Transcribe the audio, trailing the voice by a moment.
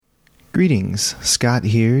Greetings, Scott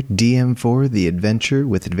here, DM for the Adventure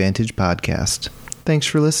with Advantage podcast. Thanks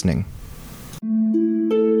for listening.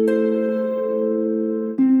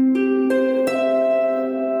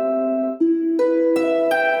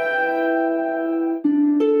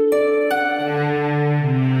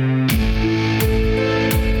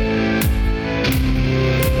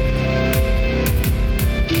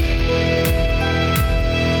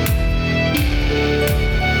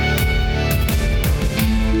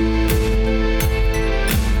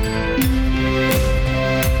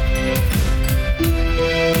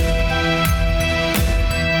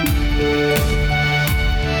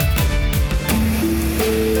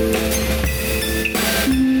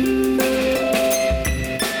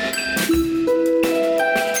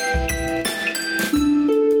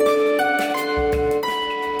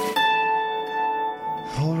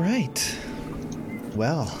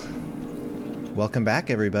 Welcome back,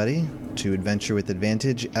 everybody, to Adventure with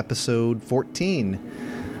Advantage, episode 14.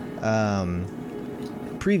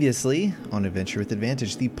 Previously, on Adventure with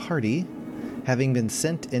Advantage, the party, having been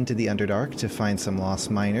sent into the Underdark to find some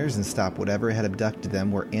lost miners and stop whatever had abducted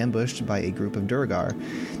them, were ambushed by a group of Duergar.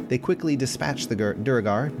 They quickly dispatched the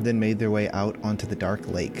Duergar, then made their way out onto the Dark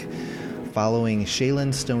Lake. Following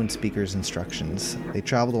Shaylin Stonespeaker's instructions, they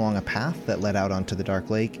traveled along a path that led out onto the Dark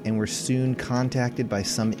Lake and were soon contacted by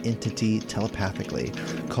some entity telepathically,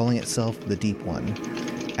 calling itself the Deep One.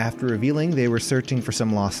 After revealing they were searching for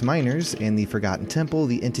some lost miners in the Forgotten Temple,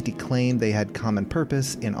 the entity claimed they had common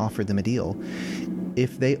purpose and offered them a deal.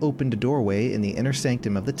 If they opened a doorway in the inner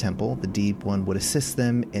sanctum of the temple, the Deep One would assist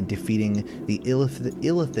them in defeating the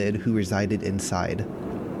Illithid who resided inside.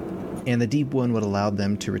 And the Deep One would allow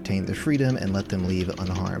them to retain their freedom and let them leave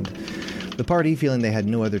unharmed. The party, feeling they had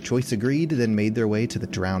no other choice, agreed, then made their way to the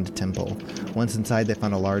Drowned Temple. Once inside, they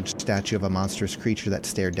found a large statue of a monstrous creature that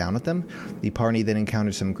stared down at them. The party then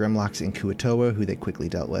encountered some Grimlocks in Kuatoa, who they quickly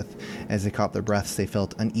dealt with. As they caught their breaths, they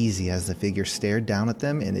felt uneasy as the figure stared down at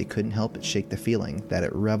them, and they couldn't help but shake the feeling that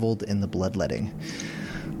it reveled in the bloodletting.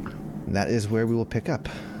 That is where we will pick up.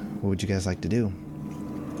 What would you guys like to do?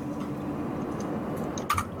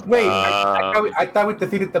 Wait, I thought we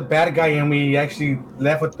defeated the bad guy and we actually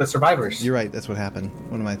left with the survivors. You're right, that's what happened.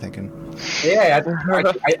 What am I thinking? Yeah,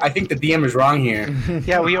 I think the DM is wrong here.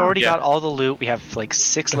 Yeah, we already got all the loot. We have like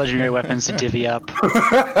 6 legendary weapons to divvy up.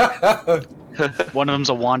 One of them's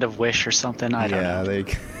a Wand of Wish or something. I don't know.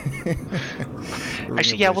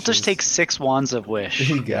 Actually, yeah, we'll just take 6 Wands of Wish.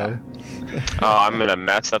 There you go. Oh, I'm going to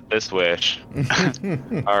mess up this wish.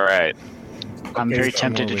 All right. I'm very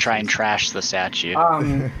tempted to try and trash the statue.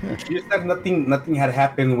 You said nothing had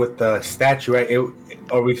happened with the statue, right?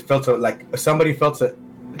 Or we felt it like somebody felt it.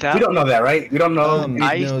 We don't know that, right? We don't know.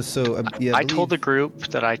 I told the group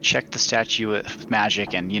that I checked the statue with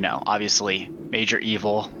magic, and obviously major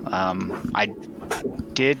evil. I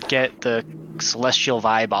did get the celestial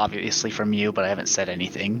vibe, obviously, from you, but I haven't said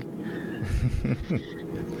anything.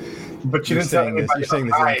 But you didn't tell anybody. You're saying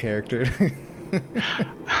the same character.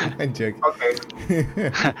 I'm joking. Okay.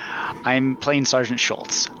 I'm playing Sergeant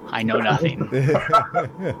Schultz. I know nothing.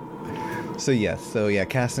 So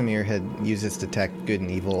Casimir had used its detect good and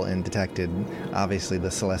evil and detected, obviously, the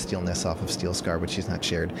celestialness off of Steel Scar, which she's not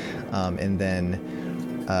shared. And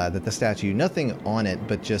then that the statue, nothing on it,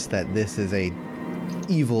 but just that this is a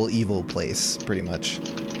evil place, pretty much.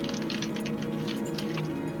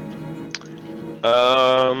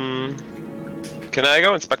 Can I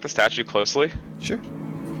go inspect the statue closely? Sure.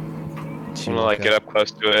 I want to get up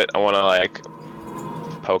close to it. I want to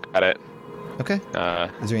poke at it. Okay. Is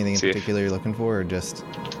there anything in particular you're looking for, or just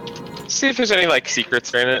see if there's any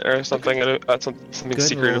secrets in it or something? Something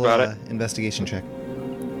secret about it. Investigation check.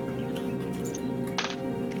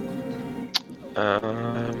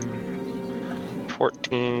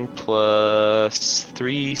 14 plus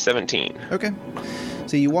 3, 17. Okay.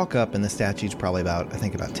 So you walk up, and the statue's probably about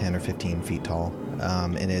 10 or 15 feet tall,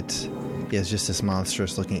 and it is just this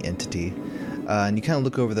monstrous-looking entity. And you kind of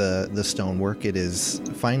look over the stonework. It is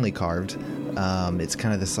finely carved. It's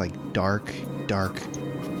kind of this dark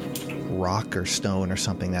rock or stone or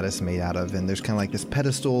something that it's made out of. And there's kind of this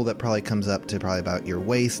pedestal that probably comes up to probably about your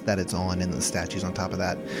waist that it's on, and the statue's on top of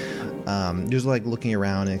that. Just looking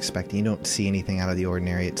around and expecting. You don't see anything out of the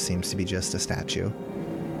ordinary. It seems to be just a statue.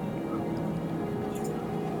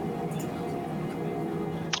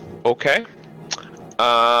 Okay.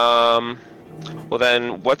 Well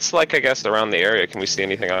then, what's I guess around the area? Can we see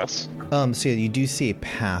anything else? So you do see a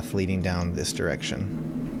path leading down this direction.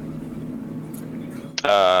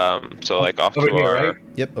 So off over to here, our... right?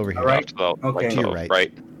 Yep, over here. Right. Okay. To your right.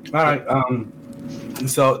 Right. All right.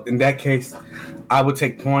 So in that case, I would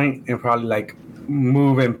take point and probably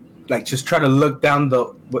move and like just try to look down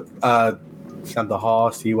the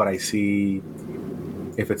hall, see what I see,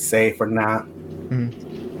 if it's safe or not.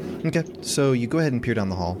 Mm-hmm. Okay, so you go ahead and peer down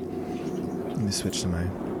the hall. Let me switch to my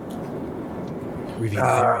review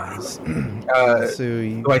areas. Do I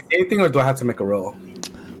see anything, or do I have to make a roll?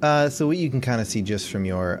 So what you can kind of see just from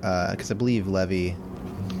your, because I believe Levy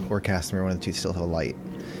or Casimir, one of the two, still have a light,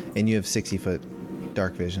 and you have 60-foot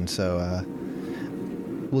dark vision. So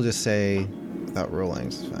we'll just say, without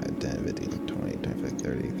rolling, 5, 10, 15, 20, 25,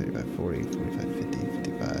 30, 35, 40, 45, 50,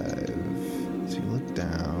 55. So you look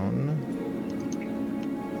down.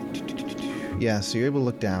 Yeah, so you're able to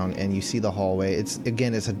look down and you see the hallway. It's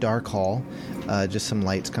a dark hall, just some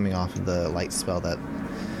lights coming off of the light spell that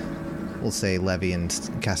we'll say Levy and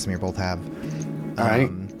Casimir both have. All right.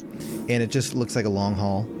 And it just looks like a long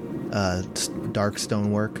hall, dark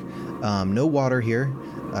stonework. No water here.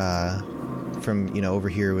 From over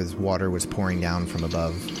here was pouring down from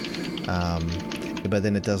above. But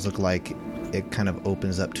then it does look like it kind of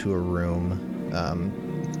opens up to a room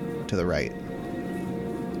to the right.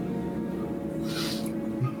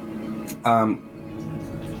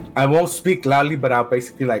 I won't speak loudly, but I'll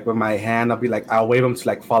basically with my hand, I'll wave them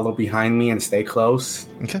to follow behind me and stay close.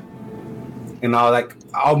 Okay. And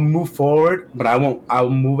I'll move forward, but I'll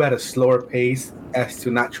move at a slower pace as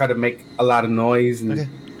to not try to make a lot of noise. Okay.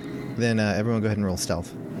 Then everyone go ahead and roll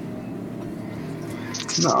stealth.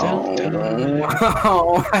 No.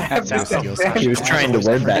 He was trying to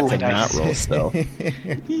word that to not roll stealth.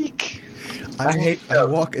 I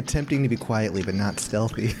walk attempting to be quietly, but not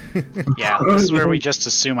stealthy. Yeah, this is where we just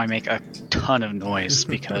assume I make a ton of noise,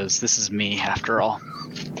 because this is me, after all.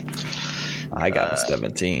 I got a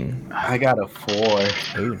 17. I got a 4.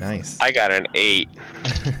 Oh, nice. I got an 8.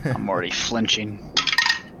 I'm already flinching.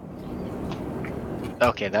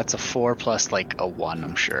 Okay, that's a 4 plus a 1,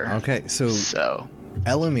 I'm sure. Okay, so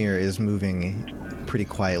Elamir is moving pretty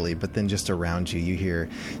quietly, but then just around you hear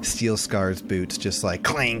Steel Scar's boots just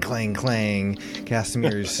clang, clang, clang.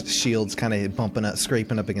 Casimir's shield's kind of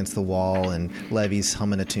scraping up against the wall, and Levy's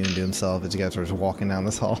humming a tune to himself as you guys are just walking down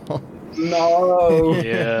this hall. No.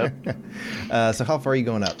 Yeah. So how far are you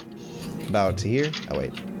going up? About to here? Oh,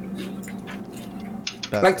 wait.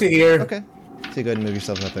 To here. Okay. So you go ahead and move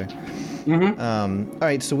yourself up there. Mm-hmm. All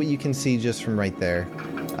right, so what you can see just from right there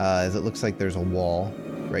is it looks like there's a wall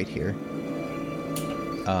right here.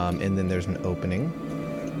 And then there's an opening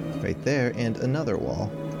right there and another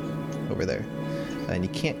wall over there. And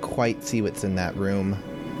you can't quite see what's in that room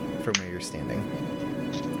from where you're standing.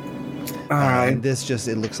 All right. And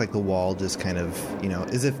it looks like the wall just kind of,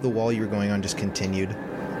 as if the wall you were going on just continued.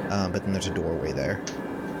 But then there's a doorway there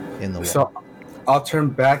in the wall. So I'll turn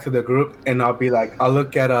back to the group and I'll be I'll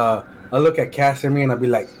look at Casimir and I'll be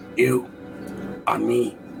like, you, on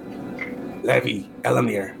me, Levy,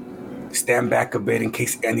 Elamir. Stand back a bit in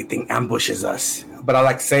case anything ambushes us. But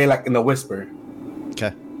I say in a whisper.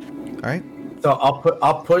 Okay. All right. So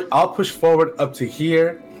I'll push forward up to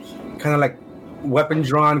here, kind of weapon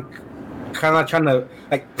drawn, kind of trying to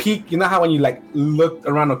peek. You know how when you look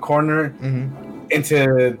around a corner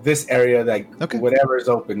into this area, whatever is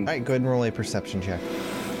open. All right. Go ahead and roll a perception check.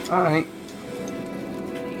 All right.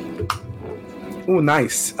 Ooh,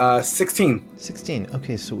 nice. 16. 16.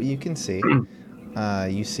 Okay. So what you can see.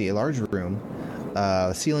 You see a large room,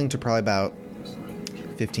 ceiling to probably about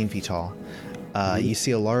 15 feet tall. You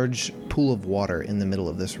see a large pool of water in the middle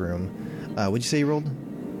of this room. What'd you say you rolled?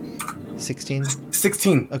 16?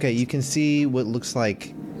 16. Okay, you can see what looks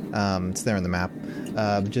like, it's there on the map,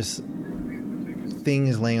 just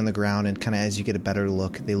things laying on the ground, and kind of as you get a better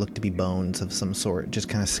look, they look to be bones of some sort, just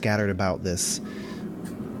kind of scattered about this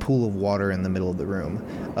pool of water in the middle of the room.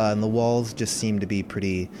 And the walls just seem to be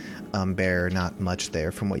pretty bare, not much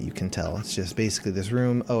there from what you can tell. It's just basically this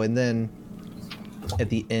room. Oh, and then at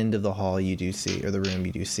the end of the hall you do see, or the room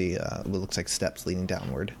you do see, what looks like steps leading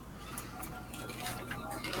downward.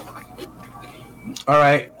 All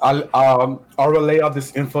right, I'll relay all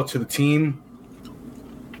this info to the team.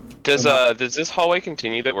 Does this hallway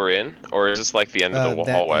continue that we're in, or is this the end of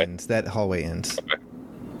the hallway? That hallway ends.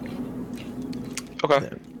 Okay.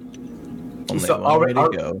 So I'll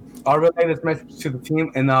relay this message to the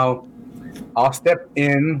team, and I'll step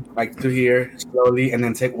in to here slowly, and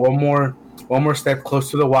then take one more step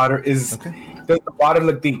close to the water. Does the water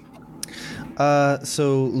look deep?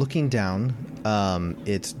 So looking down,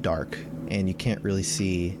 it's dark, and you can't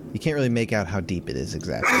really make out how deep it is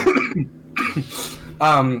exactly.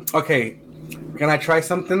 Okay. Can I try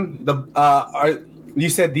something? You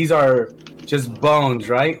said these are just bones,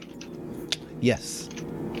 right? Yes.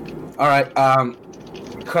 All right.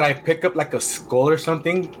 Could I pick up a skull or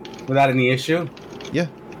something without any issue? Yeah.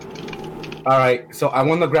 All right, so I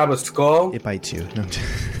want to grab a skull. It bites you. No.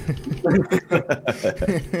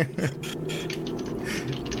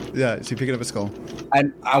 Yeah, so you pick up a skull.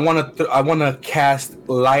 And I want to cast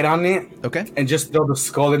light on it. Okay. And just throw the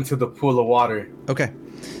skull into the pool of water. Okay.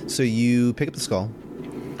 So you pick up the skull.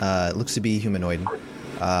 It looks to be humanoid.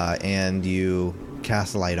 And you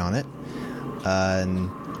cast light on it. And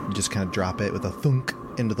you just kind of drop it with a thunk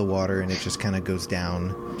into the water, and it just kind of goes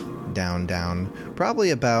down,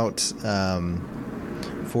 probably about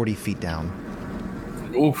 40 feet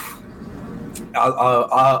down. Oof.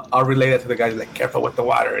 I'll relay that to the guys. Like, careful with the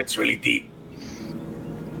water; it's really deep.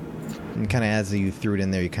 And kind of as you threw it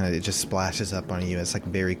in there, it just splashes up on you. It's like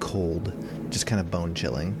very cold, just kind of bone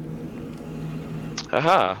chilling.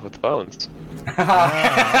 Aha! With the bones.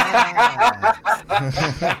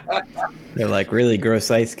 They're like really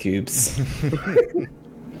gross ice cubes.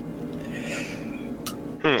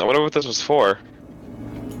 I wonder what this was for.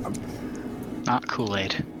 Not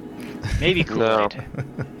Kool-Aid. Maybe Kool-Aid.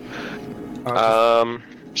 No.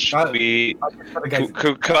 Should we?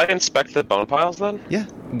 Could I inspect the bone piles then? Yeah,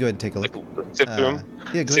 go ahead and take a look. Sift through them.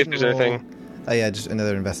 Yeah, go see ahead if and there's roll. anything. Oh yeah, just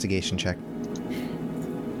another investigation check.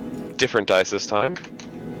 Different dice this time.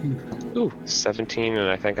 Ooh, 17, and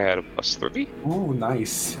I think I had a +3. Ooh,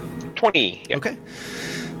 nice. 20. Yep. Okay.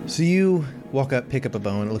 So you walk up, pick up a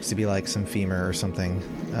bone. It looks to be like some femur or something.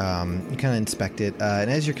 You kind of inspect it, and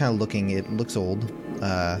as you're kind of looking, it looks old.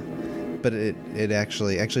 But it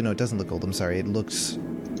actually no, it doesn't look old. I'm sorry. It looks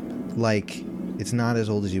like it's not as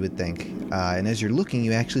old as you would think. And as you're looking,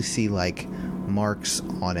 you actually see like marks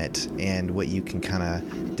on it. And what you can kind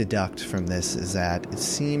of deduct from this is that it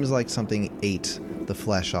seems like something ate the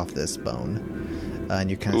flesh off this bone. And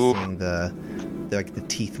you're kind of seeing the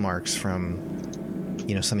teeth marks from,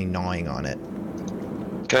 something gnawing on it.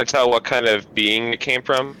 Can I tell what kind of being it came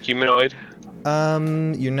from? Humanoid?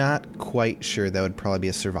 You're not quite sure. That would probably be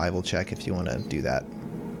a survival check if you want to do that.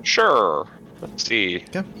 Sure. Let's see.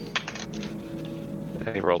 Okay.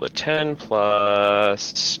 I rolled a 10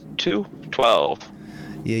 plus 2, 12.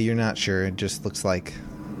 Yeah, you're not sure. It just looks like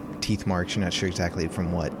teeth marks. You're not sure exactly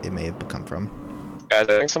from what it may have come from. Guys,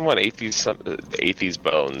 I think someone ate these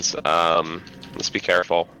bones. Let's be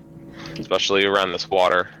careful, especially around this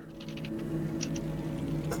water.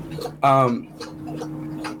 I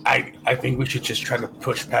think we should just try to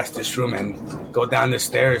push past this room and go down the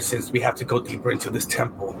stairs since we have to go deeper into this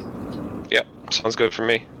temple. Yep, sounds good for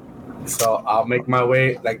me. So I'll make my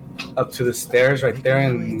way up to the stairs right there,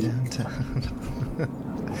 and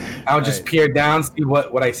I'll just peer down, see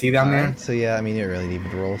what I see down there. So yeah, I mean, you don't really need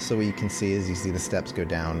to roll. So what you can see is you see the steps go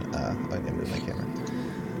down. I can move my camera.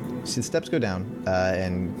 So the steps go down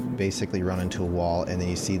and basically run into a wall, and then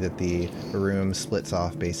you see that the room splits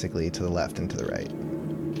off basically to the left and to the right.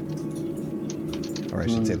 Or I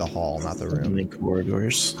should say the hall, not the room. The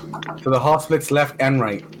corridors. So the hall splits left and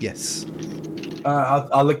right. Yes.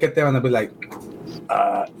 I'll look at them and I'll be like,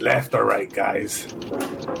 left or right, guys?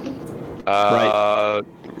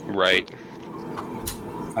 Right.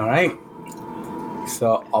 All right.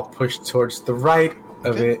 So I'll push towards the right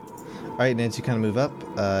of it. All right, and as you kind of move up,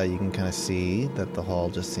 you can kind of see that the hall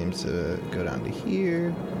just seems to go down to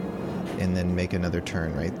here and then make another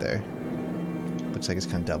turn right there. Looks like it's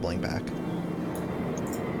kind of doubling back.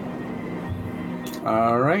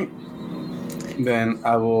 All right. Then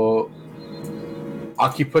I'll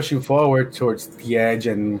keep pushing forward towards the edge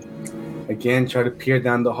and again try to peer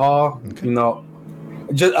down the hall. Okay.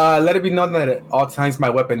 Just let it be known that at all times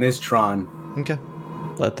my weapon is drawn. Okay.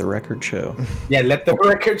 Let the record show. Yeah, let the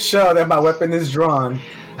record show that my weapon is drawn.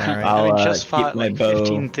 All right. I'll just keep fought my like bow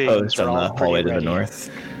 15 things. post They're on all the hallway pretty to the ready.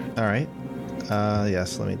 north. All right.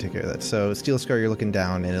 Yes, let me take care of that. So, Steel Scar, you're looking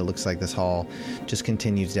down, and it looks like this hall just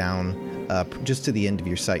continues down, just to the end of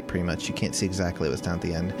your sight, pretty much. You can't see exactly what's down at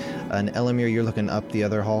the end. And Elamir, you're looking up the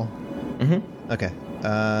other hall? Mm-hmm. Okay.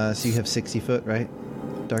 So you have 60 foot, right?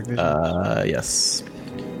 Dark vision? Yes.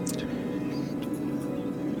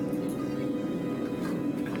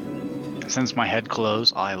 Since my head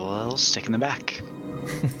closed, I will stick in the back.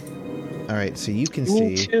 All right, so you can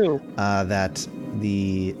Me see too. that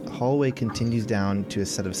the hallway continues down to a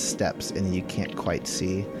set of steps, and you can't quite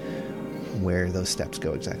see where those steps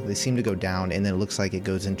go exactly. They seem to go down, and then it looks like it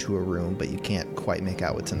goes into a room, but you can't quite make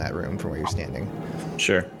out what's in that room from where you're standing.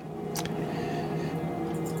 Sure.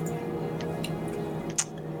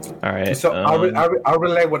 All right. So I'll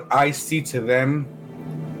relay what I see to them.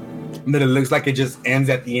 That it looks like it just ends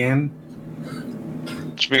at the end.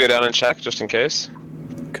 Should we go down and check just in case?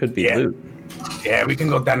 Could be Yeah. loot Yeah, we can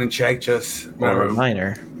go down and check. Just or a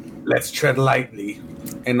minor. let's tread lightly,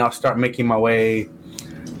 and I'll start making my way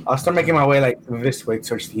I'll start making my way like this way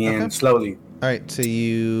towards the end, slowly. All right, so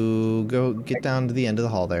you get down to the end of the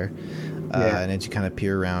hall there, and as you kind of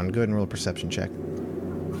peer around, go ahead and roll a perception check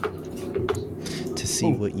to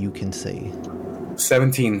see what you can see.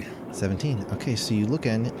 17. 17. Okay, so you look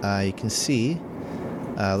in, you can see.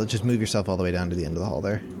 Let's just move yourself all the way down to the end of the hall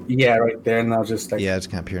there. Yeah, right there, and I'll just like... Yeah,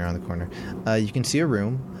 just kind of peer around the corner. You can see a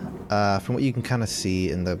room. From what you can kind of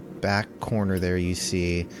see in the back corner there, you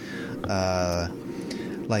see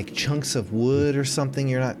like chunks of wood or something.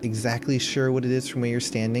 You're not exactly sure what it is from where you're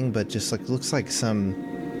standing, but just like looks like some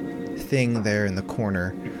thing there in the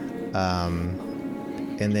corner.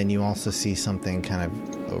 And then you also see something kind of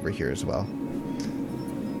over here as well.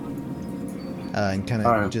 And kind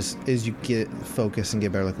of just as you get focused and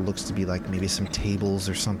get better, like it looks to be like maybe some tables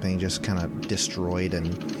or something just kind of destroyed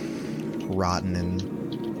and rotten in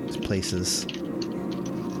places.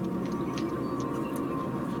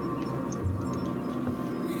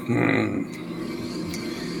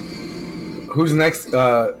 Who's next?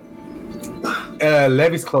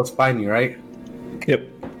 Levy's close by me, right? Yep.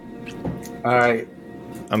 All right.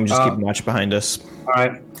 I'm just keeping watch behind us. All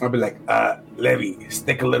right. I'll be like, Levy,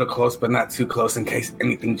 stick a little close, but not too close in case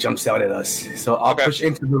anything jumps out at us. So I'll push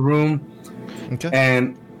into the room. Okay.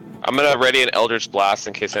 And I'm gonna ready an Eldritch Blast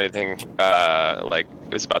in case anything like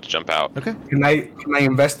is about to jump out. Okay. Can I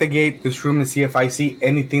investigate this room and see if I see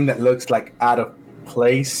anything that looks like out of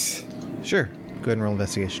place? Sure. Go ahead and roll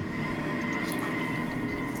investigation.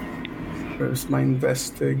 Where's my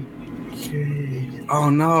investigation? Oh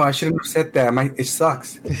no, I shouldn't have said that. It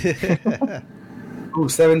sucks. Ooh,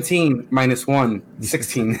 17 minus 1.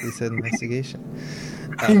 16. You said investigation.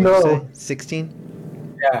 I know.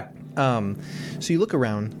 16? Yeah. So you look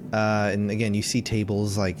around, and again, you see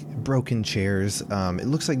tables, like broken chairs. It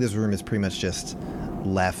looks like this room is pretty much just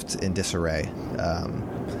left in disarray.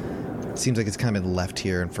 It seems like it's kind of been left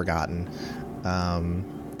here and forgotten.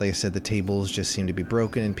 Like I said, the tables just seem to be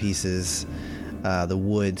broken in pieces. The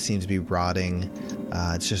wood seems to be rotting.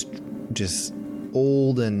 It's just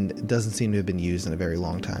old and doesn't seem to have been used in a very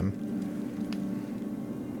long time.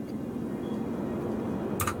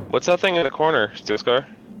 What's that thing in the corner, Steelscar?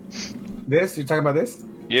 This? You're talking about this?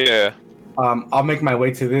 Yeah. I'll make my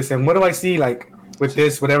way to this. And what do I see, like, with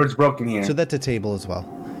this, whatever's broken here? So that's a table as well.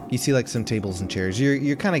 You see, like, some tables and chairs.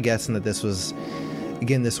 You're kind of guessing that this was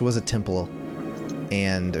a temple, or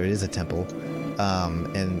it is a temple,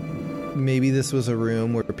 and maybe this was a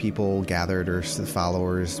room where people gathered, or the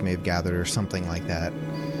followers may have gathered, or something like that.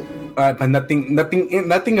 But nothing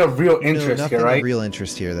of real interest here, right? Nothing of real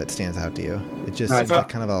interest here that stands out to you. It just seems like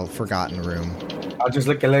kind of a forgotten room. I'll just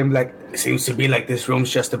look at him like, it seems to be like this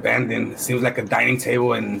room's just abandoned. It seems like a dining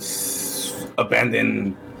table and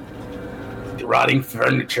abandoned, rotting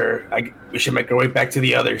furniture. We should make our way back to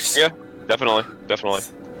the others. Yeah, definitely.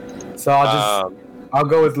 So I'll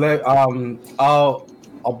go with I'll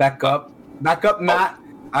back up. Not.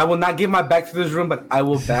 I will not give my back to this room, but I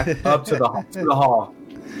will back up to the hall.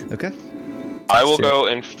 Okay. I will go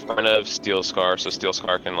in front of Steelscar so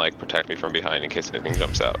Steelscar can like protect me from behind in case anything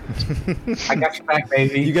jumps out. I got your back,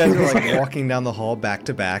 baby. You guys are like walking down the hall back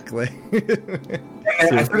to back. Like,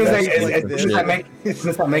 as soon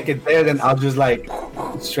as I make it there, then I'll just like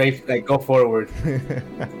straight like go forward.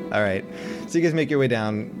 All right. So you guys make your way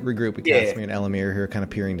down, regroup with Casimir and Elamir, who are kind of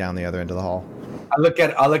peering down the other end of the hall. I look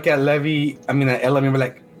at Levy. I mean, at Elamir,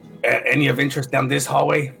 like, any of interest down this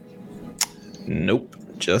hallway? Nope,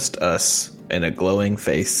 just us and a glowing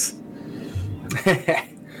face. Wait,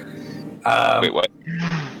 what?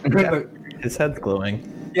 Yeah, his head's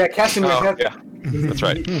glowing. Yeah, Casimir. Yeah, that's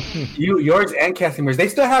right. Yours and Casimir's. They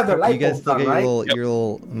still have their light bulbs on, you guys right? still get your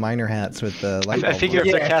little minor hats with the light bulbs. I figure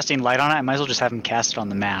if they're casting light on it, I might as well just have them cast it on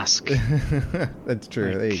the mask. That's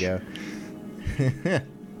true. There you go.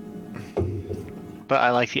 But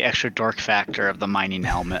I like the extra dork factor of the mining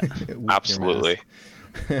helmet. Absolutely.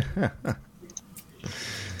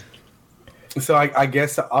 So I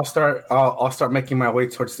guess I'll start making my way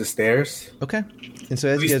towards the stairs. Okay. And so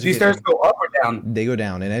as you guys these stairs go up or down? They go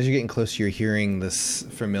down, and as you're getting closer, you're hearing this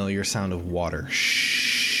familiar sound of water.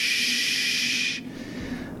 Shh.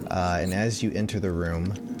 And as you enter the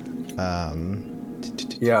room,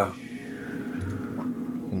 yeah.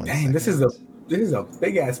 Dang, this is a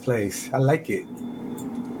big ass place. I like it.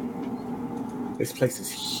 This place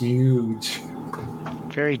is huge.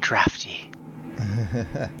 Very drafty.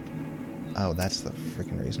 Oh, that's the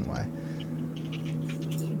freaking reason why.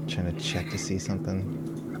 Trying to check to see something.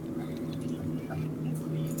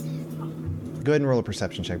 Go ahead and roll a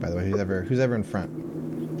perception check, by the way. Who's ever in front?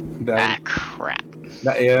 Crap.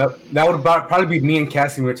 That would probably be me and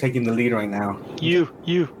Cassie. We're taking the lead right now. You,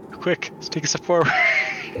 quick, let's take a step forward.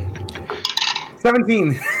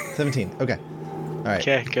 17. 17. Okay. All right.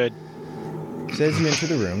 Okay, good. So as you enter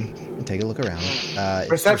the room and take a look around.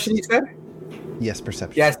 Perception, you said? Yes,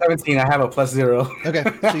 perception. Yeah, 17. I have a +0. Okay,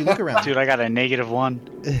 so you look around. Dude, I got a -1.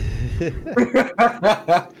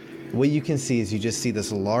 What you can see is you just see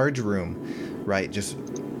this large room, right? Just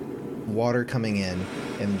water coming in,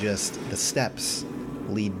 and just the steps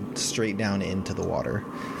lead straight down into the water.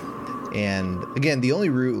 And again, the only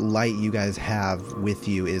light you guys have with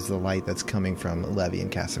you is the light that's coming from Levy and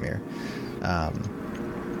Casimir.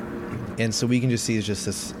 And so we can just see is just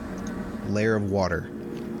this layer of water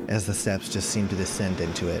as the steps just seem to descend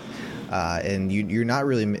into it. And you're not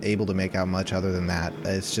really able to make out much other than that.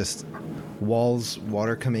 It's just walls,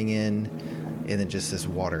 water coming in, and then just this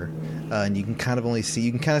water. And you can kind of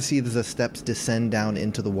see the steps descend down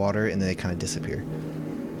into the water, and then they kind of disappear.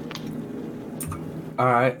 All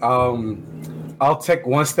right. I'll take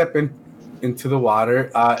one step into the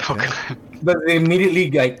water. Does it immediately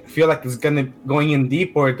feel like it's going in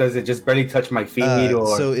deep, or does it just barely touch my feet?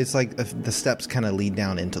 So it's like the steps kind of lead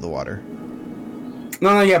down into the water.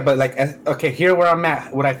 No, yeah, but okay, here where I'm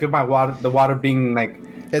at, would I feel the water being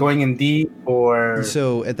going in deep, or?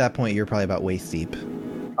 So at that point, you're probably about waist deep.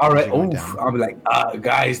 All right. Oof. I'm like,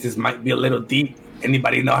 guys, this might be a little deep.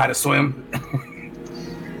 Anybody know how to swim?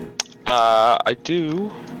 I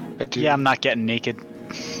do. Yeah, I'm not getting naked.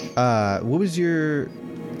 What was your?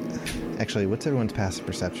 Actually, what's everyone's passive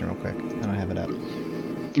perception, real quick? I don't have it up.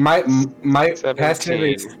 My 17. passive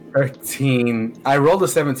is 13. I rolled a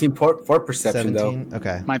 17 for perception 17? though.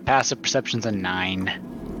 Okay. My passive perception's a 9.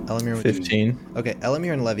 Elamir, 15. Okay,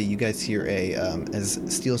 Elamir and Levy, you guys hear as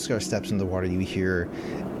Steel Scar steps into the water, you hear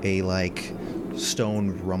a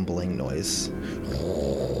stone rumbling noise.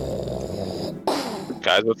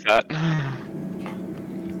 Guys, what's that?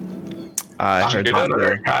 I heard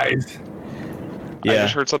that. Guys. I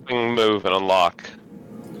just heard something move and unlock.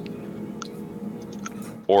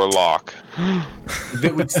 Or lock.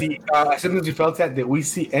 Did we see, as soon as we felt that, did we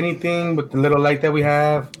see anything with the little light that we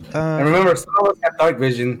have? And remember, some of us have dark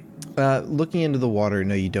vision. Looking into the water,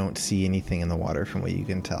 no, you don't see anything in the water from what you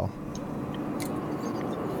can tell.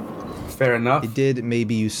 Fair enough.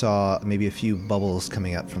 Maybe you saw a few bubbles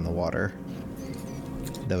coming up from the water.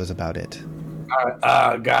 That was about it.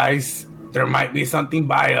 Guys, there might be something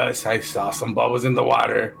by us. I saw some bubbles in the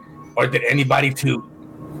water. Or did anybody too?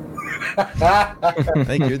 I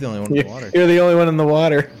think you're the only one in the water. You're the only one in the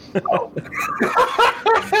water.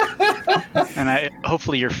 And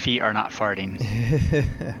hopefully your feet are not farting.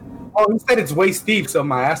 Oh, he said it's waist deep, so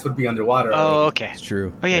my ass would be underwater. Oh, okay. It's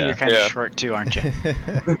true. Oh, yeah, you're kind of short too, aren't you?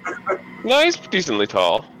 No, he's decently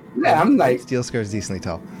tall. Yeah, I'm Steel Scar's decently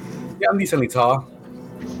tall. Yeah, I'm decently tall.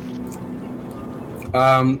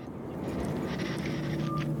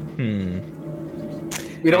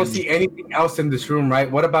 We don't see anything else in this room, right?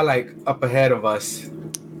 What about up ahead of us?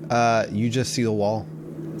 You just see the wall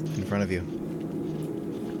in front of you.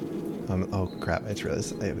 Oh crap! I just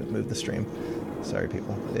realized I haven't moved the stream. Sorry,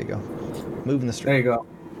 people. There you go. Moving the stream. There you go.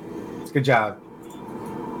 Good job.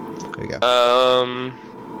 There you go.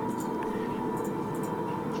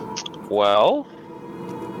 Well,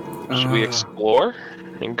 should we explore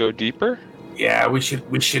and go deeper? Yeah, we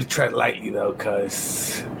should tread lightly though,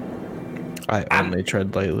 cause I only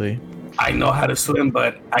tread lightly. I know how to swim,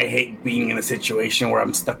 but I hate being in a situation where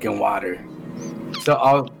I'm stuck in water. So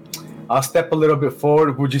I'll step a little bit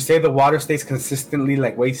forward. Would you say the water stays consistently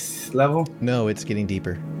waist level? No, it's getting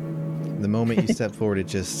deeper. The moment you step forward, it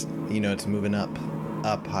just it's moving up,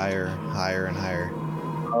 higher, higher, and higher.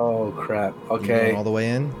 Oh crap! You Okay. going all the way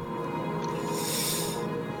in.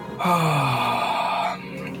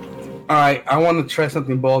 All right, I want to try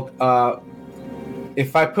something bold.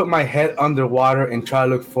 If I put my head underwater and try to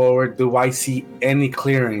look forward, do I see any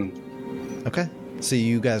clearing? Okay. So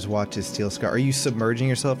you guys watch as Steel Scar. Are you submerging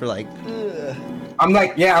yourself or ugh? I'm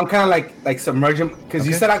I'm kind of like submerging because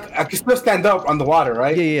you said I can still stand up on the water,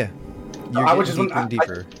 right? Yeah. You're I just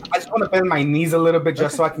want to bend my knees a little bit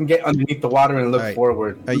just so I can get underneath the water and look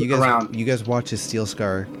forward. You guys watch as Steel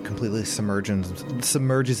Scar completely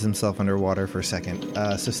submerges himself underwater for a second.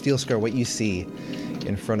 So Steel Scar, what you see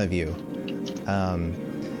in front of you,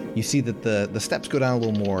 you see that the steps go down a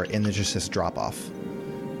little more, and there's just this drop off.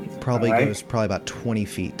 Goes about 20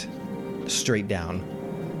 feet straight down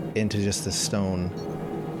into just the stone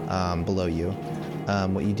below you.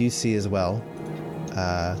 What you do see as well.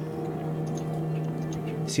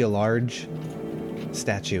 See a large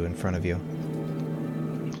statue in front of you.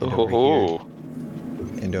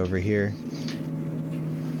 And over here.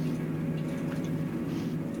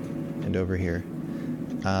 And over here.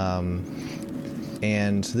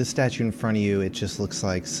 And this statue in front of you, it just looks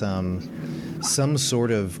like some some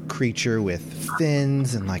sort of creature with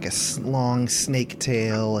fins and like a long snake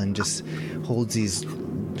tail, and just holds these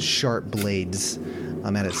sharp blades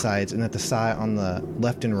at its sides. And at the side, on the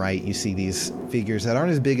left and right, you see these figures that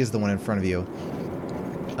aren't as big as the one in front of you,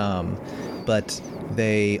 but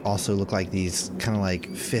they also look like these kind of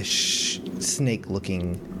like fish,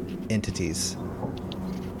 snake-looking entities.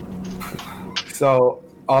 So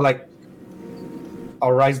I'll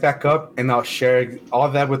rise back up and I'll share all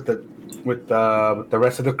that with the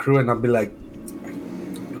rest of the crew, and I'll be like,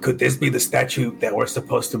 could this be the statue that we're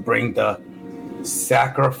supposed to bring the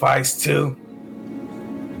sacrifice to?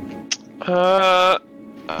 I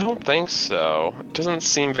don't think so. It doesn't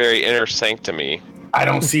seem very inner sanctum-y. I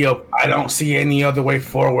don't see any other way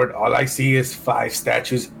forward. All I see is 5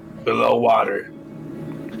 statues below water.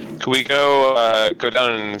 Could we go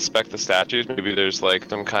down and inspect the statues? Maybe there's like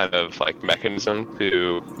some kind of like mechanism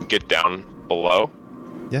to get down below.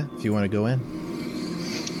 Yeah, if you want to go in.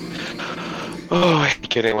 Oh, I'm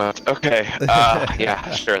getting left. Okay. Yeah,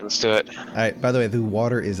 sure. Let's do it. All right. By the way, the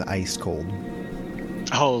water is ice cold.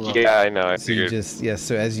 Oh, yeah, I know. I so you figured.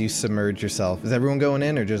 so as you submerge yourself, is everyone going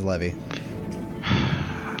in or just Levy?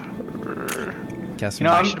 I should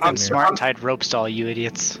have been smart and tied ropes to all you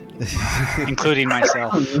idiots, including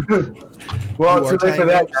myself. Well, too late for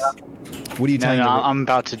that. What are you tying? No, I'm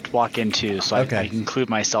about to walk in too, so okay. I can include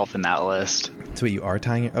myself in that list. So you are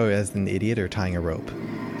tying? Oh, as an idiot or tying a rope?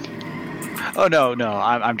 Oh no,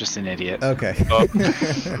 I'm just an idiot. Okay. All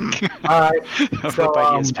right. Rope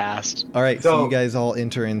ideas passed. All right. So you guys all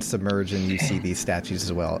enter and submerge, and you see these statues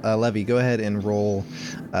as well. Levy, go ahead and roll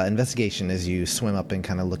investigation as you swim up and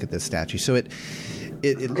kind of look at this statue. So it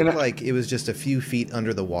looked like it was just a few feet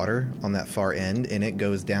under the water on that far end, and it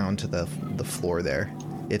goes down to the floor there.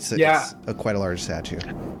 It's quite a large statue.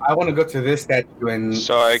 I want to go to this statue and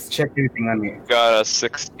check anything on it. Got a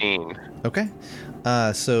 16. Okay.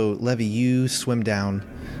 So Levy, you swim down.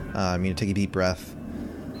 Take a deep breath.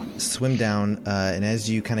 Swim down, and as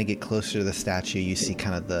you kind of get closer to the statue, you see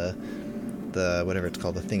kind of the whatever it's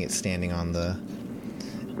called, the thing it's standing on the.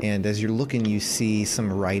 And as you're looking, you see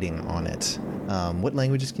some writing on it. What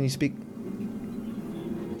languages can you speak?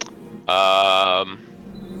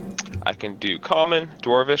 I can do Common,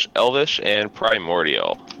 Dwarvish, Elvish, and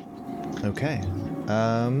Primordial. Okay.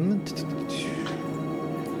 1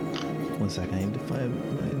 second, I need to find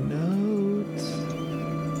my notes.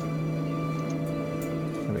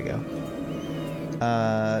 There we go.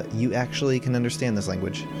 You actually can understand this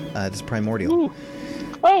language. It's Primordial. Ooh.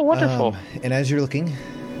 Oh, wonderful. And as you're looking,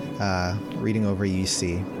 reading over, you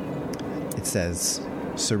see, it says,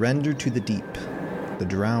 "Surrender to the deep. The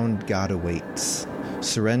drowned god awaits.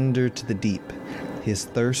 Surrender to the deep. His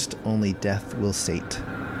thirst only death will sate."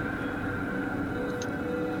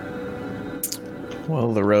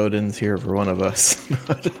 Well, the road ends here for one of us.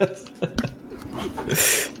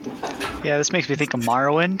 Yeah, this makes me think of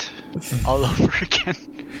Morrowind all over again.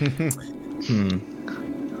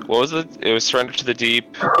 What was it? It was surrender to the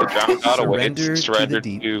deep. The drowned god awaits. Surrender to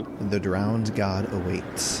the deep. The drowned god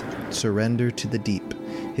awaits. Surrender to the deep.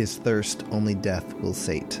 His thirst only death will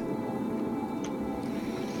sate.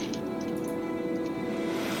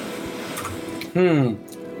 So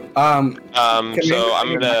I'm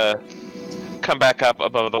gonna come back up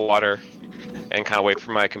above the water and kind of wait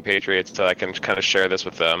for my compatriots so I can kind of share this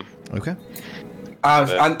with them. Okay.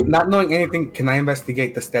 I'm not knowing anything. Can I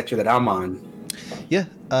investigate the statue that I'm on? Yeah.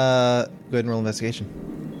 Go ahead and roll investigation.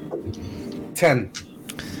 10.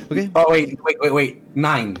 Okay. Oh wait.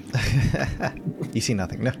 9. You see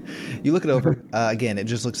nothing. No. You look it over. Again, it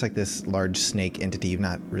just looks like this large snake entity. You've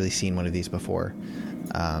not really seen one of these before.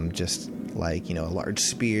 Just like, a large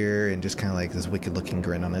spear and just kind of like this wicked looking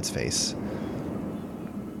grin on its face.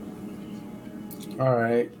 All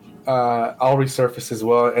right. I'll resurface as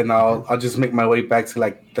well, and I'll just make my way back to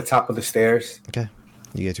like the top of the stairs. Okay.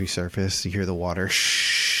 You guys resurface. You hear the water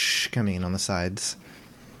coming in on the sides.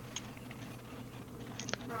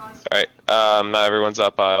 All right. Now everyone's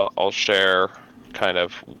up. I'll share kind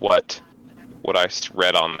of what I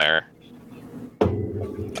read on there.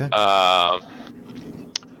 Okay.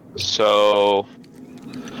 So,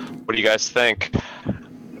 what do you guys think?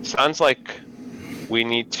 Sounds like we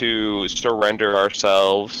need to surrender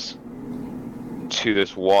ourselves to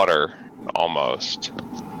this water, almost.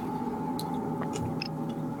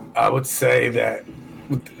 I would say that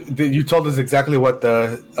you told us exactly what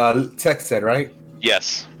the text said, right?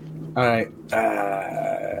 Yes. All right.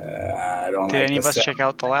 I don't. Did any of us check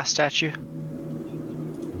out the last statue,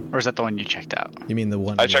 or is that the one you checked out? You mean the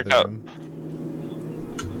one? I checked out.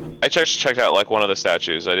 I checked out like one of the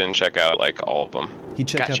statues. I didn't check out like all of them. He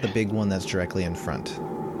checked out the big one that's directly in front.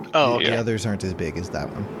 Oh, okay. The others aren't as big as that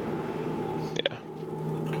one. Yeah.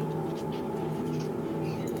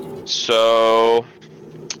 So,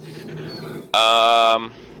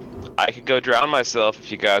 I could go drown myself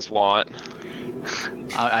if you guys want.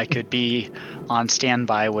 I could be on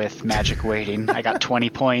standby with magic waiting. I got 20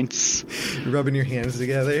 points. Rubbing your hands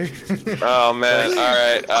together. Oh man! All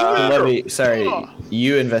right. Levy, sorry,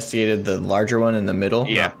 you investigated the larger one in the middle.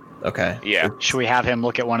 Yeah. Okay. Yeah. Should we have him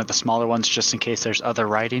look at one of the smaller ones just in case there's other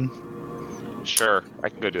writing? Sure, I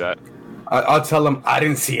can go do that. I'll tell him I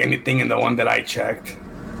didn't see anything in the one that I checked.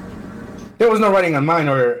 There was no writing on mine,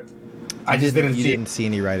 or I just didn't see. You didn't see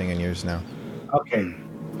any writing on yours, no. Okay.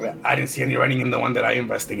 I didn't see any writing in the one that I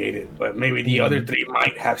investigated, but maybe the other three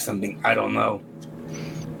might have something. I don't know.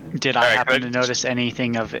 Did I happen to notice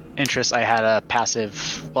anything of interest? I had a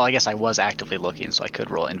passive. Well, I guess I was actively looking, so I could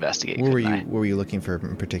roll investigate. What were you looking for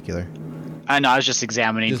in particular? I know I was just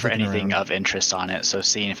examining for anything of interest on it, so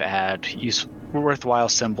seeing if it had worthwhile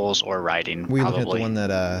symbols or writing. Were you looking at the one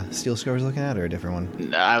that Steel Scar was looking at, or a different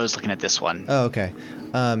one? I was looking at this one. Oh, okay.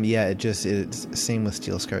 Yeah, it's same with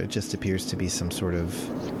Steel Scar. It just appears to be some sort of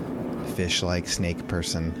fish-like snake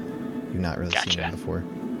person. You've not really seen him before.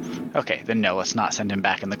 Okay, then no, let's not send him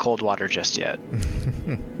back in the cold water just yet.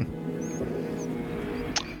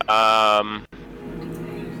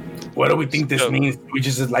 What do we think this means? We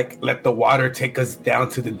just let the water take us down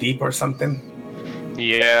to the deep or something?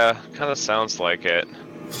 Yeah, kind of sounds like it.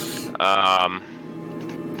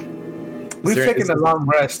 We've taken a long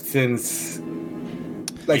rest since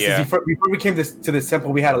before we came to this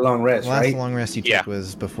temple. We had a long rest, right? Last long rest you took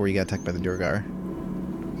was before you got attacked by the Duergar.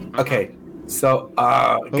 Okay, so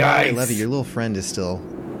guys, Levy, your little friend is still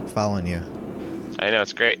following you. I know,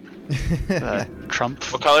 it's great. Trump.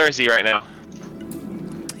 What color is he right now?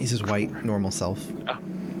 He's his white normal self. Oh,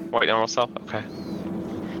 white normal self. Okay.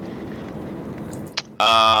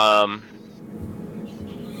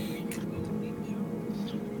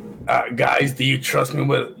 Guys, do you trust me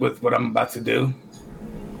with what I'm about to do?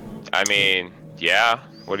 I mean, yeah.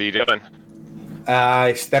 What are you doing?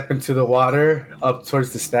 I step into the water up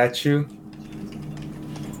towards the statue.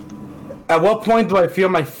 At what point do I feel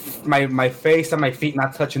my face and my feet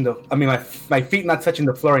not touching my feet not touching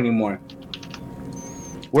the floor anymore?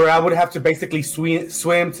 Where I would have to basically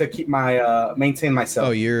swim to keep maintain myself.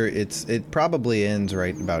 Oh, it probably ends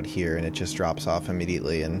right about here, and it just drops off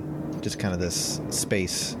immediately, and just kind of this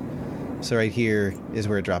space. So right here is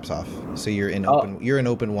where it drops off. So you're in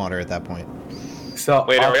open water at that point. So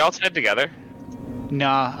wait, are we all tied together? No,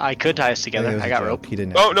 I could tie us together. I got rope. He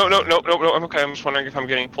didn't. Oh no! I'm okay. I'm just wondering if I'm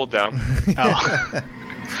getting pulled down. Oh.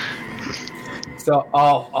 So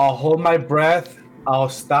I'll hold my breath. I'll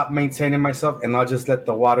stop maintaining myself, and I'll just let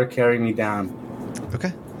the water carry me down.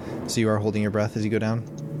 Okay. So you are holding your breath as you go down?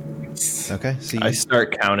 Okay. So I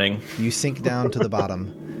start counting. You sink down to the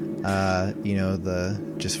bottom.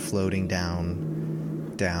 Just floating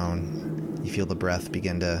down. You feel the breath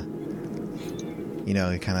begin to,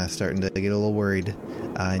 kind of starting to get a little worried,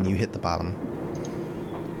 and you hit the bottom.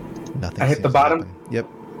 Nothing. I hit the bottom? Yep.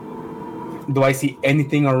 Do I see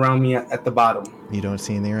anything around me at the bottom? You don't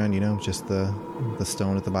see anything around, just the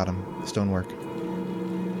stone at the bottom, stonework.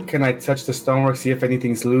 Can I touch the stonework, see if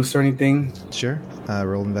anything's loose or anything? Sure.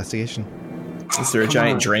 Roll investigation. Is there a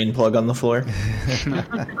giant drain plug on the floor?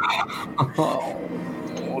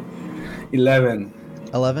 11.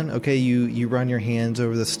 11? Okay, you run your hands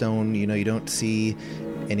over the stone. You don't see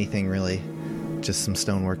anything really. Just some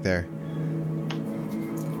stonework there.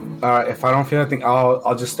 If I don't feel anything,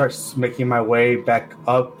 I'll just start making my way back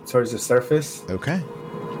up towards the surface. Okay.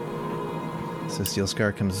 So Steel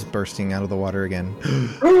Scar comes bursting out of the water again.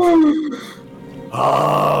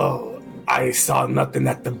 Oh, I saw nothing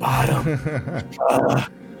at the bottom.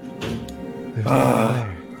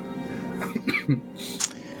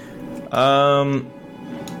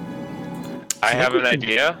 I have an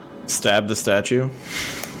idea. Stab the statue?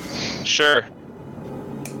 Sure.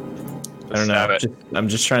 I don't know. I'm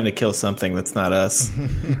just trying to kill something that's not us.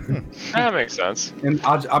 That makes sense. And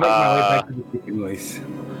I'll make my way back to the sleeping place.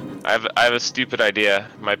 I have a stupid idea.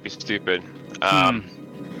 Might be stupid. I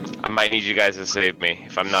might need you guys to save me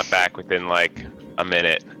if I'm not back within like a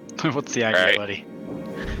minute. What's the idea, buddy?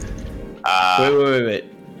 Wait.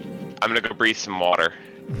 I'm gonna go breathe some water.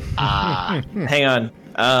 Hang on.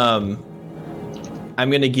 I'm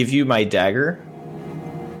gonna give you my dagger.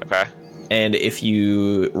 Okay. And if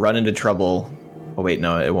you run into trouble... Oh, wait,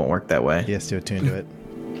 no, it won't work that way. He has to attune to it.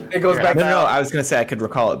 It goes back No, I was going to say I could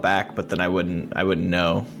recall it back, but then I wouldn't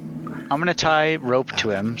know. I'm going to tie rope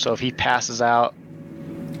to him, so if he passes out...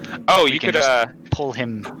 Oh, you could pull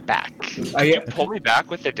him back. Pull me back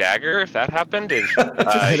with the dagger if that happened.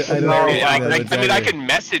 I can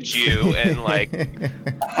message you and like.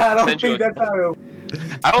 I don't think that's how.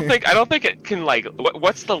 I don't think it can like.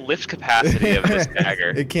 What's the lift capacity of this dagger?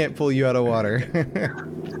 It can't pull you out of water.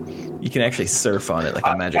 You can actually surf on it like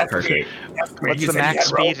a magic carpet. What's the max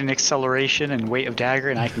speed and acceleration and weight of dagger,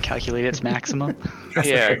 and I can calculate its maximum?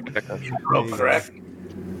 Yeah. Rope, correct?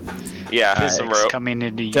 Yeah, there's some rope. Coming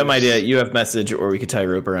into use. Dumb idea. You have message, or we could tie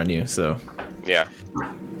rope around you. So. Yeah.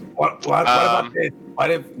 What about this? What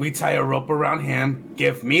if we tie a rope around him?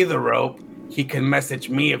 Give me the rope. He can message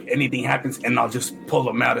me if anything happens, and I'll just pull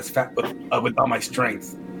him out as fast with all my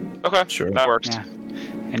strength. Okay, sure, that works. Yeah.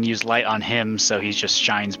 And use light on him so he just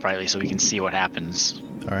shines brightly so we can see what happens.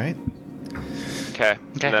 All right. Okay.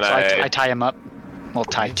 And then I tie him up. Well,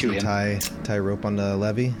 tie to him. Tie rope on the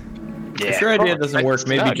Levy. Yeah. If your idea doesn't work,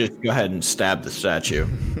 maybe just go ahead and stab the statue.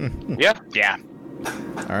 Yeah.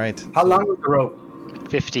 All right. How long is the rope?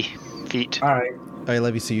 50 feet. All right. All right,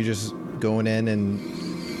 Levy. So you're just going in and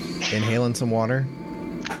inhaling some water.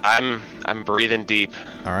 I'm breathing deep.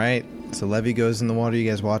 All right. So Levy goes in the water. You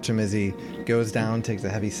guys watch him as he goes down, takes a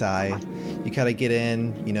heavy sigh. You kind of get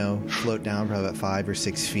in, float down probably about 5 or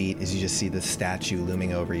 6 feet as you just see the statue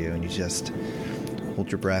looming over you, and you just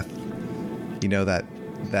hold your breath. You know that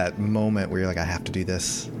moment where you're like, I have to do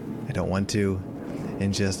this. I don't want to.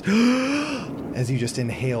 And just as you just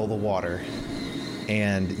inhale the water,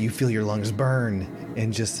 and you feel your lungs burn,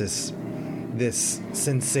 and just this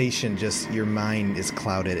sensation, just your mind is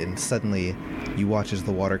clouded, and suddenly you watch as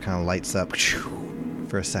the water kind of lights up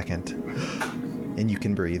for a second, and you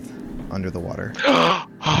can breathe under the water.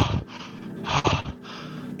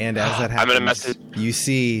 And as that happens, you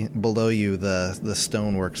see below you the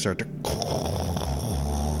stonework start to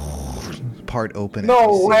part open.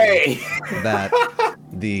 No way! That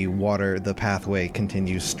the pathway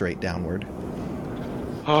continues straight downward.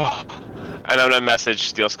 Oh, and I'm gonna message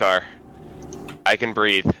Steel Scar. I can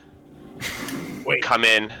breathe. Wait. Come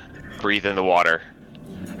in, breathe in the water.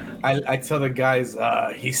 I tell the guys,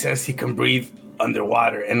 he says he can breathe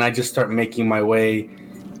underwater, and I just start making my way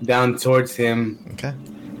down towards him. Okay.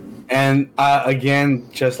 And again,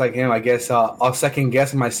 just like him, I guess I'll second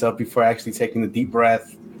guess myself before actually taking the deep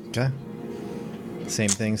breath. Okay. Same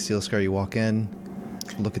thing, Steel Scar. You walk in,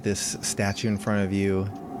 look at this statue in front of you,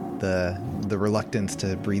 the reluctance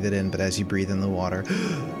to breathe it in, but as you breathe in the water,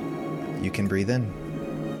 you can breathe in.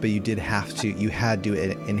 But you had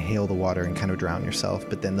to inhale the water and kind of drown yourself.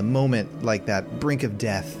 But then the moment, like that brink of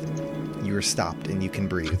death, you were stopped and you can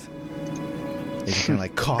breathe. As you kind of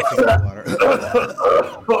like coughing in the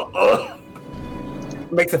water.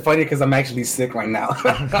 Makes it funny because I'm actually sick right now.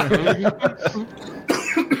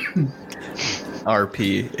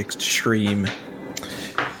 RP extreme.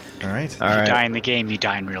 All right. You die in the game, you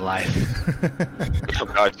die in real life. Oh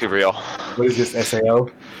God, too real. What is this, SAO?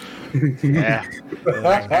 Yeah.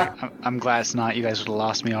 I'm glad it's not. You guys would have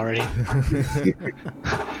lost me already.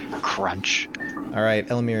 Crunch. All right,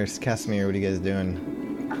 Elamir, Casimir, what are you guys doing?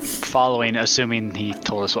 Following, assuming he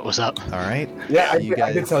told us what was up. All right. Yeah,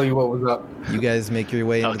 I did tell you what was up. You guys make your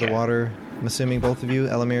way into the water. I'm assuming both of you,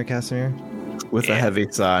 Elamir, Casimir? With a heavy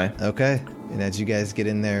sigh. Okay. And as you guys get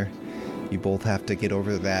in there, you both have to get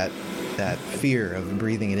over that fear of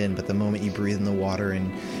breathing it in, but the moment you breathe in the water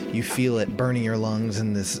and you feel it burning your lungs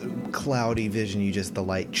and this cloudy vision, the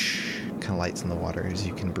light kind of lights in the water as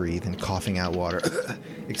you can breathe, and coughing out water,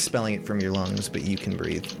 expelling it from your lungs, but you can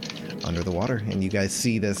breathe under the water. And you guys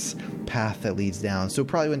see this path that leads down. So it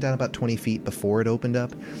probably went down about 20 feet before it opened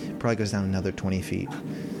up. It probably goes down another 20 feet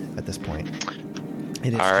at this point.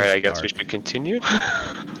 All right, I guess we should continue.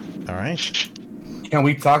 All right. Can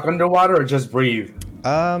we talk underwater or just breathe?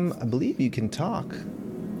 I believe you can talk.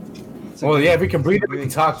 Well, yeah, if we can breathe, we can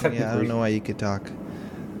talk technically. Yeah, I don't know why you could talk.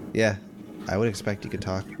 Yeah, I would expect you could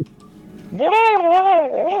talk.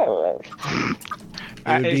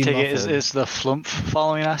 Is the flump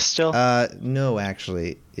following us still? No,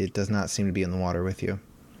 actually. It does not seem to be in the water with you.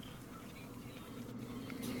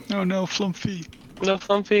 Oh no, Flumpy. No,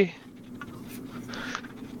 Flumpy.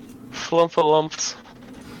 Flumpa-lumps.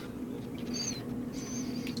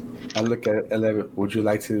 I look at Eleven. Would you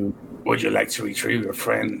like to retrieve your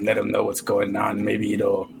friend? Let him know what's going on. Maybe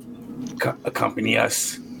it'll accompany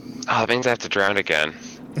us. Oh, that means I have to drown again.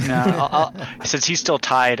 No, since he's still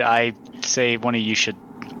tied, I say one of you should,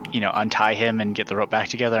 untie him and get the rope back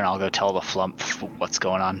together, and I'll go tell the flump what's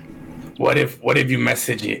going on. What if you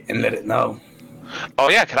message it and let it know? Oh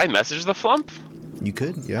yeah, can I message the flump? You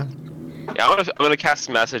could, yeah. Yeah, I'm gonna cast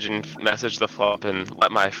a message and message the Flump and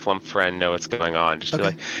let my Flump friend know what's going on. Just be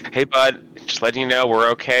like, hey bud, just letting you know we're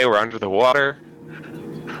okay, we're under the water.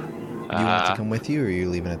 Do you want it to come with you, or are you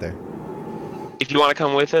leaving it there? If you want to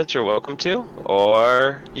come with us, you're welcome to.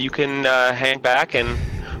 Or you can hang back and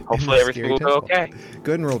hopefully everything will go okay.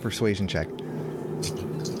 Go ahead and roll a persuasion check.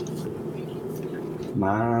 Come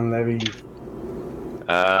on, Levy.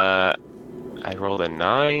 I rolled a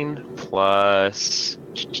 9 plus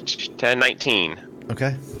 10, 19.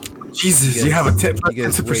 Okay. Jesus, you have a tip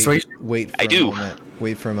for persuasion? Wait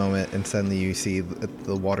for a moment, and suddenly you see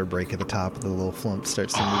the water break at the top. The little Flump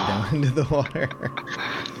starts to move down into the water.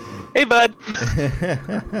 Hey, bud.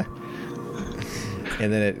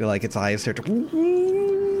 And then it, its eyes start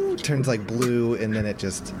to turns blue, and then it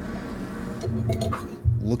just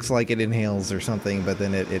looks like it inhales or something, but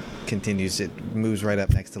then it continues. It moves right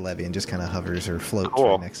up next to Levy and just kind of hovers or floats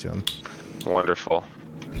right next to him. Wonderful.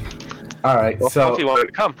 All right, well, so if you wanted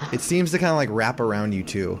to come, it seems to kind of wrap around you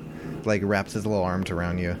too, wraps its little arms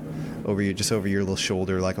around you, over your little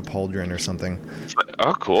shoulder, like a pauldron or something.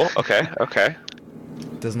 Oh, cool. Okay.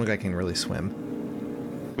 Doesn't look like it can really swim.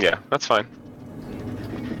 Yeah, that's fine.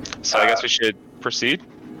 So I guess we should proceed.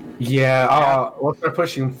 Yeah, we'll start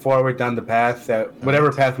pushing forward down the path.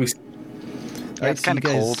 Whatever path we. It's kind of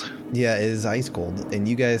cold. Yeah, it is ice cold, and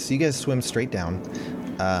you guys swim straight down.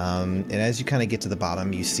 And as you kind of get to the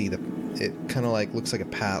bottom, you see it kind of looks like a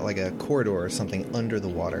path, like a corridor or something under the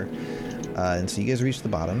water. And so you guys reach the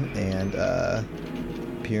bottom, and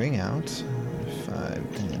peering out, 5, 10,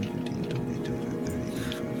 15, 20, 25,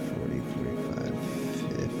 30, 40, 45,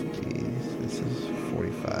 50. This is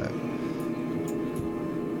 45.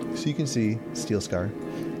 So you can see Steel Scar,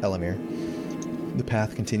 Elamir. The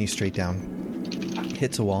path continues straight down,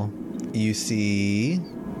 hits a wall. You see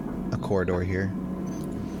a corridor here.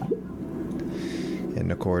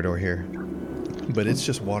 And a corridor here, but it's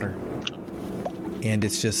just water, and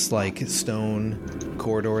it's just stone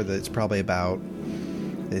corridor that's probably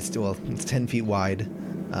it's 10 feet wide,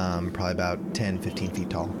 probably about 10-15 feet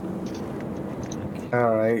tall.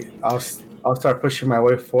 All right, I'll start pushing my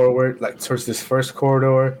way forward towards this first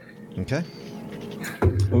corridor. Okay.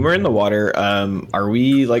 When we're in the water, are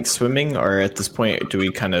we swimming, or at this point do we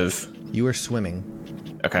kind of? You are swimming.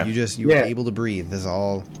 Okay. You were able to breathe. That's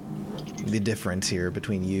all the difference here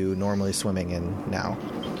between you normally swimming and now.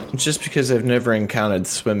 Just because I've never encountered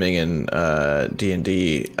swimming in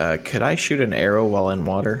D&D, could I shoot an arrow while in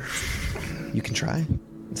water? You can try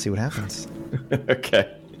and see what happens.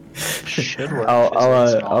 Okay. Should work.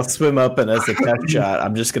 I'll swim up, and as a test shot,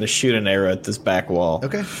 I'm just going to shoot an arrow at this back wall.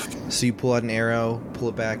 Okay. So you pull out an arrow, pull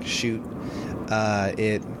it back, shoot.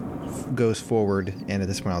 It goes forward, and at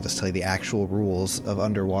this point I'll just tell you the actual rules of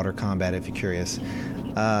underwater combat if you're curious.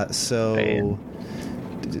 So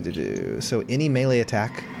any melee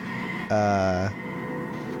attack, let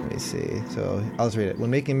me see. So I'll just read it. When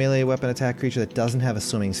making a melee weapon attack, creature that doesn't have a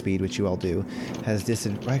swimming speed, which you all do, has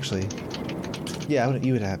disadvantage. Actually, yeah,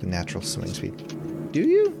 you would have a natural swimming speed. Do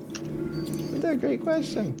you? That's a great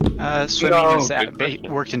question. Swimming is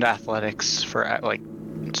worked into athletics for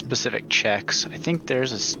specific checks. I think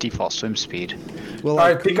there's a default swim speed. Well,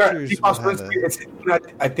 I think default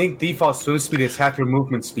swim speed is half your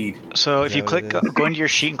movement speed. So if you go into your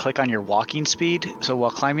sheet and click on your walking speed, so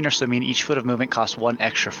while climbing or swimming, each foot of movement costs 1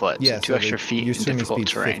 extra foot. Yeah, so 2 extra feet your in swimming difficult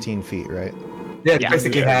speed's terrain. 15 feet, right? Yeah,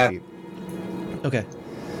 basically half. Okay.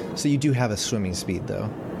 So you do have a swimming speed, though.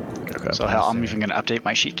 Okay. So I'm even going to update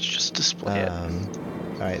my sheet to just display it.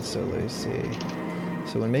 Alright, so let me see.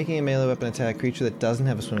 So when making a melee weapon attack, a creature that doesn't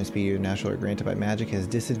have a swimming speed, either natural or granted by magic, has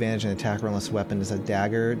disadvantage in attack roll unless the weapon is a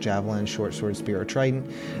dagger, javelin, short sword, spear, or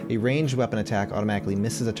trident. A ranged weapon attack automatically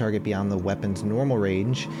misses a target beyond the weapon's normal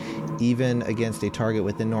range. Even against a target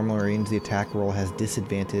within normal range, the attack roll has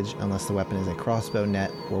disadvantage unless the weapon is a crossbow,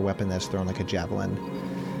 net, or weapon that's thrown like a javelin.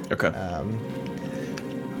 Okay.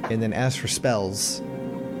 And then as for spells,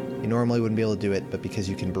 you normally wouldn't be able to do it, but because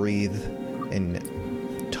you can breathe and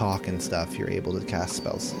talk and stuff, you're able to cast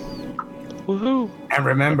spells. Woohoo! And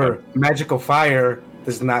remember, magical fire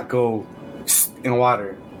does not go in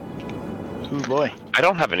water. Oh boy! I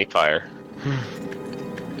don't have any fire.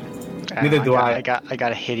 Neither do I. I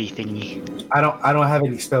got a hitty thingy. I don't have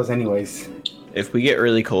any spells anyways. If we get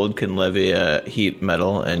really cold, can Levy heat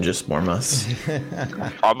metal and just warm us?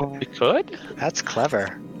 Probably could. That's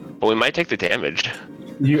clever. But we might take the damage.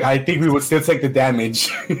 I think we would still take the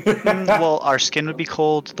damage. Well, our skin would be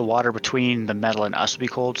cold. The water between the metal and us would be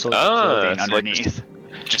cold. So clothing underneath.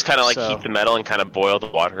 Just kind of heat the metal and kind of boil the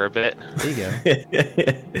water a bit. There you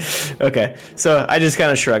go. Okay, so I just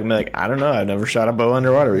kind of shrugged. I'm like, I don't know. I've never shot a bow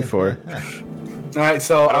underwater before. All right,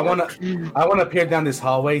 so I wanna peer down this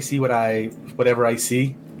hallway, see whatever I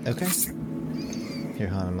see. Okay. Here,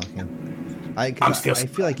 hold on, I'm looking. I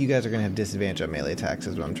feel like you guys are gonna have disadvantage on melee attacks.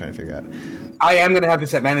 Is what I'm trying to figure out. I am gonna have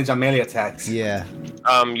disadvantage on melee attacks. Yeah.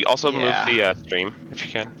 You also move the stream if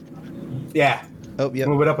you can. Yeah. Oh, yeah.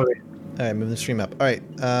 Move it up a bit. All right, move the stream up. All right.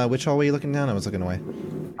 Which hallway are you looking down? I was looking away.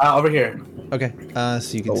 Over here. Okay.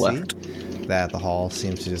 So you can see that the hall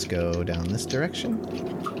seems to just go down this direction,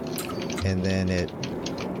 and then it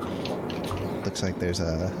looks like there's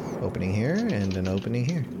a opening here and an opening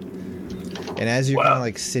here. And as you're kind of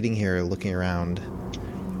like sitting here looking around,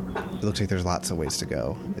 it looks like there's lots of ways to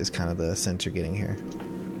go. Is kind of the sense you're getting here.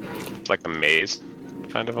 It's like a maze,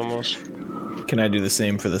 kind of almost. Can I do the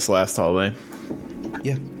same for this last hallway?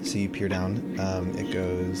 Yeah. So you peer down. It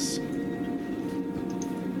goes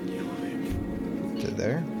to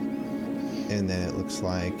there, and then it looks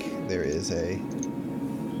like there is it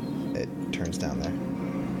turns down there.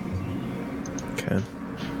 Okay.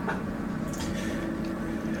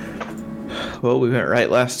 Well, we went right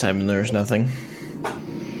last time and there was nothing.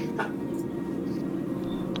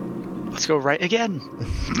 Let's go right again.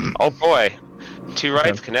 Oh boy. 2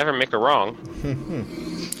 rights can never make a wrong.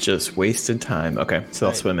 Just wasted time. Okay, so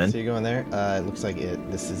I'll swim in. So you go in there. It looks like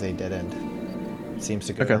this is a dead end. It seems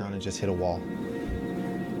to go down and just hit a wall.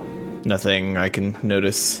 Nothing I can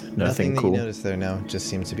notice. Nothing cool. That you notice there, no. Just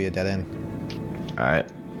seems to be a dead end. Alright.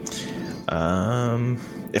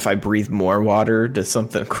 If I breathe more water, does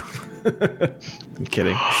something... I'm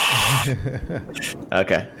kidding.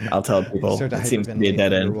 Okay, I'll tell people. It seems to be a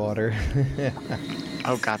dead end. Water.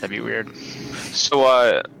 Oh god, that'd be weird.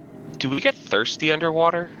 So, do we get thirsty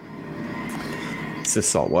underwater? Is this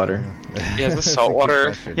salt water? Yeah, is this salt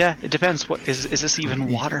water? Yeah, it depends. What is this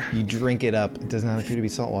even water? You drink it up. It does not appear to be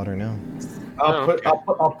salt water, no.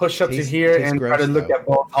 I'll push up to here and try to look at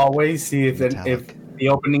both hallways, see if the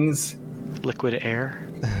openings. Liquid air.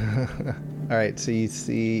 All right, so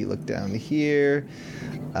you look down here.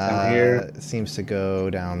 It seems to go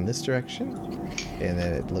down this direction, and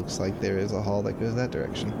then it looks like there is a hall that goes that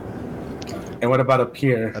direction. And what about up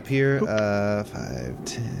here? Up here, 5,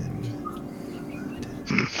 10.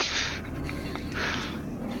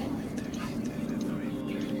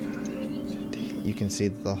 You can see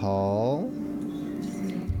that the hall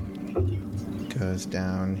goes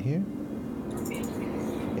down here.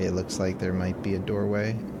 It looks like there might be a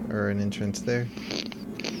doorway or an entrance there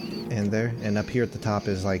and there. And up here at the top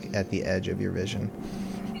is like at the edge of your vision.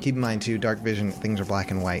 Keep in mind too, dark vision, things are black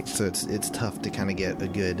and white, so it's tough to kind of get a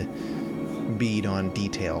good bead on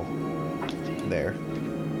detail there.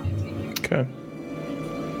 Okay.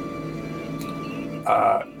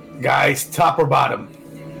 Guys, top or bottom?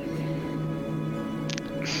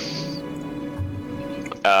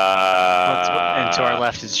 And to our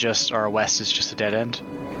left is just, our west is just a dead end.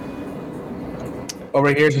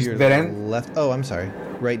 Over here is just a dead end? Left. Oh, I'm sorry.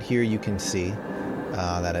 Right here you can see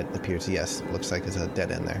that it appears, yes, looks like there's a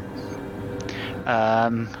dead end there.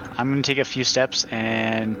 I'm going to take a few steps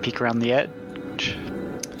and peek around the edge.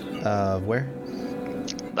 Where?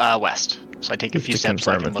 West. So I take a few steps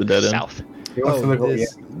so I can look south.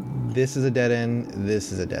 This is a dead end.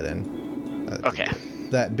 This is a dead end. Okay.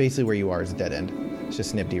 That basically where you are is a dead end. It's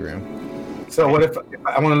just an empty room. So what if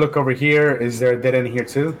I want to look over here? Is there a dead end here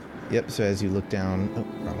too? Yep. So as you look down,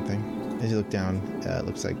 wrong thing. As you look down, it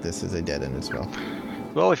looks like this is a dead end as well.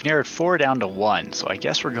 Well, we've narrowed 4 down to 1, so I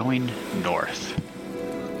guess we're going north.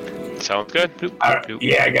 Sounds good. All right.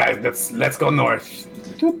 Yeah, guys, let's go north.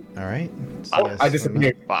 All right. So I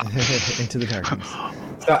disappeared into the darkness.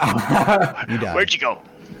 You died. Where'd you go?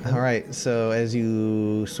 All right. So as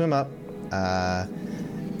you swim up,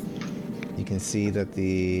 you can see that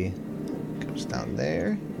the goes down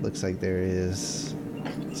there. Looks like there is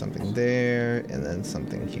something there, and then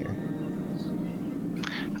something here.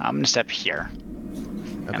 I'm gonna step here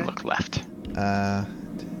and look left. I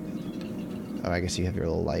guess you have your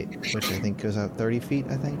little light, which I think goes out 30 feet.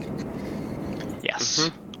 I think. Yes.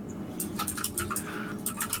 Mm-hmm.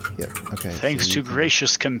 Yep. Okay. Thanks to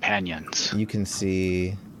gracious companions. You can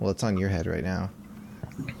see. Well, it's on your head right now.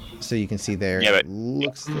 So you can see there. Yeah, it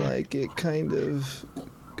looks like it kind of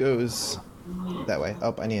goes that way.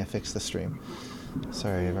 Oh, I need to fix the stream.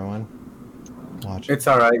 Sorry, everyone. Watch. It's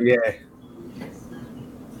all right. Yeah.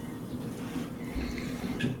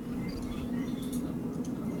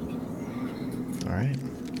 All right.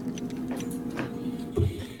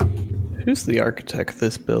 Who's the architect of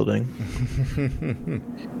this building?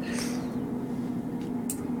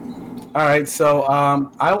 All right, so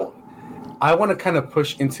I want to kind of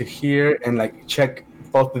push into here and like check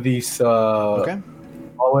both of these. Okay.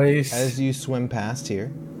 Always. As you swim past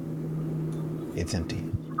here, It's empty.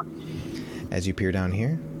 As you peer down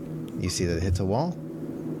here, you see that it hits a wall.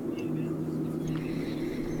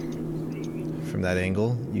 From that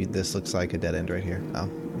angle, this looks like a dead end right here. Oh,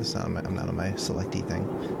 I'm not on my selectee thing.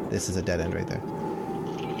 This is a dead end right there.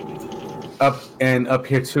 Up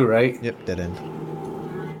here too, right? Yep, dead end.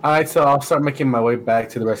 All right, so I'll start making my way back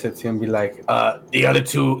to the rest of the team and be like,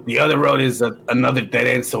 the other road is another dead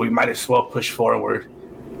end, so we might as well push forward.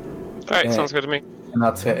 All right, sounds good to me.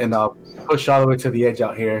 And I'll push all the way to the edge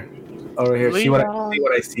out here, over here, see what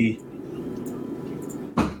I see.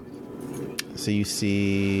 So you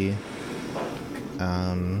see,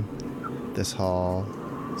 this hall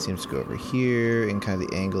seems to go over here, and kind of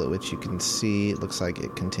the angle at which you can see, it looks like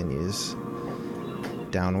it continues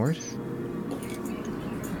downward.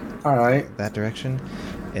 All right. That direction.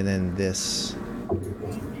 And then this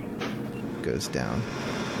goes down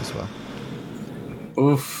as well.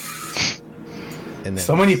 Oof. And then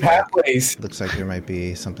so many pathways. Looks like there might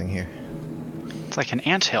be something here. It's like an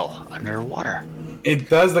anthill underwater. It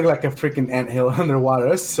does look like a freaking anthill underwater.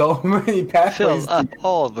 There's so many pathways. Fill up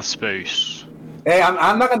all the space. Hey,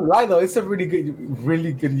 I'm not gonna lie though. It's a really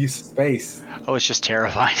good use of space. Oh, it's just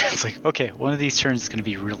terrifying. It's like, okay, one of these turns is gonna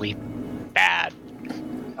be really bad.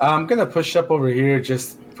 I'm gonna push up over here,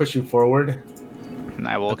 just pushing forward. And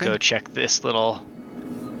I will go check this little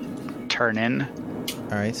turn in.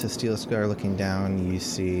 All right, so Steel Scar looking down, you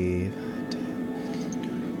see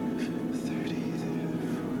 30,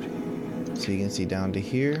 40. So you can see down to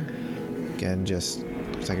here. Again, just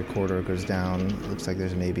looks like a corridor goes down. Looks like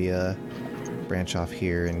there's maybe a branch off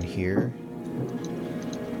here and here.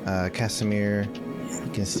 Casimir,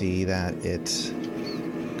 you can see that it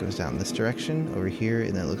goes down this direction over here,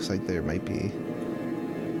 and then it looks like there might be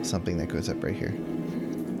something that goes up right here.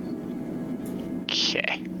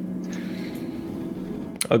 Okay.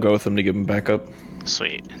 I'll go with him to give him back up.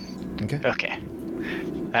 Sweet. Okay.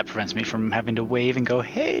 That prevents me from having to wave and go,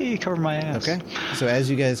 hey, cover my ass. Okay. So as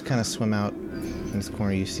you guys kind of swim out in this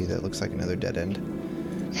corner, you see that it looks like another dead end.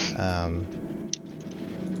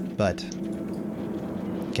 But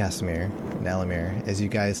Casimir and Elamir, as you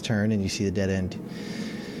guys turn and you see the dead end,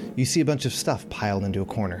 you see a bunch of stuff piled into a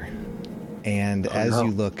corner. And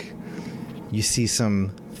you look, you see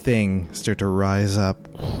something start to rise up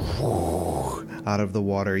out of the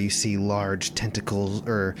water. You see large tentacles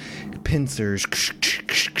or pincers,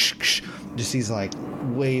 just these like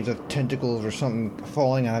waves of tentacles or something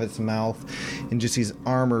falling out of its mouth, and just these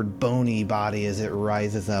armored, bony body as it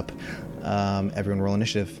rises up. Everyone roll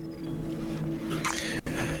initiative.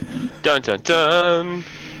 Dun dun dun.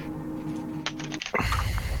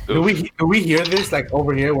 Do we hear this like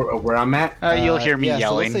over here where I'm at? You'll hear me yelling.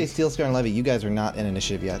 So let's say Steel Scar and Levy, you guys are not in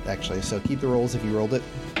initiative yet, actually. So keep the rolls if you rolled it.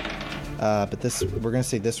 But we're gonna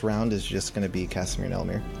say this round is just gonna be Casimir and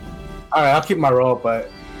Elamir. All right, I'll keep my roll,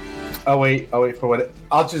 but I'll wait for what.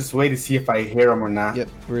 I'll just wait to see if I hear them or not. Yep,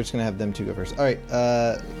 we're just gonna have them two go first. All right,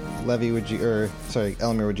 Levy,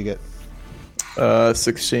 Elamir, would you get?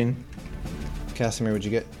 16. Casimir, would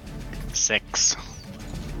you get? 6.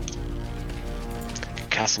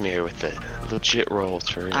 Casimir with the legit rolls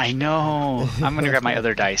for. I know. I'm gonna grab my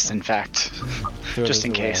other dice. In fact, just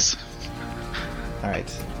in case. All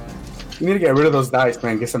right. You need to get rid of those dice,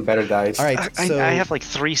 man. Get some better dice. All right. So I have like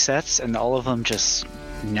 3 sets, and all of them just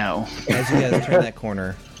no. As you guys turn that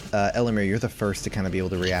corner, Elamir, you're the first to kind of be able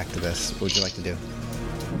to react to this. What would you like to do?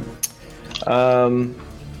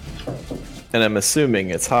 And I'm assuming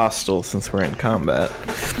it's hostile since we're in combat.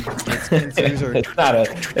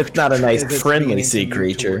 It's not a nice friendly sea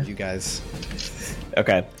creature. You guys.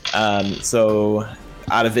 Okay. So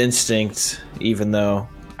out of instinct, even though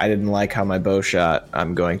I didn't like how my bow shot,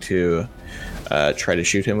 I'm going to try to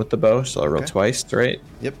shoot him with the bow. So I'll roll twice, right?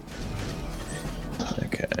 Yep.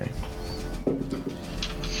 Okay.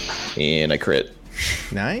 And I crit.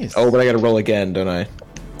 Nice. Oh, but I got to roll again, don't I?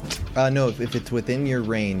 No, if it's within your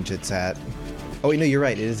range, it's at... Oh, wait, no, you're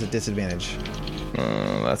right. It is a disadvantage.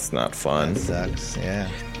 That's not fun. That sucks, yeah.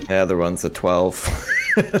 The other one's a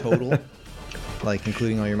 12. Total? Like,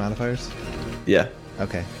 including all your modifiers? Yeah.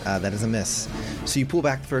 Okay, that is a miss. So you pull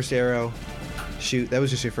back the first arrow, shoot. That was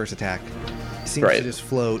just your first attack. It seems to just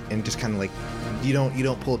float and just kind of like... You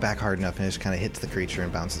don't pull it back hard enough, and it just kind of hits the creature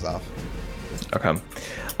and bounces off. Okay.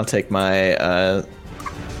 I'll take my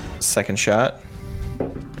second shot.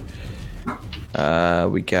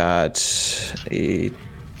 We got a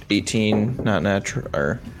 18, not natural,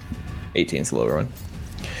 or 18's the lower one.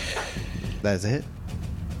 That is a hit.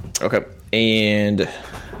 Okay, and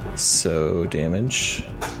so damage.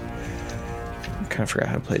 I kind of forgot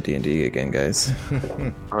how to play D&D again, guys.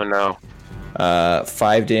 Oh no.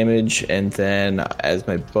 5 damage, and then as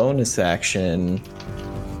my bonus action,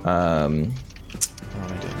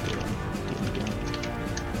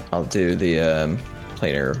 I'll do the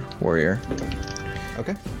planar warrior.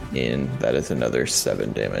 Okay. And that is another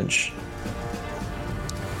 7 damage.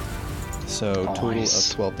 So total of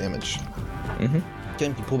 12 damage. Mm-hmm.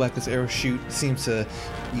 Again, you pull back this arrow, shoot. Seems to,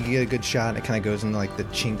 you get a good shot, and it kind of goes into like the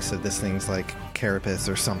chinks of this thing's like carapace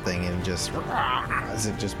or something, and just as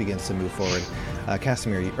it just begins to move forward.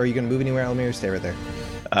 Casimir, are you going to move anywhere, Elmir? Or stay right there.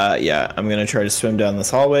 Yeah, I'm going to try to swim down this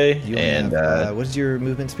hallway. And what's your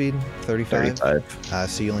movement speed? 35? 35.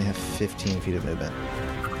 So you only have 15 feet of movement.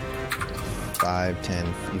 5, 10.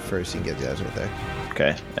 You first, you can get the guys right there.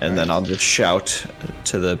 Okay, and then I'll just shout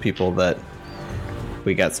to the people that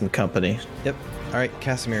we got some company. Yep. All right,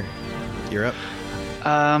 Casimir, you're up.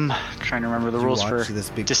 Trying to remember the rules for this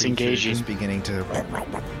big disengaging. Just beginning to.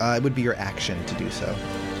 It would be your action to do so.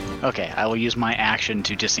 Okay, I will use my action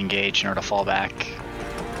to disengage in order to fall back.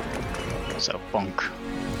 So, bonk.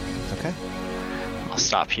 Okay. I'll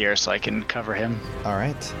stop here so I can cover him. All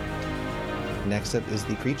right. Next up is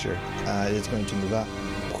the creature. It is going to move up.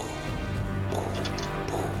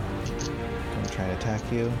 I'm trying to attack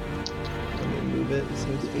you. Let me move it so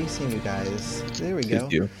it's facing you guys. There we go.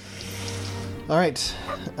 All right.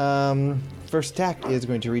 First attack is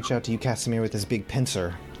going to reach out to you, Casimir, with this big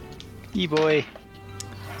pincer. Boy.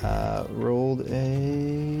 Rolled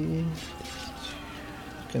a...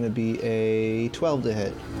 Going to be a 12 to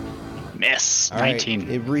hit. Miss. All 19. Right.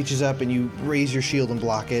 It reaches up and you raise your shield and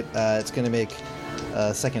block it. It's going to make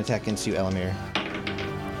a second attack against you, Elamir.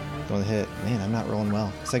 Going to hit. Man, I'm not rolling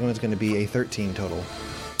well. Second one's going to be a 13 total.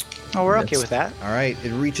 Oh, we're okay with that. All right.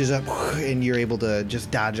 It reaches up and you're able to just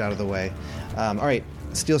dodge out of the way. All right.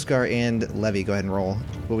 Steel Scar and Levy, go ahead and roll.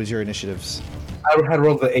 What was your initiatives? I had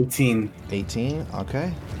rolled the 18. 18.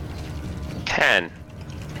 Okay. 10.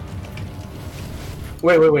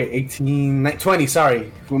 Wait. 18, 20,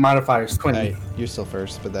 sorry. With modifiers, 20. All right, you're still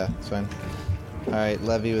first, but that's fine. All right,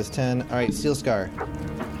 Levy was 10. All right, Steel Scar.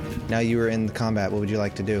 Now you are in the combat. What would you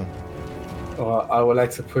like to do? I would like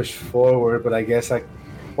to push forward, but I guess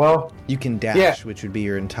you can dash, which would be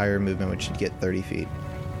your entire movement, which would get 30 feet.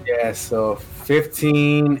 Yeah, so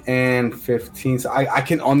 15 and 15. So I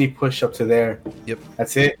can only push up to there. Yep.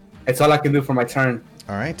 That's it. That's all I can do for my turn.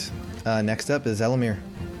 All right. Next up is Elamir.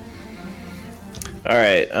 All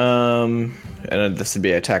right. And this would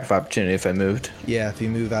be an attack of opportunity if I moved. Yeah, if you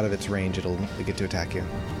move out of its range, it'll get to attack you.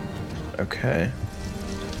 Okay.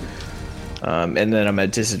 And then I'm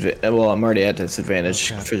at disadvantage. Well, I'm already at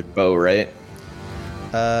disadvantage for the bow, right?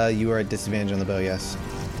 You are at disadvantage on the bow, yes.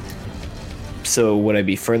 So would I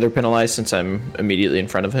be further penalized since I'm immediately in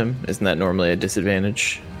front of him? Isn't that normally a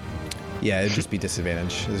disadvantage? Yeah, it'd just be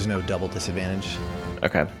disadvantage. There's no double disadvantage.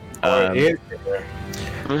 Okay. I'll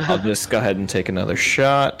just go ahead and take another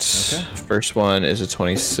shot. Okay. First one is a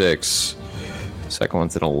 26. Second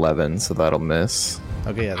one's an 11, so that'll miss.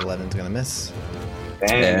 Okay, yeah, the 11's gonna miss.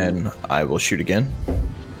 And I will shoot again.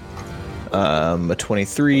 A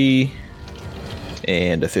 23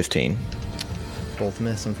 and a 15. Both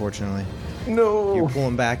miss, unfortunately. No. You're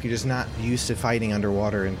pulling back. You're just not used to fighting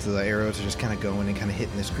underwater, and so the arrows are just kind of going and kind of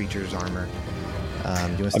hitting this creature's armor.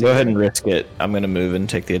 I'll go ahead and risk it. I'm going to move and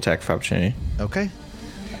take the attack of opportunity. Okay.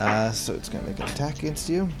 So it's going to make an attack against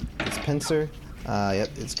you. It's pincer. Yep,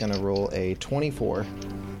 it's going to roll a 24.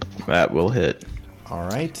 That will hit. All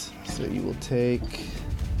right. So you will take...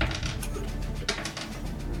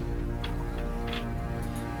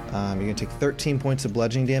 you're going to take 13 points of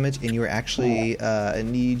bludgeoning damage, and you are actually...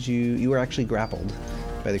 you were actually grappled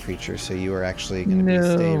by the creature, so you are actually going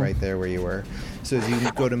to stay right there where you were. So as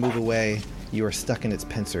you go to move away, you are stuck in its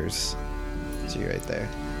pincers. So you're right there.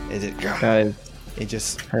 It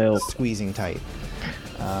just squeezing tight.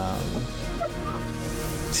 You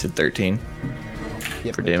said 13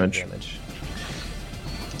 for damage.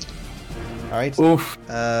 All right. Oof.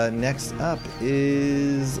 Next up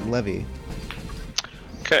is Levy.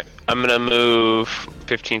 Okay, I'm gonna move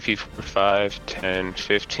 15 feet for 5, 10,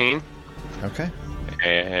 15. Okay.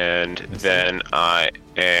 And then I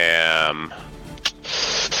am...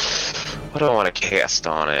 What do I want to cast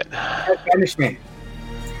on it? Banishment.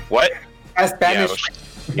 What? Cast banishment.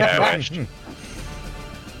 Yeah, I wish.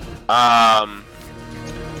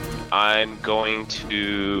 I'm going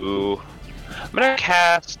to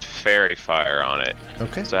cast Fairy Fire on it.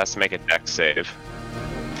 Okay. So it has to make a dex save.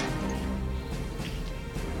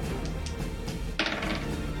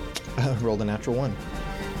 Rolled a natural 1.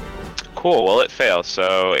 Cool. Well, it fails.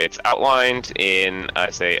 So it's outlined in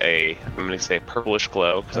I'm going to say purplish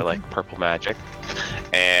glow because I like purple magic,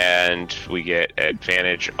 and we get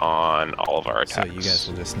advantage on all of our attacks. So you guys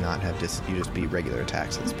will just not have you just be regular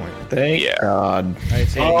attacks at this point. Thank God. All right,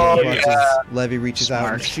 so Levy reaches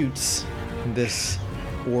out and shoots this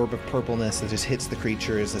orb of purpleness that just hits the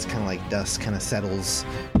creature as this kind of like dust kind of settles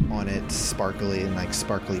on it, sparkly and like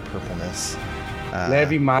sparkly purpleness.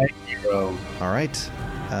 Levy, my hero. All right.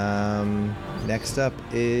 Next up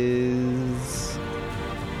is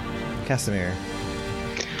Casimir.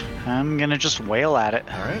 I'm gonna just wail at it.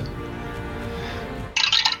 All right.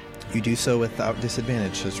 You do so without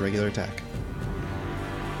disadvantage, so it's regular attack.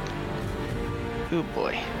 Oh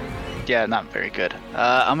boy. Yeah, not very good.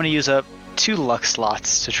 I'm gonna use up 2 luck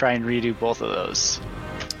slots to try and redo both of those.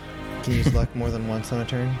 Can you use luck more than once on a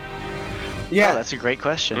turn? Yeah, that's a great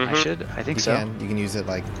question. Mm-hmm. I think so. You can use it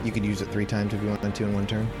you could use it 3 times if you want to in one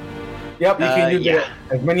turn. Yep, you can use it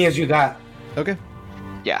as many as you got. Okay.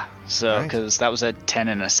 Yeah, so because that was a 10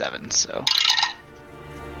 and a 7, so.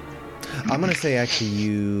 I'm gonna say actually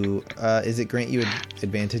you is it grant you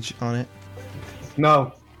advantage on it?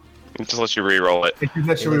 No. It just lets you re-roll it. It just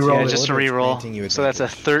lets you re-roll it. Just a re-roll. So that's a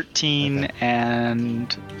 13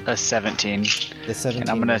 and a 17. The 17. And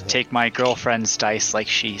I'm gonna take my girlfriend's dice like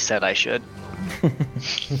she said I should.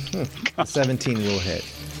 17 will hit.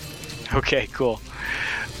 Okay, cool.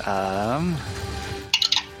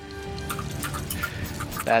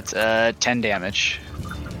 That's 10 damage.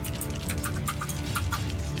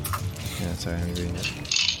 Yeah, sorry, I'm reading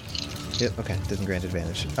it. Yep, okay, doesn't grant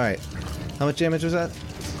advantage. Alright. How much damage was that?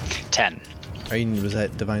 10. Was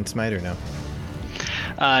that Divine Smite or no?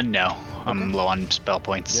 No. I'm low on spell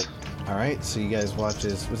points. Yep. Alright, so you guys watch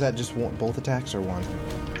as... Was that just both attacks or one?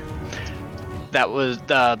 That was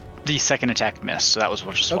the second attack missed, so that was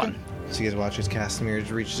just one. So you guys watch as Casimir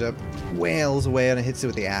reaches up, wails away, and it hits it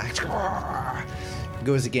with the axe.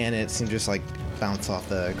 Goes again, and it seems just like bounce off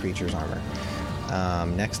the creature's armor.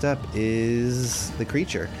 Next up is the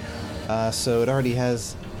creature. So it already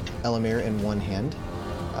has Elamir in one hand.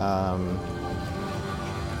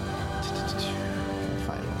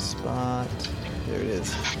 Find my spot. There it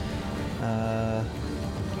is.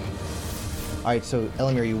 Alright, so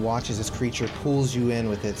Elamir, you watch as this creature pulls you in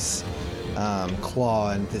with its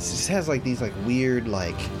claw, and this just has like these like weird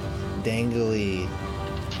like dangly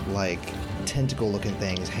like tentacle looking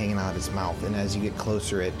things hanging out of its mouth, and as you get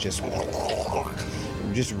closer it just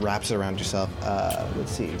wraps around yourself.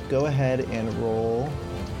 Let's see, go ahead and roll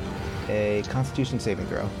a Constitution saving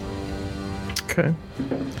throw. Okay.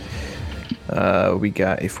 We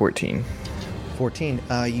got a 14. 14.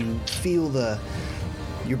 You feel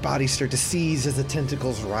your body start to seize as the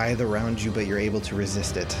tentacles writhe around you, but you're able to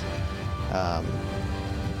resist it.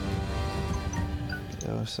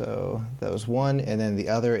 So that was one, and then the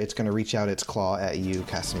other, it's going to reach out its claw at you,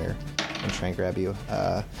 Casimir, and try and grab you.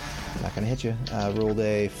 Not going to hit you. Rolled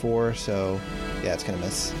a 4, so yeah, it's going to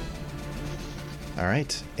miss. All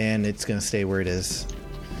right, and it's going to stay where it is.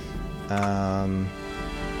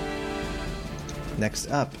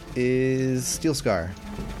 Next up is Steel Scar.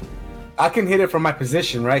 I can hit it from my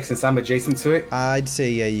position, right? Since I'm adjacent to it. I'd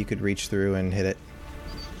say yeah, you could reach through and hit it.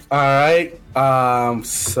 All right.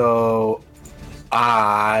 So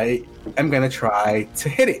I am gonna try to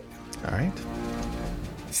hit it. All right.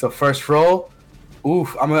 So first roll.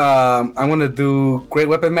 Oof. I'm gonna do Great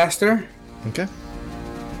Weapon Master. Okay.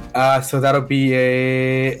 So that'll be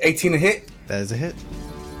a 18 to hit. That is a hit.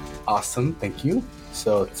 Awesome. Thank you.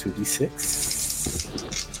 So 2d6.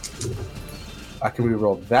 I can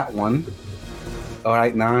reroll that one. All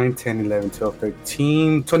right, 9, 10, 11, 12,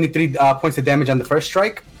 13, 23 points of damage on the first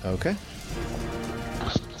strike. Okay.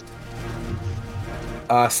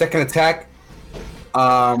 Second attack,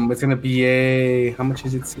 it's going to be a... How much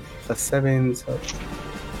is it? A 7, so...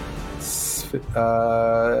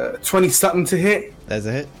 20-something to hit. That's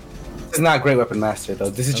a hit. It's not a Great Weapon Master, though.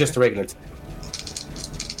 This is just a regular attack.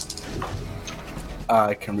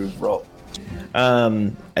 I can reroll.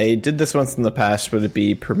 I did this once in the past. Would it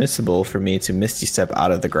be permissible for me to Misty Step out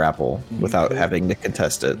of the grapple without having to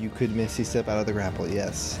contest it? You could Misty Step out of the grapple,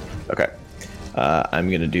 yes. Okay. I'm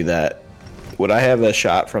going to do that. Would I have a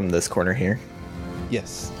shot from this corner here?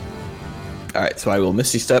 Yes. Alright, so I will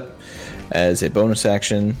Misty Step as a bonus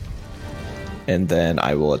action, and then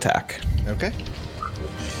I will attack. Okay.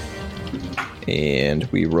 And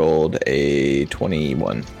we rolled a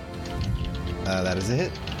 21. That is a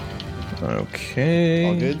hit. Okay.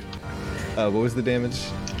 All good. What was the damage?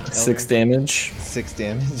 6 damage. 6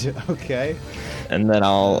 damage. Okay. And then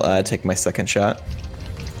I'll take my second shot.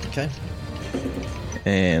 Okay.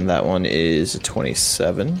 And that one is a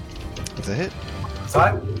 27. That's a hit.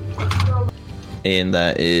 What? And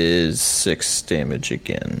that is 6 damage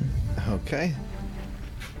again. Okay.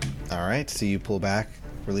 All right, so you pull back,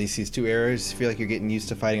 release these 2 arrows. You feel like you're getting used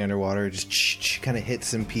to fighting underwater. Just kind of hit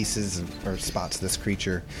some pieces or spots this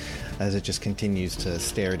creature as it just continues to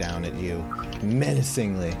stare down at you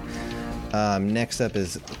menacingly. Next up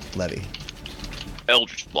is Levy.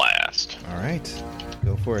 Eldritch Blast. All right,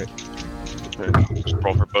 go for it. Just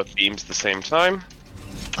roll for both beams at the same time.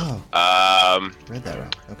 Oh. Read that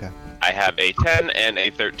right. Okay. I have a 10 and a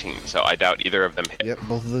 13, so I doubt either of them hit. Yep,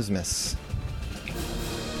 both of those miss.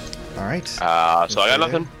 All right. So I got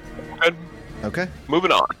nothing. Good. Okay.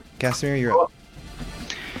 Moving on. Casimir, you're up.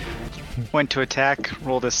 Went to attack,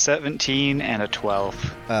 rolled a 17 and a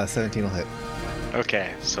 12. 17 will hit.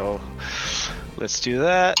 Okay, so let's do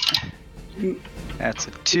that. That's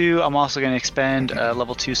a 2. I'm also going to expend a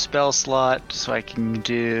level 2 spell slot so I can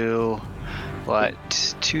do,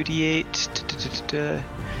 2d8?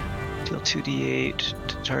 Deal 2d8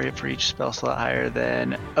 to target for each spell slot higher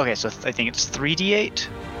than... Okay, so I think it's 3d8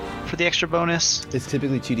 for the extra bonus. It's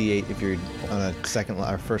typically 2d8 if you're on a second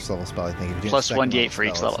or first level spell, I think. If you're plus 1d8 for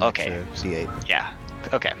each level. Okay. D8. Yeah.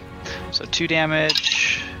 Okay. So 2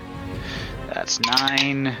 damage. That's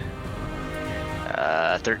 9.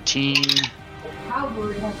 13.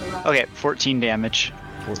 Okay, 14 damage.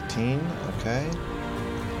 14, okay.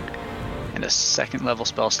 And a second level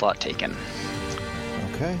spell slot taken.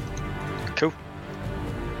 Okay. Cool.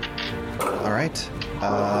 All right.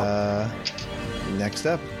 Next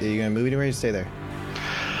up, are you going to move anywhere or stay there?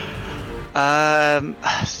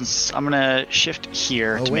 Since I'm going to shift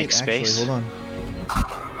here to make space. Hold on.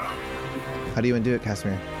 How do you want to do it,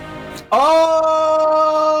 Casimir? Oh,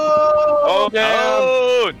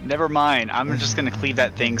 Never mind. I'm just going to cleave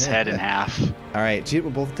that thing's head in half. All right. Do you hit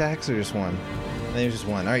with both attacks or just one? I think it's just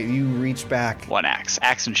one. All right. You reach back. One axe.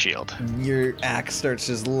 Axe and shield. Your axe starts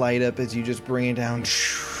to just light up as you just bring it down.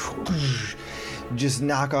 Just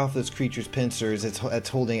knock off this creature's pincers. It's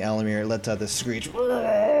holding Elamir. It lets out this screech.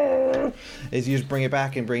 As you just bring it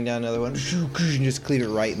back and bring down another one. And just cleave it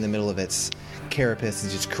right in the middle of its carapace.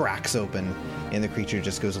 It just cracks open. And the creature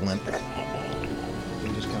just goes limp. It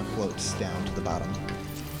just kind of floats down to the bottom.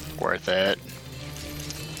 Worth it.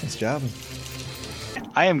 Nice job.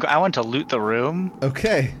 I want to loot the room.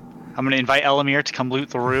 Okay. I'm going to invite Elamir to come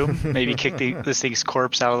loot the room. Maybe kick this thing's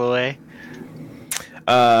corpse out of the way.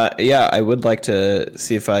 Yeah, I would like to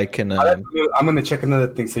see if I can... I'm going to check another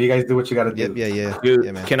thing, so you guys do what you got to do. Yeah,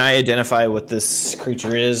 man. Can I identify what this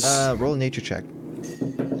creature is? Roll a nature check.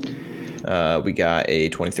 We got a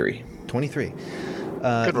 23. 23.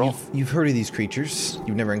 Good roll. You've heard of these creatures.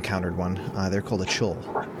 You've never encountered one. They're called a Chul.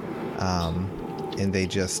 And they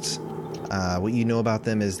just... what you know about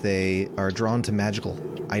them is they are drawn to magical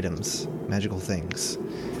items, magical things.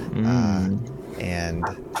 And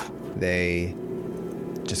they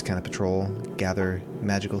just kind of patrol, gather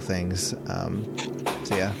magical things.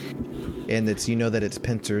 So yeah. And it's, you know that its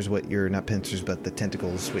pincers, not pincers, but the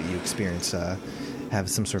tentacles, what you experience, have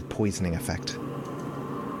some sort of poisoning effect.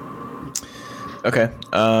 Okay.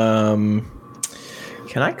 Can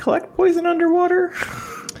I collect poison underwater?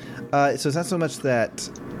 So it's not so much that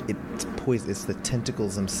it's poison, it's the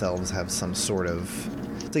tentacles themselves have some sort of...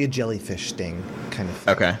 It's like a jellyfish sting kind of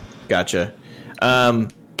thing. Okay, gotcha.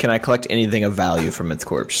 Can I collect anything of value from its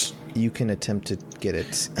corpse? You can attempt to get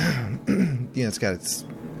its... it's got its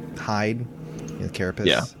hide, carapace.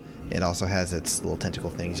 Yeah. It also has its little tentacle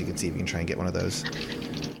things. You can see if you can try and get one of those.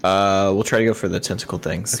 We'll try to go for the tentacle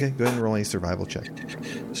things. Okay, go ahead and roll a survival check.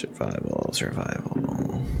 Survival.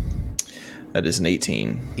 That is an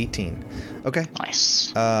 18. 18. Okay.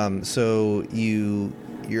 Nice. So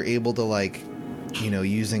you're able to,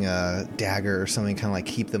 using a dagger or something, kind of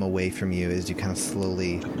keep them away from you as you kind of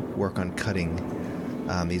slowly work on cutting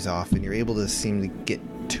these off, and you're able to seem to get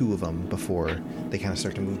 2 of them before they kind of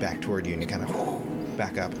start to move back toward you, and you kind of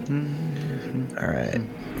back up. All right.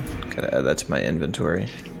 Gotta add that to my inventory.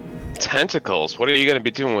 Tentacles. What are you going to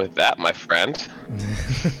be doing with that, my friend?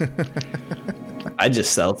 I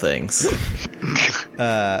just sell things.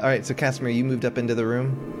 All right, so Casimir, you moved up into the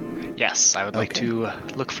room? Yes, I would like to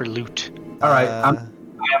look for loot. All right, I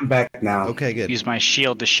am back now. Okay, good. Use my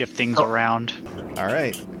shield to shift things around. All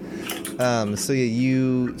right. So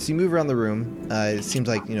you move around the room. It seems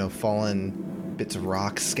like, fallen bits of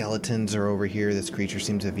rock, skeletons are over here. This creature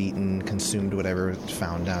seems to have eaten, consumed whatever was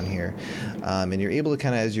found down here. And you're able to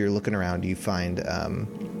kind of, as you're looking around, you find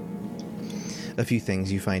a few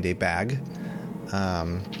things. You find a bag.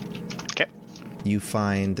 Okay. You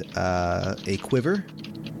find a quiver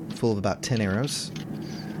full of about 10 arrows.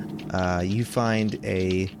 You find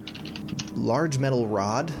a large metal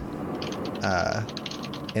rod.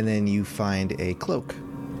 And then you find a cloak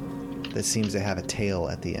that seems to have a tail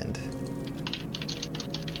at the end.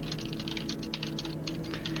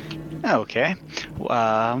 Okay.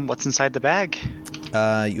 What's inside the bag?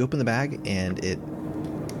 You open the bag, and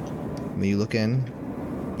when you look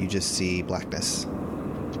in, you just see blackness.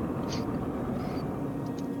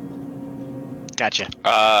 Gotcha.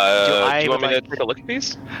 Do you want me to take a look at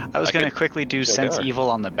these? I was going to quickly do Sense Evil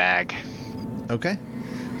on the bag. Okay.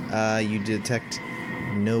 You detect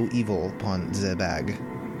no evil upon the bag.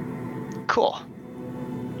 Cool.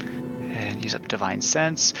 And use up Divine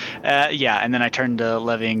Sense. And then I turn to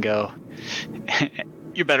Levy and go,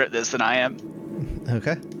 you're better at this than I am.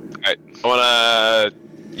 Okay. Alright, I want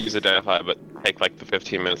to use Identify, but take like the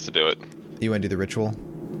 15 minutes to do it. You want to do the ritual?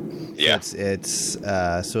 Yeah.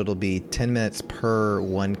 So it'll be 10 minutes per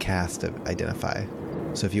one cast of Identify.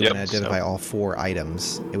 So if you want to identify all 4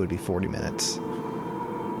 items, it would be 40 minutes.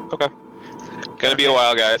 Okay. Gonna be a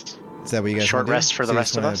while, guys. Is that what you guys short want to do? rest for the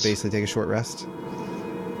rest of us? Basically take a short rest?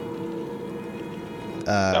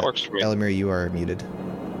 That works for me. Elamir, you are muted.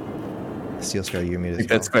 Steel Scar, you're muted. I think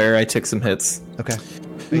that's fair. I took some hits. Okay.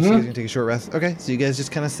 So you guys can take a short rest. Okay, so you guys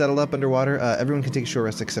just kind of settle up underwater. Everyone can take a short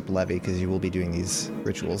rest except Levy, because you will be doing these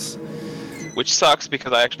rituals. Which sucks,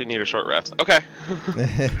 because I actually need a short rest. Okay.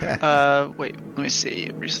 Wait, let me see.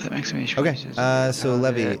 Reset maximization. Okay, so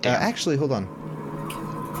Levy, actually, hold on.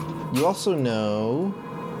 You also know,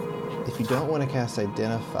 if you don't want to cast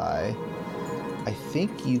Identify, I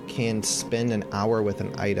think you can spend an hour with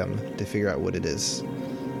an item to figure out what it is.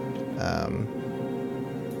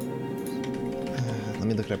 Let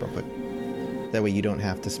me look it up real quick. That way you don't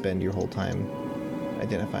have to spend your whole time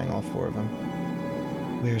identifying all 4 of them.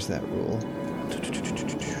 Where's that rule?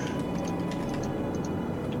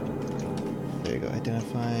 There you go.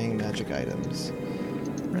 Identifying magic items.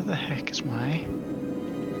 Where the heck is my...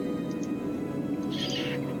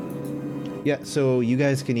 Yeah, so you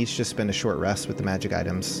guys can each just spend a short rest with the magic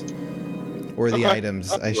items. Or the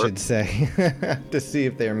items, I should say. to see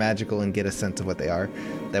if they are magical and get a sense of what they are.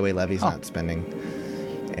 That way Levy's not spending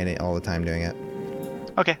all the time doing it.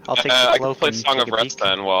 Okay, I'll take the cloak. I can play Song of Rest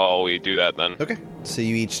then while we do that then. Okay, so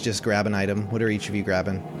you each just grab an item. What are each of you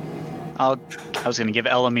grabbing? I was going to give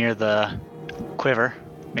Elamir the quiver.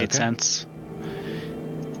 Made sense.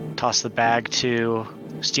 Toss the bag to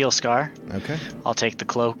Steel Scar. Okay. I'll take the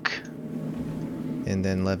cloak. And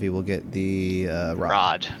then Levy will get the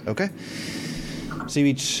rod. Okay. So you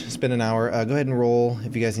each spend an hour. Go ahead and roll.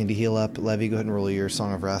 If you guys need to heal up, Levy, go ahead and roll your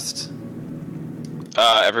Song of Rest.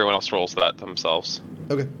 Everyone else rolls that themselves.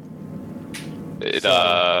 Okay. It's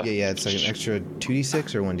like an extra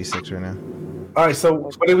 2d6 or 1d6 right now. All right, so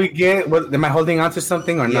what did we get? Am I holding on to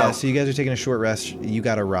something or no? Yeah, so you guys are taking a short rest. You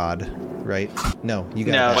got a rod, right? No, you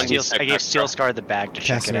got a bag. I gave Steel Scar the bag to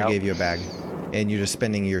check it out. Casimir gave you a bag, and you're just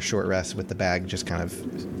spending your short rest with the bag, just kind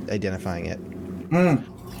of identifying it.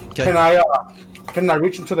 Okay. Can I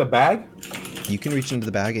reach into the bag? You can reach into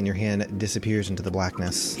the bag, and your hand disappears into the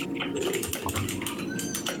blackness.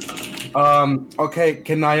 Okay,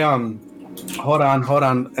 can I, hold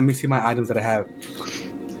on. Let me see my items that I have.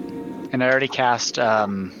 And I already cast,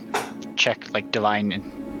 check, like,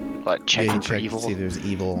 divine, checking for evil. See if there's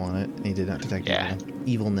evil on it. And you did not detect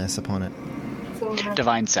evilness upon it.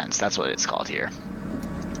 Divine Sense, that's what it's called here.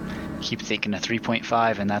 Keep thinking a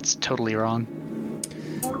 3.5, and that's totally wrong.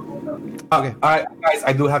 Okay. All right, guys,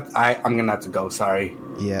 I'm gonna have to go, sorry.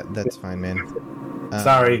 Yeah, that's fine, man.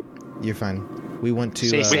 Sorry. You're fine. We want to...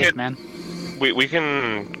 Stay safe, man. We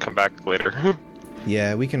can come back later.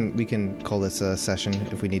 Yeah, we can call this a session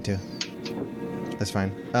if we need to. That's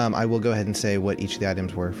fine. I will go ahead and say what each of the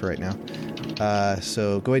items were for right now.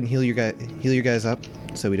 So go ahead and heal your guys up,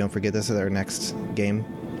 so we don't forget this at our next game.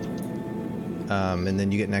 And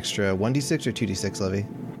then you get an extra 1d6 or 2d6, Levy?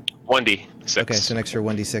 1d6. Okay, so an extra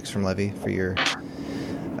 1d6 from Levy for your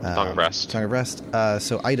Song of Rest. Song of Rest.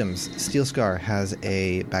 So items. Steel Scar has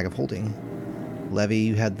a bag of holding. Levy,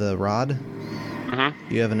 you had the rod.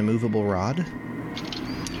 Mm-hmm. You have an immovable rod.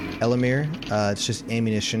 Elamir, it's just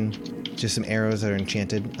ammunition, just some arrows that are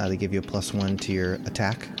enchanted. They give you a +1 to your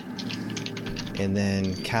attack. And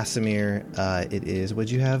then Casimir, it is,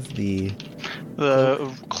 what'd you have? The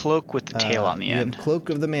cloak with the tail on the end. Cloak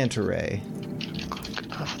of the Manta Ray.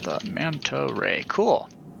 Cloak of the Manta Ray. Cool.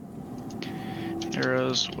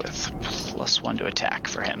 Arrows with +1 to attack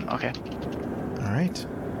for him. Okay. All right.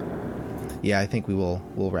 Yeah, I think we'll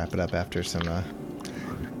wrap it up after some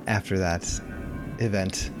after that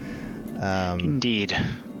event. Indeed.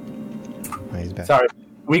 Oh, he's back. Sorry.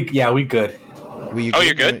 We good.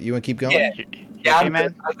 You're good? You want to keep going? Yeah, okay,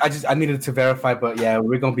 man. I needed to verify, but yeah,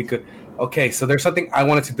 we're gonna be good. Okay, so there's something I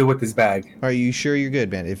wanted to do with this bag. Are you sure you're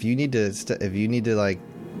good, man? If you need to like...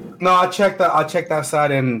 No, I checked outside,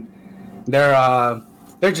 and there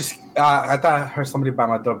They're just. I thought I heard somebody by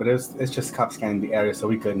my door, but it's just cops scanning the area, so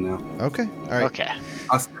we good now. Okay. All right. Okay.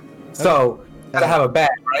 So gotta have a bag,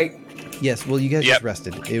 right? Yes. Well, you guys just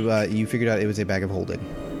rested. You figured out it was a bag of holding.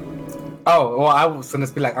 Oh well, I was gonna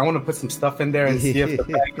be like, I want to put some stuff in there and see if the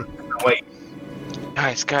bag. Wait.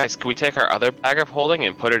 Guys, can we take our other bag of holding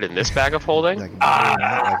and put it in this bag of holding?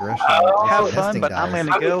 Have fun, but I'm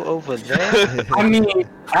gonna go over there. I mean,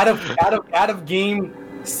 out of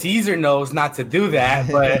game, Caesar knows not to do that,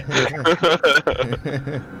 but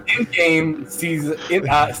in game, Caesar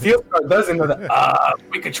Steel Scar doesn't know that.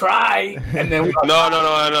 We could try, and then no.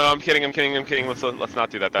 I'm kidding. Let's not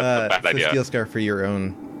do that. That's a bad idea. Steel Scar for your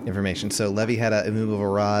own information. So Levy had an immovable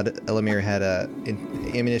rod, Elamir had a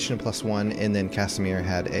ammunition +1, and then Casimir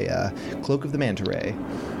had a cloak of the manta ray.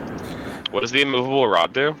 What does the immovable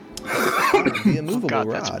rod do? The immovable God,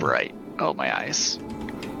 rod. that's bright. Oh, my eyes.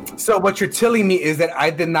 So what you're telling me is that I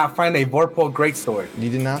did not find a Vorpal greatsword. You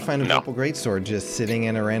did not find a Vorpal greatsword just sitting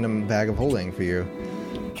in a random bag of holding for you.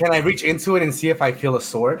 Can I reach into it and see if I feel a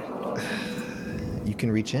sword? You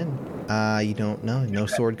can reach in. You don't know. No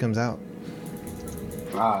sword comes out.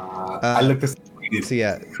 I looked this. So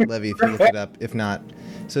yeah, Levy, if you look it up. If not,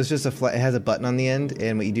 so it's just it has a button on the end,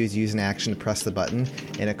 and what you do is use an action to press the button,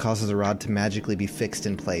 and it causes a rod to magically be fixed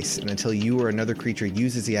in place. And until you or another creature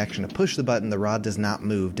uses the action to push the button, the rod does not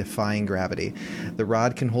move, defying gravity. The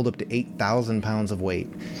rod can hold up to 8,000 pounds of weight,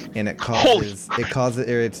 and it requires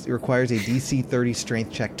a DC 30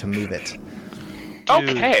 strength check to move it.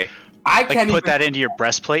 Okay. I can't put that into your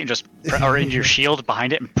breastplate and just, or into your shield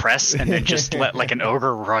behind it and press, and then just let like an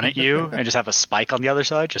ogre run at you and just have a spike on the other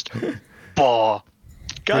side. Just, bah,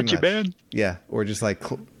 got you, man. Yeah, or just like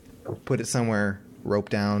put it somewhere, rope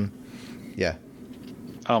down. Yeah.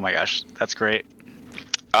 Oh my gosh, that's great.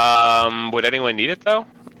 Would anyone need it though?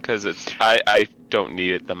 Because I don't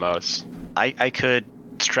need it the most. I could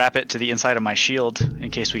strap it to the inside of my shield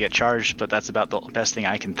in case we get charged, but that's about the best thing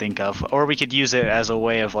I can think of. Or we could use it as a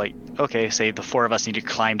way of like, okay, say the four of us need to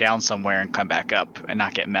climb down somewhere and come back up and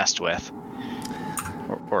not get messed with.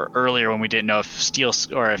 Or earlier when we didn't know if Steel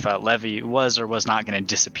or if Levy was or was not going to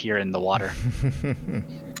disappear in the water.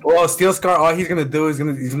 Well, Steel Scar, all he's gonna do is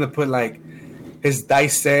he's gonna put like his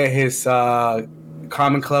dice set, his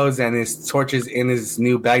common clothes, and his torches in his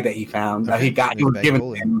new bag that he found. Okay. He was given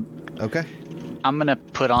to him. Okay. I'm gonna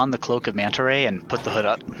put on the cloak of manta ray and put the hood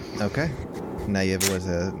up. Okay. Now you have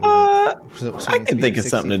I can think of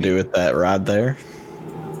something to do with that rod there.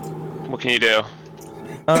 What can you do?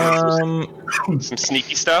 Some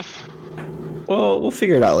sneaky stuff. Well, we'll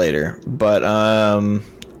figure it out later. But I'm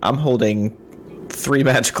holding 3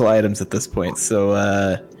 magical items at this point. So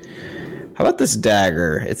how about this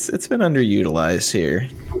dagger? It's been underutilized here.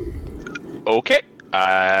 Okay.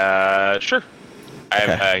 Sure. I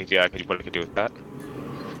have idea what I could do with that.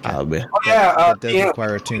 That does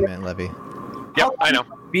require attunement, Levy. Yep, I know.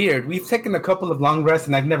 Beard. We've taken a couple of long rests,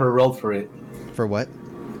 and I've never rolled for it. For what?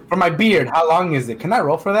 For my beard. How long is it? Can I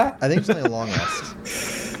roll for that? I think it's only a long rest.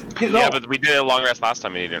 Yeah, but we did a long rest last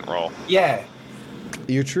time and you didn't roll. Yeah.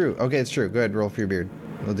 You're true. Okay, it's true. Go ahead, roll for your beard.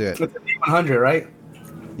 We'll do it. It's 100, right?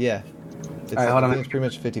 Yeah. It's, all right, hold on. It's pretty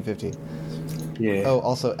much 50-50. Yeah. Oh,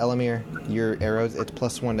 also, Elamir, your arrows, it's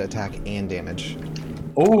 +1 to attack and damage.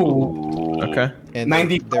 Ooh. Okay. And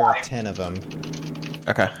 95. there are 10 of them.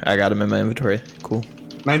 Okay, I got them in my inventory. Cool.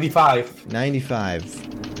 95. 95.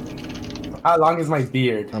 How long is my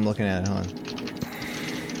beard? I'm looking at it, hold on.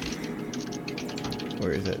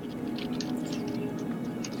 Where is it?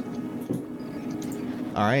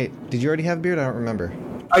 Alright. Did you already have a beard? I don't remember.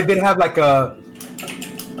 I did have like a...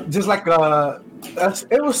 Just like a...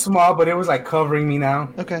 It was small, but it was like covering me now.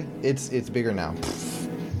 Okay. It's bigger now. It's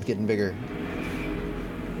getting bigger.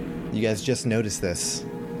 You guys just noticed this.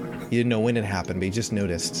 You didn't know when it happened, but you just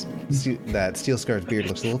noticed that Steel Scar's beard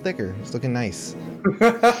looks a little thicker. It's looking nice.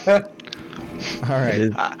 All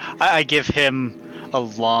right. I give him a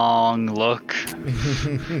long look.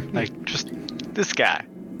 Like, just this guy.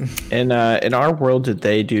 In our world, did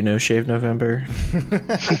they do No Shave November?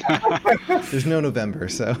 There's no November,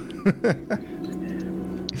 so...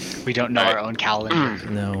 We don't know our own calendar.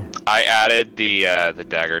 No. I added the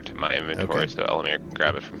dagger to my inventory, so Elamir can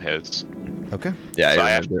grab it from his. Okay. Yeah, so I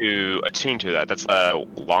have to attune to that. That's a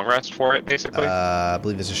long rest for it, basically. I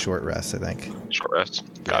believe it's a short rest, I think. Short rest.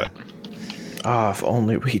 Got it. Oh, if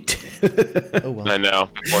only we did. Oh, well. I know.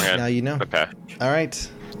 Beforehand. Now you know. Okay. All right.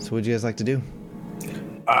 So what would you guys like to do?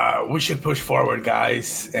 We should push forward,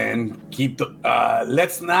 guys, and keep the...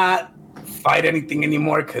 let's not fight anything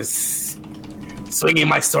anymore, because swinging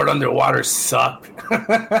my sword underwater sucked.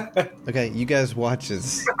 Okay, you guys watch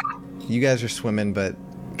as... You guys are swimming, but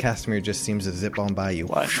Castamere just seems to zip on by you.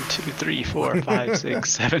 1, 2, 3, 4, 5, 6,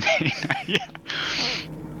 7, 8, 9. Yeah.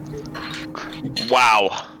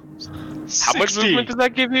 Wow. 60. How much movement does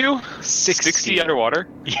that give you? 60 underwater?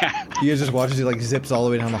 Yeah. You guys just watch as he like zips all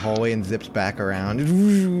the way down the hallway and zips back around.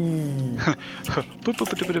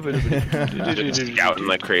 Scouting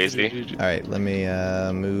like crazy. All right, let me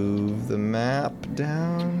move the map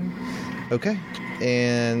down. Okay,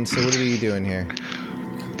 and so what are we doing here?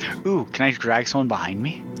 Ooh, can I drag someone behind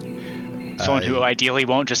me? Someone who ideally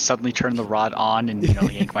won't just suddenly turn the rod on and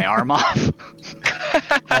yank my arm off. You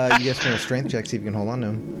guys can do a strength check, see if you can hold on to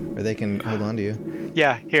him, or they can hold on to you.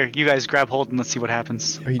 Yeah, here, you guys grab hold and let's see what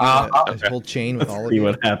happens. Are you doing a whole chain with all of See you?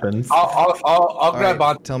 what happens. I'll grab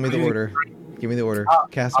on. Tell me the order. Give me the order.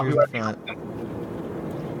 Casimere's in front.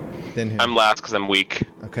 Then who? I'm last because I'm weak.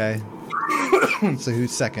 Okay. So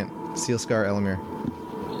who's second? Steelscar, Elamir.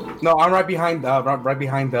 No, I'm right behind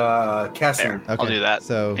Castamere. Okay. I'll do that.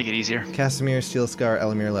 So make it easier. Casimir, Steelscar,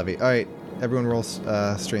 Elamir, Levy. All right, everyone rolls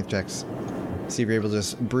strength checks. See if you're able to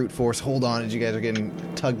just brute force hold on as you guys are getting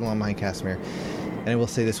tugged along behind Casimir. And I will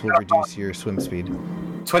say this will reduce your swim speed.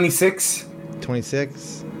 26.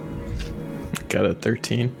 26. Got a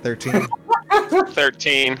 13. 13.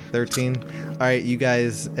 13. 13. All right, you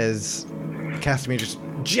guys, as Casimir just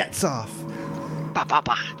jets off, Ba, ba,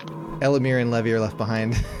 ba. Elamir and Levy are left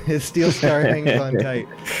behind. His Steelscar hangs on tight.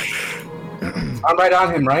 I'm right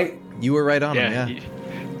on him, right? You were right on him, yeah.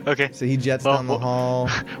 Okay. So he jets down the hall.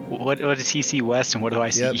 What does he see west and what do I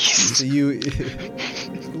see east? So you,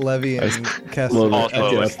 Levy and Casimir are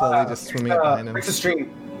slowly just swimming up behind him. Fix the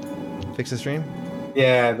stream. Fix the stream?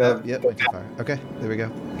 Yeah. Yep, went too far. Okay, there we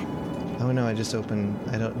go. Oh no, I just opened.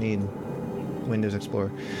 I don't need Windows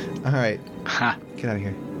Explorer. All right, get out of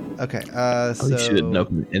here. Okay, so you should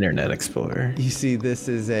open Internet Explorer. You see, this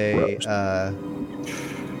is a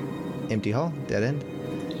empty hall, dead end,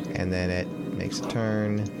 and then it makes a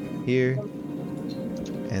turn here,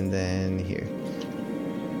 and then here.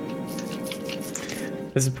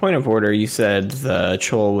 As a point of order, you said the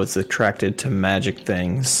Chol was attracted to magic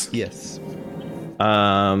things. Yes.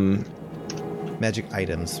 Magic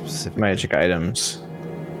items specifically. Magic items.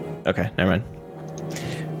 Okay, never mind.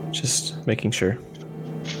 Just making sure.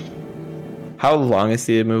 How long is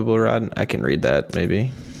the immovable rod? I can read that,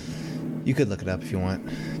 maybe. You could look it up if you want.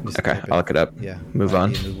 Just Okay, I'll look it up. Yeah. Move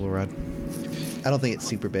on. The immovable rod. I don't think it's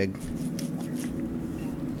super big.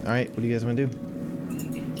 All right, what do you guys want to do?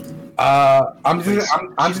 I'm gonna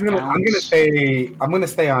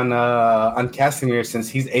stay on Casimir since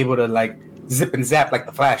he's able to like zip and zap like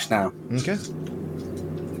the Flash now. Okay.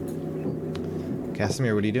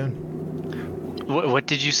 Casimir, what are you doing? What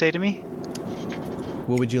did you say to me?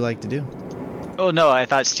 What would you like to do? Oh no, I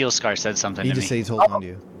thought Steelscar said something He to just me. said he's holding on to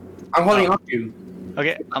you. I'm holding on to you.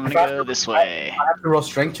 Okay, I'm gonna go this way. I have to roll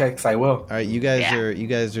strength checks. I will. All right, you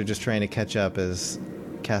guys are just trying to catch up as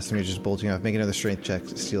Casimir's just bolting off. Make another strength check,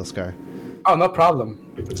 Steelscar. Oh, no problem.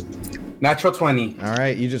 Natural 20. All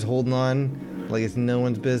right, you just holding on like it's no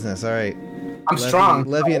one's business. All right. I'm strong.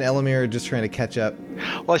 Levy and Elamir are just trying to catch up.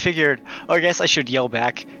 Well, I figured. I guess I should yell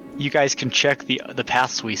back. You guys can check the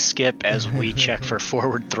paths we skip as we check for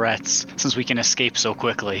forward threats, since we can escape so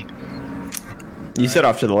quickly. You said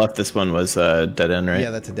off to the left this one was dead end, right?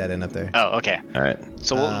 Yeah, that's a dead end up there. Oh, okay. All right.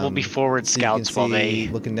 So we'll be forward So scouts you can while see,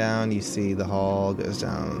 they... looking down, you see the hall goes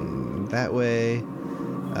down that way.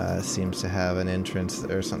 Seems to have an entrance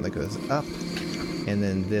or something that goes up. And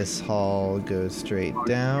then this hall goes straight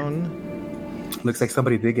down. Looks like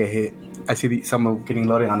somebody did get hit. I see someone getting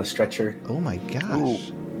loaded on a stretcher. Oh my gosh. Ooh.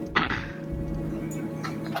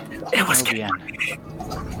 It was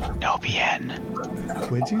No BN.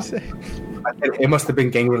 What'd you say? It must have been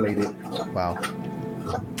gang related. Wow.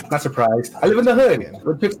 Not surprised. I live in the hood. Okay.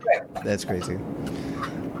 What to expect? That's crazy.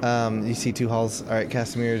 You see two halls. All right,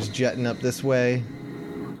 Casimir's jetting up this way.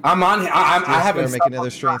 I'm on. I haven't. Make another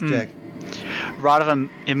strength check. Rod of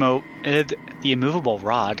the immovable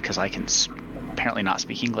rod, because I can apparently not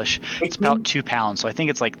speak English. It's about 2 pounds, so I think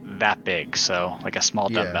it's like that big. So like a small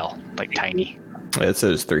dumbbell, like tiny. It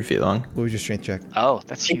says 3 feet long. What was your strength check? Oh,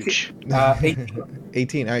 that's huge.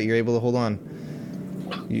 18. All right, you're able to hold on.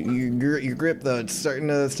 Your grip though, it's starting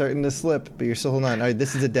to slip, but you're still holding on. All right,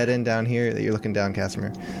 this is a dead end down here that you're looking down,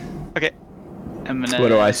 Casimir. Okay. What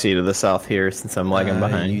do I see to the south here since I'm lagging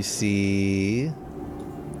behind? You see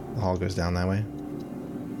the hall goes down that way.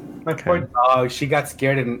 My poor dog. She got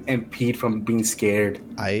scared and peed from being scared.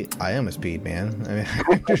 I almost peed, man. I mean, I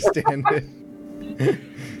understand it.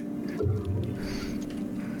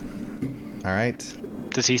 All right.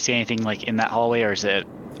 Does he see anything like in that hallway, or is it?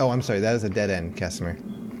 Oh, I'm sorry. That is a dead end, Casimir.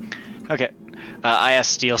 Okay. I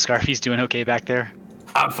asked Steelscar if he's doing okay back there.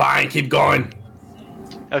 I'm fine. Keep going.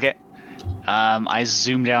 Okay. I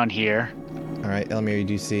zoom down here. All right, Elmir, you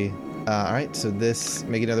do see. All right, so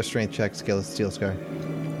make another strength check, Steel Scar.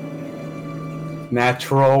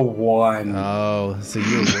 Natural 1. Oh, so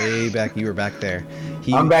you were way back. You were back there.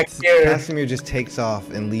 I'm back here. Casimir just takes off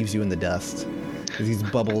and leaves you in the dust. These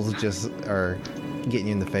bubbles just are getting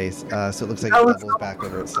you in the face. So it looks like it bubbles back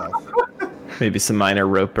over itself. Maybe some minor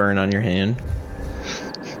rope burn on your hand.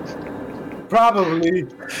 Probably.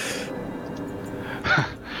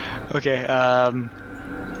 Okay. I'll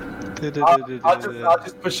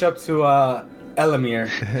just push up to Elamir.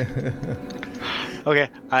 Okay.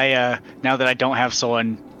 Now that I don't have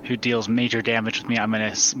someone who deals major damage with me, I'm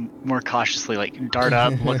gonna more cautiously dart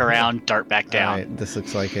up, look around, dart back down. All right, this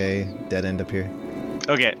looks like a dead end up here.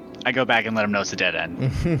 Okay. I go back and let him know it's a dead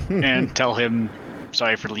end, and tell him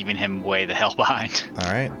sorry for leaving him way the hell behind.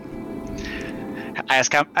 All right.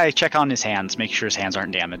 I check on his hands, make sure his hands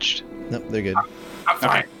aren't damaged. Nope, they're good. I'm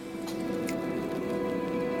fine.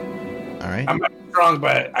 All right. I'm not strong,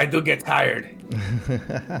 but I do get tired.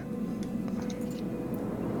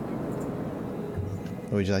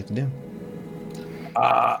 What would you like to do?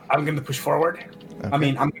 I'm going to push forward. Okay.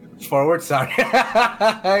 I'm going to push forward. Sorry.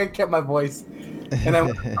 I kept my voice. And I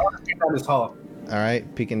want to get down this hall. All right,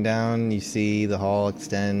 peeking down, you see the hall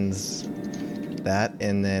extends that,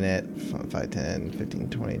 and then at 5, 10, 15,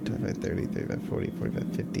 20, 25, 30, 35, 40,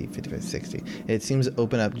 45, 50, 55, 60. It seems to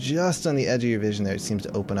open up just on the edge of your vision there. It seems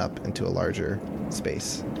to open up into a larger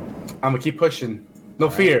space. I'm going to keep pushing. No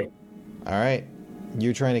fear. All right.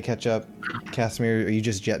 You're trying to catch up. Casimir, are you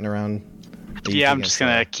just jetting around? Yeah, I'm just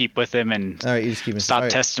going to keep with him and all right, you just keep stop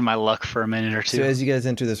testing my luck for a minute or two. So as you guys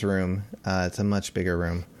enter this room, it's a much bigger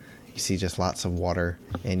room. You see just lots of water,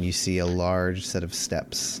 and you see a large set of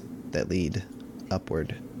steps that lead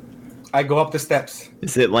upward. I go up the steps.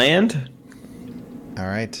 Is it land? All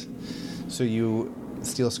right. So you,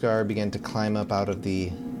 Steel Scar, begin to climb up out of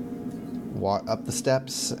the up the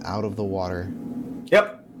steps, out of the water.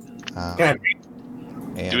 Yep.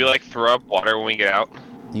 Do we throw up water when we get out?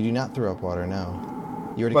 You do not throw up water,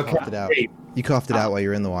 no. You already coughed it out. You coughed it out while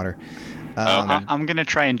you're in the water. I'm going to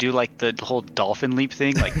try and do the whole dolphin leap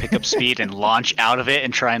thing, pick up speed and launch out of it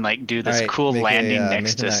and try and do this cool landing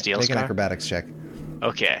next to Steel Scar. Make an acrobatics check.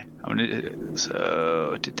 Okay. I'm going to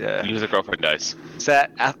use the girlfriend dice. Is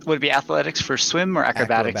that, would it be athletics for swim or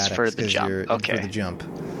acrobatics for the jump? Okay. For the jump.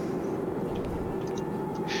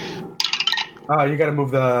 You got to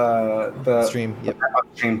move the stream. Yep.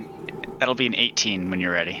 Stream. That'll be an 18 when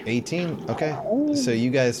you're ready. 18? Okay. So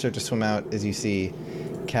you guys start to swim out as you see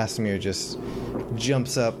Casimir just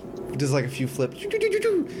jumps up, does a few flips,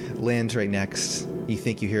 lands right next. You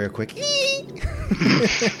think you hear a quick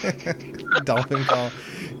dolphin call.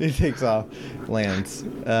 He takes off, lands.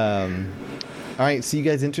 All right, so you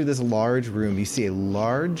guys enter this large room. You see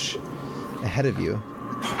ahead of you,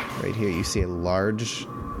 right here, you see a large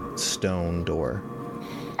stone door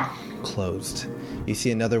closed. You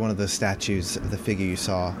see another one of the statues of the figure you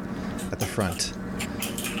saw at the front,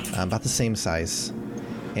 about the same size.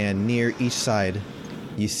 And near each side,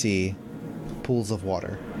 you see pools of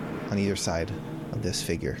water on either side of this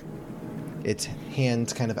figure. Its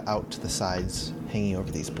hands kind of out to the sides, hanging over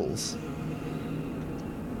these pools.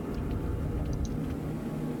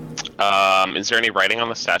 Is there any writing on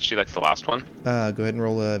the statue like the last one? Go ahead and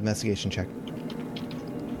roll an investigation check.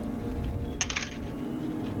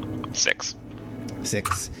 6.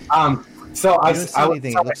 So I don't see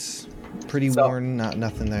anything. It looks pretty worn.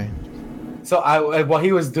 Nothing there. So while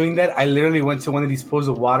he was doing that, I literally went to one of these pools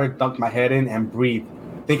of water, dunked my head in, and breathed,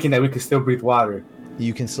 thinking that we could still breathe water.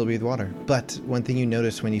 You can still breathe water, but one thing you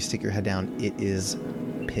notice when you stick your head down, it is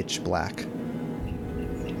pitch black.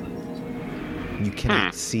 You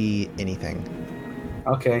cannot see anything.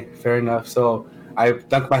 Okay, fair enough. So I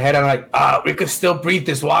dunked my head. I'm like, we could still breathe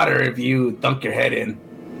this water if you dunk your head in.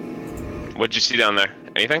 What'd you see down there?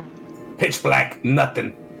 Anything? Pitch black,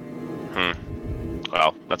 nothing.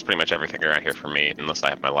 Well, that's pretty much everything around here for me, unless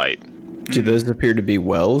I have my light. Do those appear to be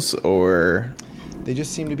wells, or...? They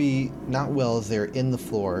just seem to be not wells. They're in the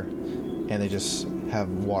floor, and they just have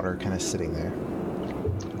water kind of sitting there.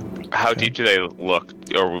 How deep do they look?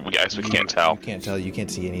 Or I guess we can't tell. You can't tell. You can't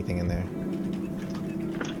see anything in there.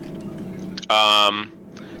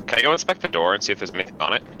 Can I go inspect the door and see if there's anything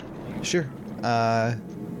on it? Sure. So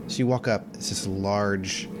you walk up. It's this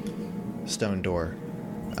large stone door.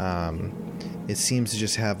 It seems to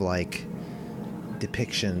just have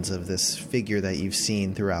depictions of this figure that you've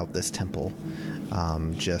seen throughout this temple.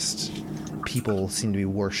 Just people seem to be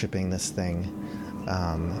worshiping this thing,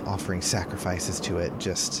 offering sacrifices to it.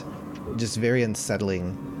 Just very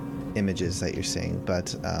unsettling images that you're seeing,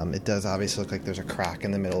 but it does obviously look like there's a crack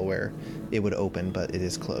in the middle where it would open, but it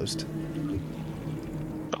is closed.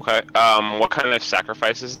 Okay. What kind of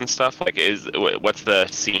sacrifices and stuff? Like, what's the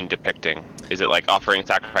scene depicting? Is it like offering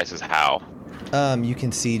sacrifices? How? You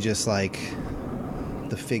can see just like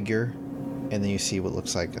the figure, and then you see what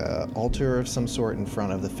looks like an altar of some sort in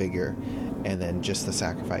front of the figure, and then just the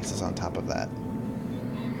sacrifices on top of that.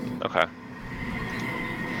 Okay.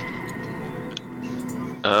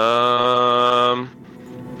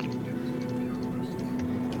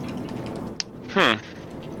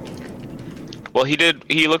 Well,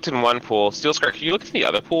 he looked in one pool. Steel Scar, can you look in the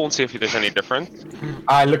other pool and see if there's any difference?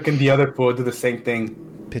 I look in the other pool, do the same thing.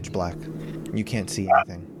 Pitch black. You can't see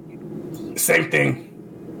anything. Same thing.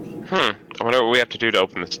 I wonder what we have to do to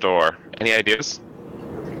open this door. Any ideas?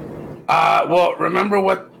 Well, remember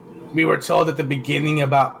what we were told at the beginning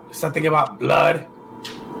about something about blood?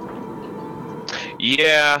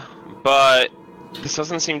 Yeah, but this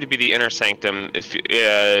doesn't seem to be the inner sanctum.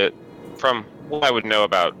 From what I would know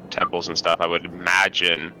about temples and stuff, I would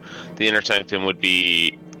imagine the inner sanctum would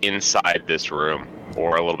be inside this room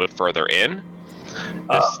or a little bit further in.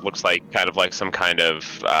 This looks like kind of like some kind of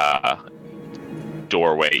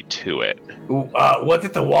doorway to it. What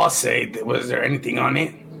did the wall say? Was there anything on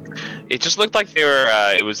it? It just looked like they were.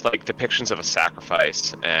 It was like depictions of a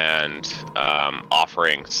sacrifice and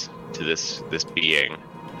offerings to this being,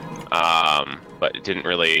 but it didn't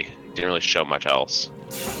really show much else.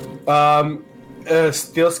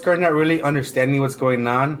 Steel Scar not really understanding what's going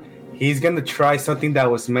on. He's gonna try something that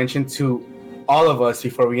was mentioned to all of us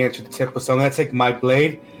before we entered the temple. So I'm gonna take my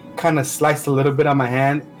blade, kind of slice a little bit on my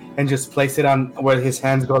hand, and just place it on where his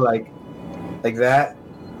hands go, like that.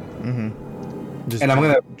 Mm-hmm. And I'm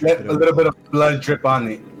gonna let a little bit of blood drip on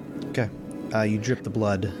it. Okay. You drip the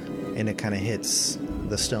blood, and it kind of hits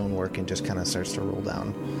the stonework and just kind of starts to roll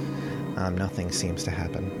down. Nothing seems to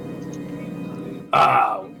happen.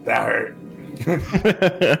 Oh, that hurt.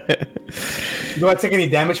 Do I take any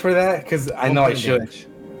damage for that? Because I know I should. Damage.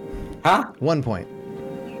 Huh? 1 point.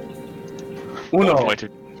 Uno.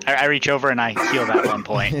 I reach over and I heal that 1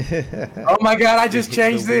 point. Oh my god, I just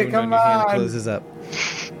changed it. Come on. Closes up.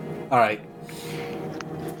 All right.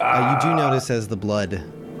 You do notice as the blood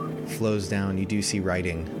flows down, you do see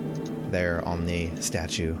writing there on the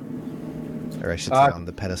statue. Or I should say on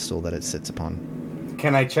the pedestal that it sits upon.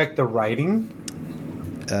 Can I check the writing?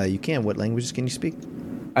 You can. What languages can you speak?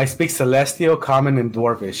 I speak Celestial, Common, and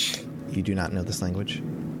Dwarvish. You do not know this language?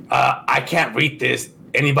 I can't read this.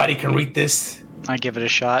 Anybody can read this? I give it a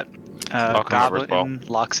shot. Goblin,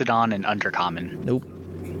 Loxodon, and Undercommon. Nope.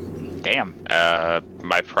 Damn.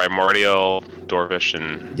 My Primordial, Dwarvish,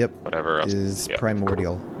 and whatever else. Is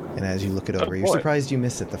Primordial. And as you look it over, you're surprised you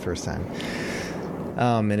missed it the first time.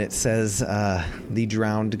 And it says, the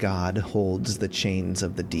drowned god holds the chains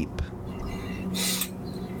of the deep.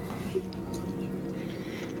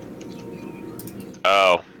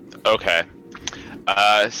 Oh, okay.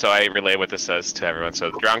 So I relay what this says to everyone.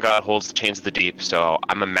 So the drowned god holds the chains of the deep. So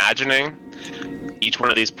I'm imagining each one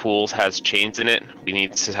of these pools has chains in it. We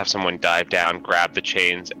need to have someone dive down, grab the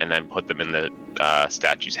chains, and then put them in the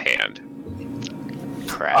statue's hand.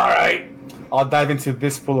 Crap. All right. I'll dive into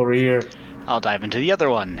this pool over here. I'll dive into the other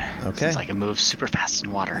one. Okay. Since I can move super fast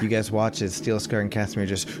in water. You guys watch as Steel Scar and Casimir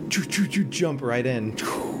just jump right in.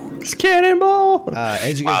 It's cannonball!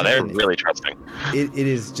 As you guys they're really trusting. It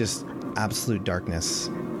is just absolute darkness.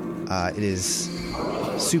 It is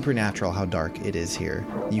supernatural how dark it is here.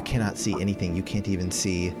 You cannot see anything. You can't even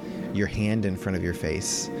see your hand in front of your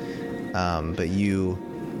face. But you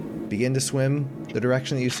begin to swim the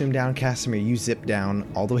direction that you swim down. Casimir, you zip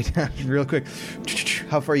down all the way down real quick.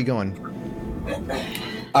 How far are you going?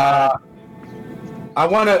 I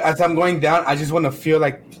want to, as I'm going down, I just want to feel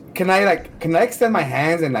like, can I extend my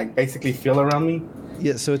hands and like basically feel around me?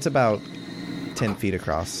 Yeah, so it's about 10 feet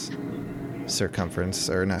across circumference,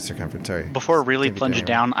 or not circumference, sorry. Before really plunging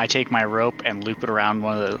down, I take my rope and loop it around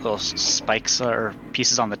one of the little spikes or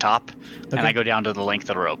pieces on the top, and I go down to the length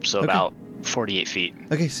of the rope, so about 48 feet.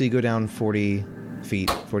 Okay, so you go down 48 feet.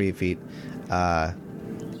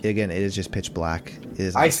 Again, it is just pitch black. It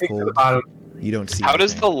is I sink to the bottom. You don't see How anything.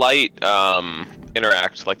 does the light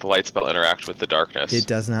interact, like the light spell interact with the darkness? It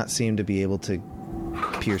does not seem to be able to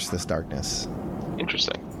pierce this darkness.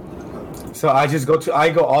 Interesting. So I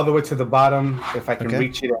go all the way to the bottom if I can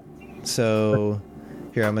reach it. So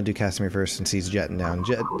here, I'm going to do Casimir first since he's jetting down.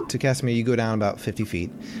 To Casimir, you go down about 50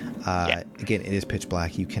 feet. Again, it is pitch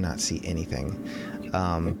black. You cannot see anything.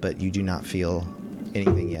 But you do not feel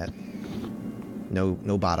anything yet.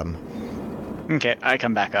 No bottom. Okay, I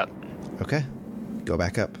come back up. Okay, go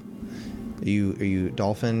back up. Are you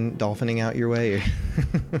dolphining out your way?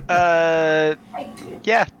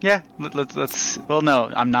 Yeah. Let's. Well,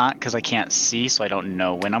 no, I'm not because I can't see, so I don't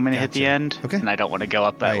know when I'm going to hit the end. Okay. And I don't want to go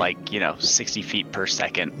up at 60 feet per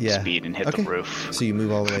second speed and hit the roof. So you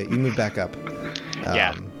move all the way. You move back up.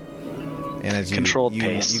 Yeah. And as Controlled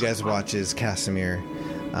pace. You guys watch as Casimir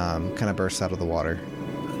kind of bursts out of the water.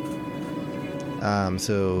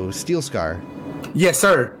 So Steel Scar. Yes,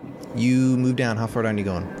 sir. You move down. How far down are you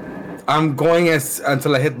going? I'm going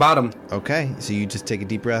until I hit bottom. Okay, so you just take a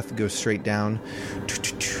deep breath, go straight down.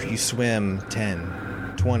 You swim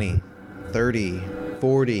 10, 20, 30,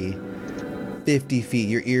 40, 50 feet.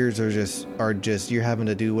 Your ears are just you're having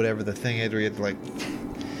to do whatever the thing is where you have to like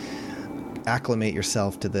acclimate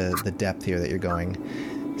yourself to the depth here that you're going.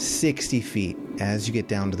 60 feet. As you get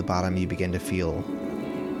down to the bottom, you begin to feel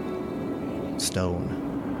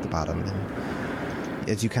stone at the bottom. And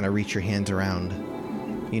as you kind of reach your hands around,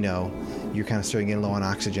 you're kind of starting to get low on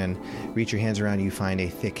oxygen. Reach your hands around, you find a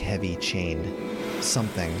thick, heavy chain.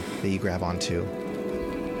 Something that you grab onto.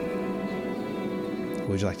 What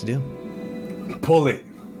would you like to do? Pull it.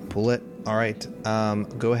 Pull it. All right.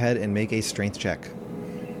 Go ahead and make a strength check.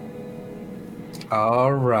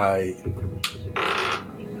 All right.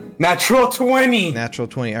 Natural 20. Natural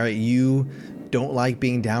 20. All right. You don't like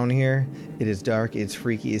being down here. It is dark, it's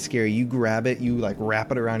freaky, it's scary. You grab it, you like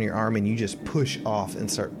wrap it around your arm, and you just push off and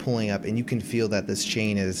start pulling up, and you can feel that this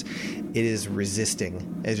chain is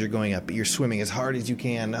resisting as you're going up. You're swimming as hard as you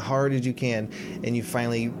can, and you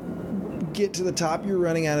finally get to the top. You're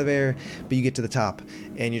running out of air, but you get to the top,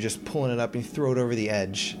 and you're just pulling it up, and you throw it over the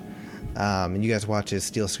edge. And you guys watch as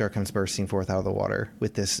Steel Scar comes bursting forth out of the water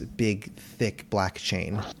with this big, thick, black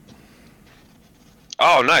chain.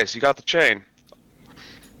 Oh, nice. You got the chain.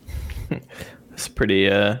 It's pretty.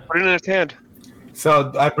 Put it in his hand.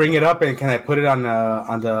 So I bring it up, and can I put it on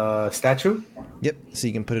the statue? Yep. So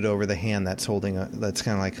you can put it over the hand that's holding. That's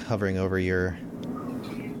kind of like hovering over your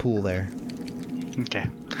pool there. Okay.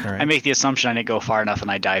 All right. I make the assumption I didn't go far enough,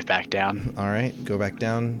 and I dive back down. All right. Go back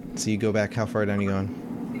down. So you go back. How far down are you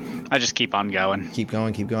going? I just keep on going. Keep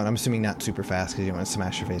going. I'm assuming not super fast because you don't want to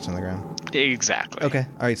smash your face on the ground. Exactly. Okay.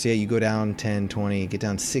 All right. So yeah, you go down 10, 20, get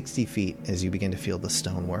down 60 feet as you begin to feel the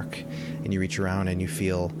stonework. And you reach around and you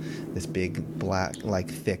feel this big, black, like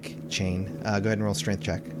thick chain. Go ahead and roll a strength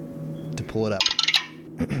check to pull it up.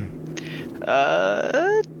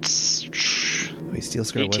 Wait, Steel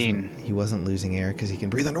Scar 18. wasn't losing air because he can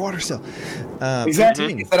breathe underwater still.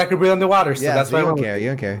 Exactly. He said I could breathe underwater, so that's why you don't care. You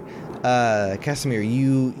don't care. Casimir,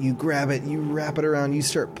 you grab it, you wrap it around, you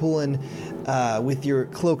start pulling with your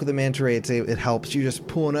Cloak of the Manta Ray. It helps. You're just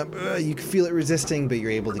pulling up. You can feel it resisting, but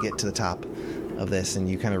you're able to get to the top of this, and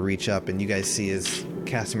you kind of reach up, and you guys see as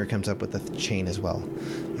Casimir comes up with the chain as well.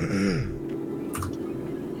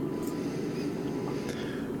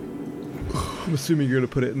 I'm assuming you're going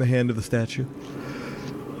to put it in the hand of the statue.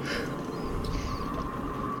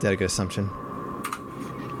 Is that a good assumption?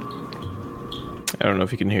 I don't know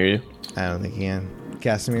if he can hear you. I don't think he can.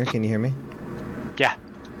 Casimir, can you hear me? Yeah.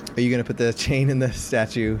 Are you going to put the chain in the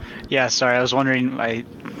statue? Yeah, sorry. I was wondering. I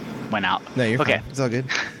went out. No, you're okay. Fine. It's all good.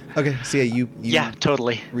 Okay, so yeah, you yeah,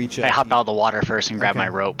 totally. Reach up. I hop out of the water first and grab my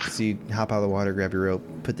rope. So you hop out of the water, grab your rope,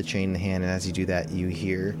 put the chain in the hand, and as you do that, you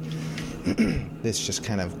hear this just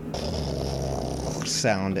kind of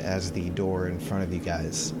sound as the door in front of you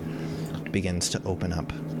guys begins to open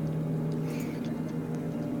up.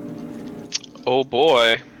 Oh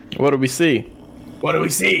boy. What do we see? What do we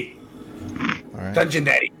see? All right. Dungeon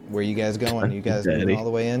Daddy. Where you guys going? You guys moving all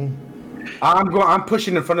the way in? I'm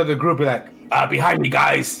pushing in front of the group, like, behind me,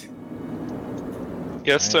 guys.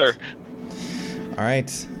 Yes, sir. All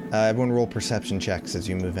right. Everyone roll perception checks as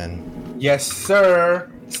you move in. Yes,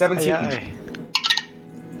 sir. 17. Aye.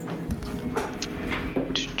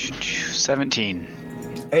 17.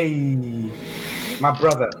 Hey, my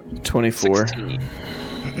brother. 24. 16.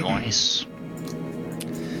 Nice.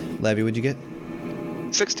 Levy, what'd you get?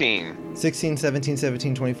 16. 16, 17,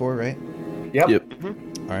 17, 24, right? Yep.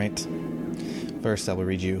 Mm-hmm. All right. First, I will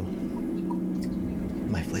read you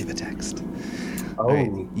my flavor text. Oh. All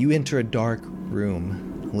right. You enter a dark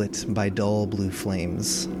room lit by dull blue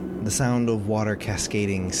flames. The sound of water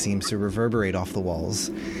cascading seems to reverberate off the walls.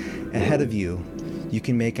 Ahead of you, you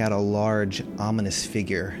can make out a large, ominous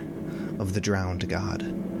figure of the drowned god.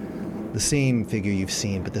 The same figure you've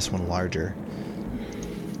seen, but this one larger.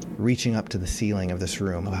 Reaching up to the ceiling of this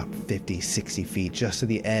room, about 50, 60 feet, just to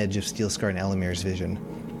the edge of Steel Scar and Elamir's vision.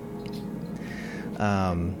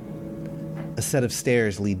 A set of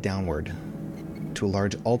stairs lead downward to a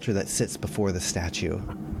large altar that sits before the statue.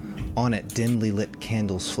 On it, dimly lit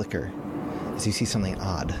candles flicker as you see something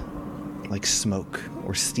odd. like smoke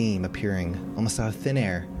or steam appearing almost out of thin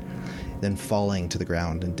air, then falling to the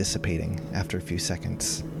ground and dissipating after a few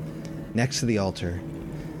seconds. Next to the altar,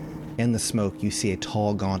 in the smoke, you see a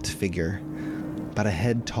tall, gaunt figure, about a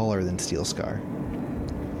head taller than Steelscar.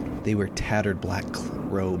 They wear tattered black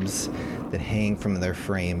robes that hang from their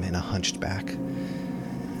frame in a hunched back.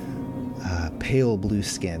 Pale blue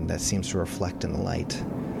skin that seems to reflect in the light.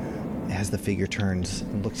 As the figure turns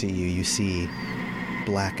and looks at you, you see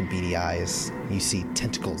black beady eyes. You see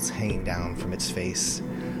tentacles hanging down from its face.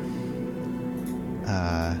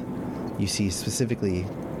 You see specifically,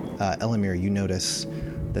 Elamir, you notice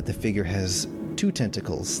that the figure has 2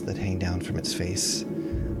 tentacles that hang down from its face,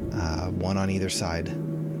 one on either side,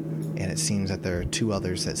 and it seems that there are 2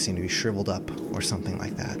 others that seem to be shriveled up or something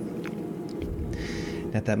like that.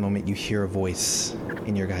 And at that moment, you hear a voice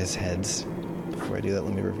in your guys' heads. Before I do that,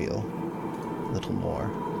 let me reveal a little more.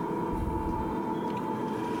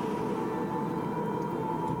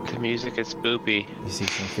 The music is spoopy. You see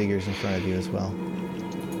some figures in front of you as well.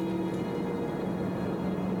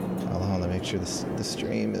 Hold on to make sure the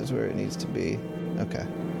stream is where it needs to be. Okay.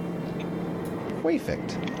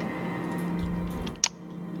 Perfect.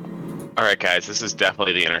 Alright guys, this is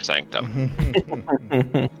definitely the Inner Sanctum.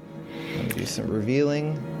 Let me do some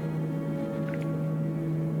revealing.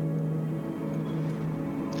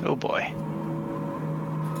 Oh boy.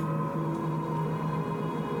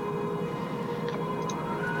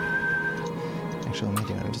 Actually, let me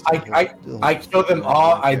do it. I kill them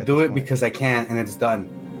all. I do it because I can, and it's done.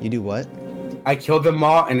 You do what? I kill them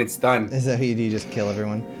all, and it's done. Is that how you do? You just kill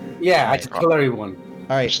everyone? Yeah, I just kill everyone.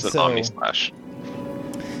 All right, Just an so Omni Slash.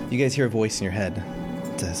 you guys hear a voice in your head.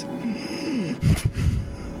 It says,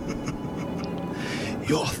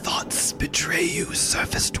 "Your thoughts betray you,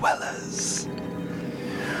 surface dwellers.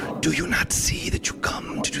 Do you not see that you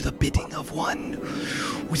come to do the bidding of one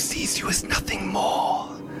who sees you as nothing more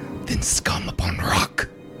than scum upon rock?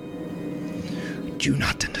 Do you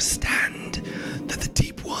not understand that the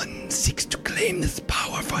Deep One seeks to claim this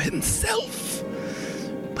power for himself?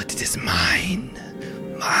 But it is mine.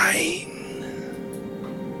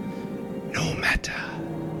 No matter.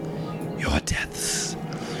 Your deaths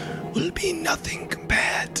will be nothing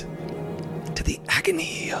compared to the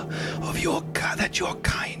agony of that your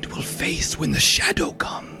kind will face when the shadow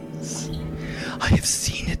comes. I have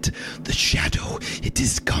seen it. The shadow, it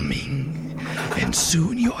is coming. And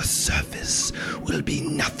soon your surface will be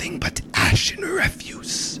nothing but ash and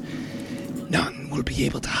refuse. None will be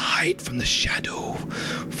able to hide from the shadow,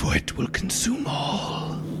 for it will consume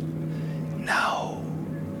all. Now,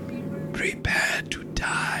 prepare to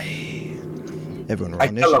die." Everyone roll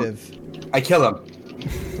initiative. I kill him.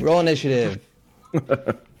 Roll initiative.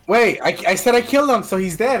 Wait, I said I killed him, so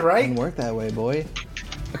he's dead, right? Didn't work that way, boy.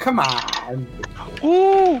 Come on.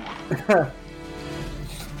 Ooh!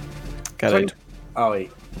 Got it. Oh,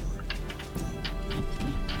 wait.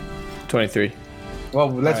 23. Well,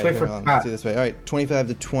 let's All right, wait for hold on. Let's do this way. All right, 25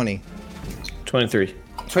 to 20. 23.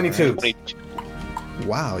 22.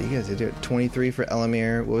 Wow, you guys did it. 23 for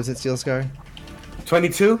Elamir. What was it, Steelscar?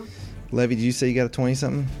 22. Levy, did you say you got a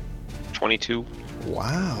 20-something? 22.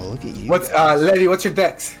 Wow, look at you. Lady, what's your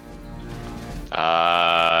dex?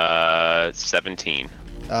 17.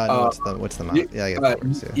 No, what's the amount? Yeah, I got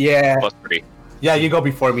 4, too. Yeah. Plus 3. Yeah, you go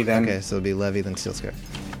before me then. Okay, so it'll be Levy, then Steelscar.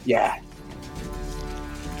 Yeah.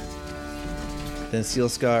 Then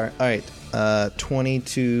Steelscar. All right, 20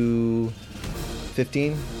 to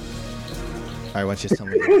 15. All right, why don't you just tell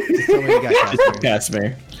me? Just tell me what you got,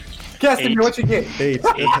 Casimir. Casimir, what you get? 8.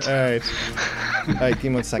 All right. All right, give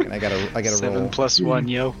me 1 second. I gotta 7 roll. plus 1,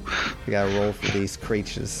 yo. I gotta roll for these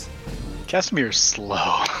creatures. Casimir's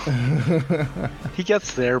slow. He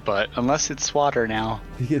gets there, but unless it's water now.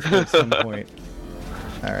 He gets there at some point.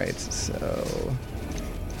 All right, so.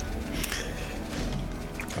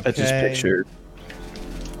 I just pictured.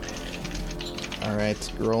 All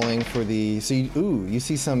right, rolling for the. So you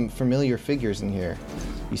see some familiar figures in here.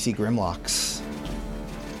 You see Grimlocks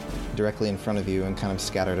directly in front of you and kind of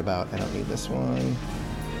scattered about. I don't need this one.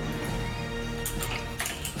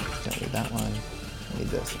 Don't need that one. I need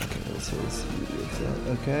this. Okay, this is.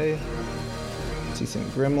 Okay. See some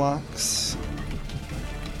Grimlocks.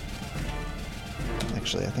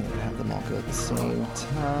 Actually, I think I'm gonna have them all go at the same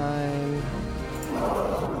time.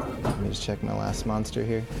 Let me just check my last monster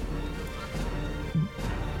here.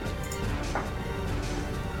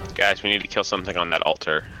 Guys, we need to kill something on that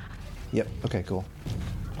altar. Yep. Okay, cool.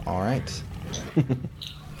 All right.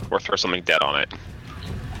 Or throw something dead on it.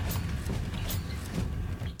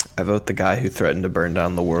 I vote the guy who threatened to burn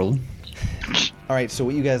down the world. All right, so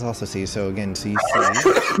what you guys also see, so again, so you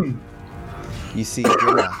see You see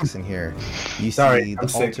Grimlocks in here. You see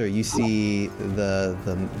the altar. You see the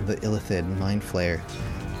Illithid Mind Flayer.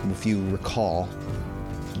 If you recall,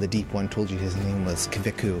 the Deep One told you his name was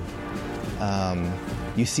Kviku.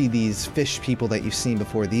 You see these fish people that you've seen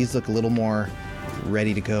before. These look a little more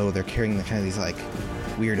ready to go. They're carrying the kind of these like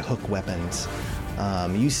weird hook weapons.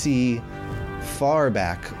 You see far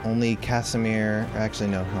back only Casimir. Actually,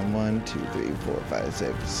 no. 1, 2, 3, 4, 5,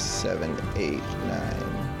 6, 7, 8, 9.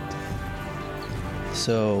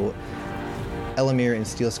 So, Elamir and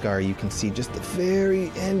Steelscar, you can see just the very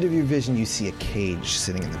end of your vision, you see a cage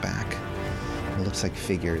sitting in the back. It looks like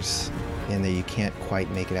figures in there. You can't quite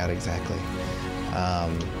make it out exactly.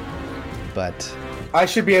 But I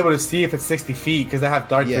should be able to see if it's 60 feet because I have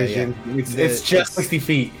dark vision. Yeah. It's just 60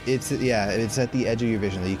 feet. It's at the edge of your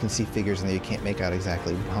vision. You can see figures in there. You can't make out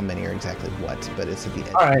exactly how many or exactly what, but it's at the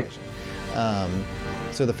edge of your vision.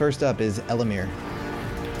 So the first up is Elamir.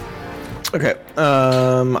 Okay.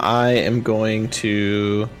 I am going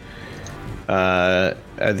to. Are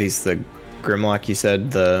these the Grimlock you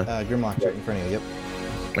said? The Grimlock right in front of you. Yep.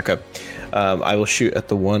 Okay. I will shoot at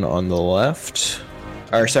the one on the left.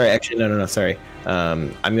 Or sorry, actually, no. Sorry.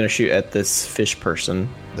 I'm gonna shoot at this fish person.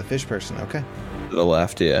 The fish person. Okay. To the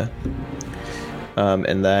left, yeah.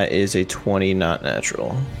 And that is a 20, not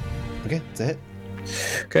natural. Okay, it's a hit.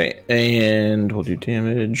 Okay, and we'll do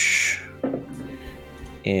damage.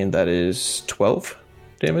 And that is 12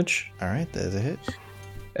 damage. All right, that is a hit.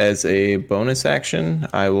 As a bonus action,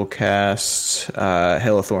 I will cast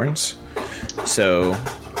Hail of Thorns. So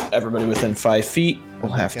everybody within 5 feet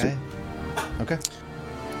will have to. Okay.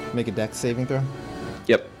 Make a dex saving throw.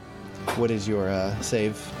 Yep. What is your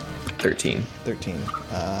save? 13. 13.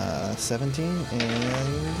 17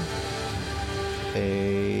 and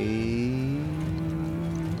a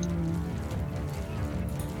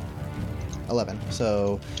 11.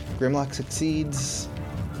 So Grimlock succeeds.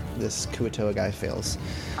 This Kuatoa guy fails.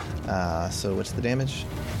 So what's the damage?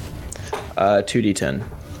 2d10.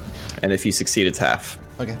 And if you succeed, it's half.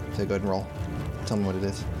 Okay, so go ahead and roll. Tell me what it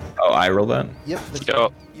is. Oh, I roll that? Yep, that's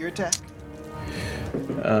your attack.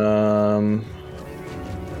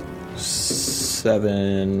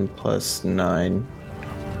 7 plus 9.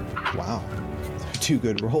 Wow. 2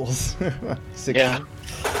 good rolls. 16. Yeah.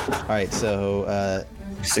 All right, so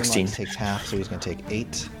 16 takes half, so he's going to take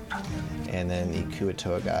 8. And then the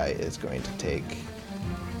Kuatoa guy is going to take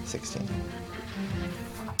 16.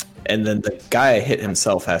 And then the guy hit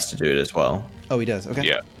himself has to do it as well. Oh, he does.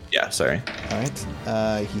 Okay. Yeah, sorry. All right.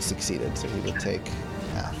 He succeeded, so he will take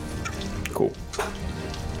half. Cool.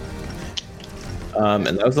 And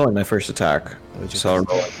that was only my first attack. So I'll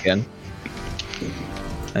roll it again.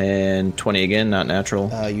 And 20 again, not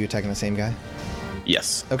natural. You attacking the same guy?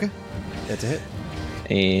 Yes. Okay. That's a hit.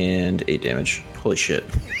 And 8 damage. Holy shit.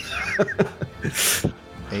 8.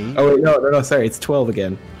 Oh, wait, no, sorry. It's 12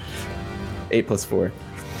 again. 8 plus 4.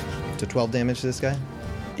 So 12 damage to this guy?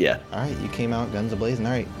 Yeah. All right, you came out guns a-blazing.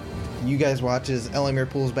 All right. You guys watch as Elamir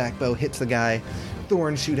pulls back bow, hits the guy.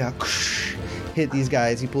 Thorns shoot out. Hit these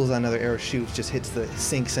guys. He pulls out another arrow, shoots, just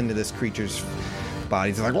sinks into this creature's body.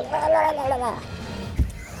 He's like, ready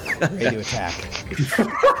to attack.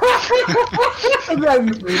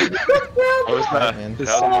 That was a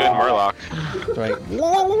good Murloc. Right.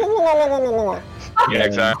 Yeah,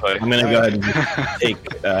 exactly. I'm going to go ahead and take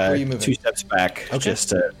 2 steps back just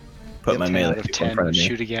to put my melee in front of me.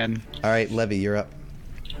 Shoot again. All right, Levy, you're up.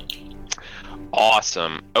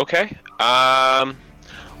 Awesome. Okay.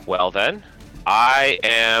 Well then, I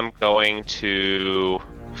am going to.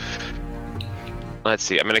 Let's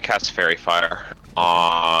see. I'm going to cast Fairy Fire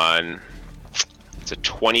on. It's a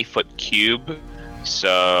 20-foot cube,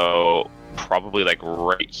 so probably like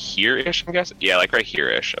right here-ish. I'm guessing. Yeah, like right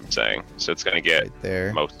here-ish. I'm saying. So it's going to get right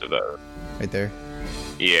there. Most of the. Right there.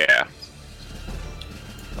 Yeah.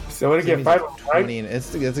 So what do you get? 5, 20, and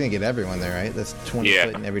it's going to get everyone there, right? That's 20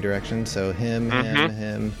 foot in every direction. So him.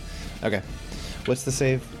 Okay. What's the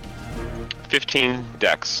save? 15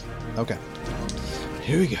 dex. Okay.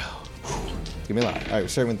 Here we go. Give me a lot. All right, we're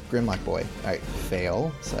starting with Grimlock Boy. All right,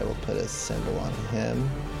 fail. So I will put a symbol on him.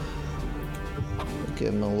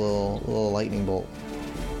 Give him a little lightning bolt.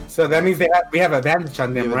 So that means we have advantage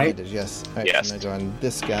on them, right? Advantage, yes. All right, yes. I'm going to go on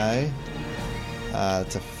this guy.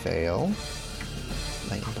 It's a fail.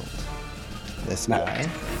 Lightning bolt. This guy.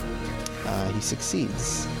 He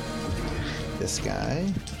succeeds. This guy.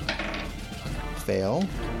 Fail.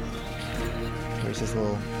 Where's his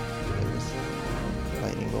little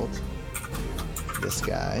lightning bolt? This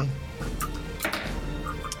guy.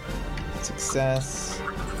 Success.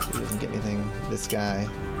 He doesn't get anything. This guy.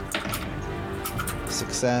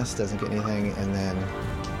 Success. Doesn't get anything. And then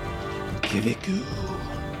Kiviku.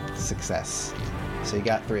 Success. So you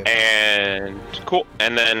got 3 of them. And cool.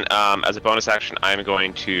 And then as a bonus action, I'm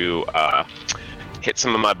going to hit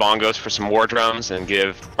some of my bongos for some war drums and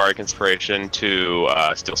give Bardic Inspiration to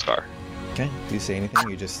Steel Scar. Okay. Do you say anything?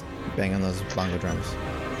 You just bang on those bongo drums.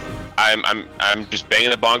 I'm just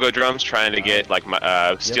banging the bongo drums, trying to get like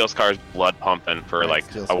my Steel Scar's blood pumping for like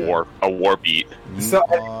a war beat.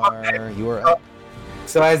 You are up.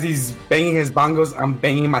 So as he's banging his bongos, I'm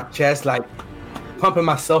banging my chest, like pumping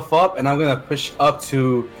myself up, and I'm gonna push up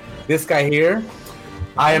to this guy here.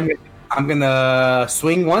 I'm gonna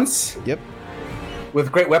swing once. Yep.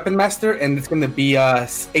 With Great Weapon Master, and it's gonna be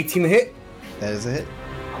 18 to hit. That is a hit.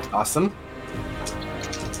 Awesome.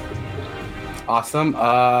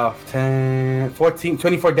 10, 14,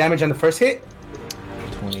 24 damage on the first hit.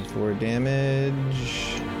 24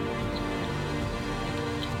 damage.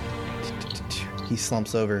 He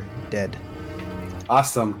slumps over, dead.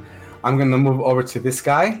 Awesome. I'm gonna move over to this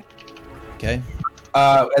guy. Okay.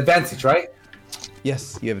 Advantage, right?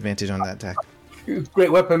 Yes, you have advantage on that attack.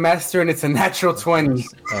 Great Weapon Master, and it's a natural 20.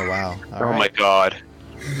 Oh, wow. All right. Oh my god.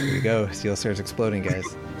 Here we go. Steel starts exploding, guys.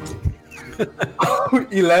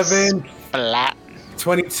 11. Flat.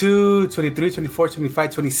 22, 23, 24,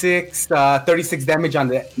 25, 26. 36 damage on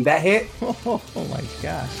that hit. Oh my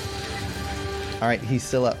gosh. All right, he's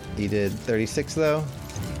still up. He did 36, though.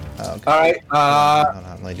 Okay. All right. Hold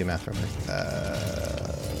on, let me do math real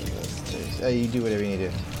quick. You do whatever you need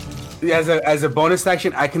to do. As a bonus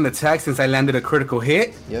action, I can attack since I landed a critical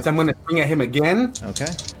hit. Yep. So I'm going to swing at him again. Okay.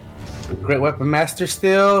 Great Weapon Master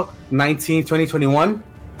still. 19, 20, 21.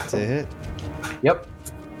 That's a hit. Yep.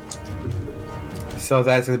 So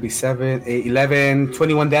that's going to be 7, 8, 11,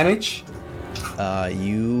 21 damage.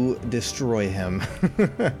 You destroy him.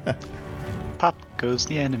 Pop goes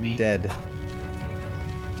the enemy. Dead.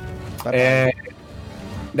 Bye-bye. And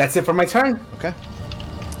that's it for my turn. Okay.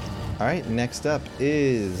 All right, next up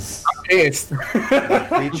is I'm pissed.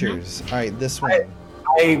 creatures. All right, this one.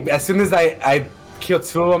 As soon as I kill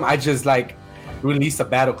 2 of them, I just like release a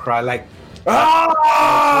battle cry, like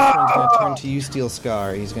ah! He's gonna turn to you, Steel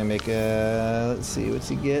Scar. He's gonna make a. Let's see, what's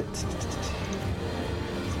he get? He's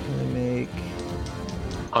gonna make.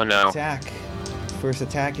 Oh no! Attack. First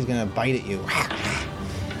attack, he's gonna bite at you.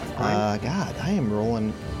 God, I am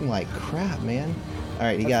rolling like crap, man. All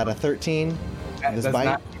right, he got a 13. This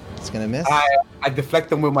bite, it's gonna miss. I deflect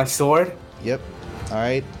them with my sword. Yep. All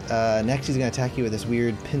right. Next, he's gonna attack you with this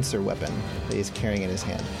weird pincer weapon that he's carrying in his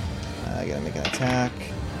hand. I gotta make an attack.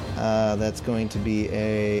 That's going to be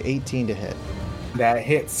a 18 to hit. That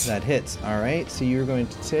hits. That hits. All right. So you're going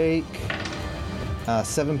to take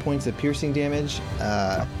 7 points of piercing damage,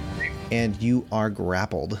 and you are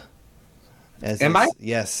grappled. Am I?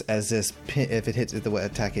 Yes. As this, if the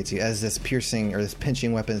attack hits you, as this piercing or this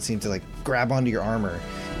pinching weapon seems to like grab onto your armor,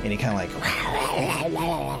 and it kind of like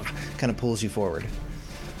kind of pulls you forward.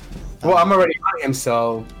 Well, I'm already on him,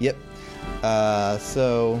 so. Yep.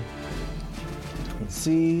 So let's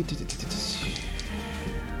see.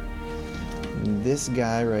 This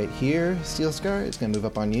guy right here, Steel Scar, is going to move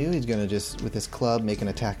up on you. He's going to just, with his club, make an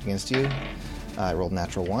attack against you. I rolled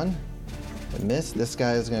natural 1. I missed. This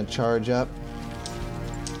guy is going to charge up.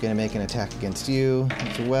 He's going to make an attack against you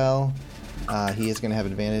as well. He is going to have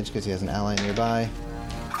advantage because he has an ally nearby.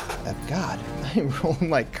 God, I'm rolling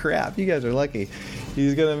like crap. You guys are lucky.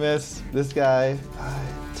 He's going to miss. This guy,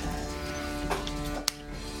 5, 10.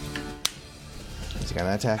 He's going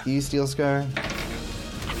to attack you, Steel Scar.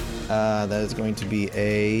 That is going to be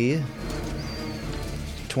a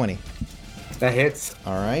 20. That hits.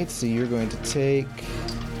 All right, so you're going to take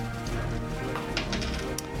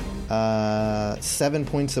 7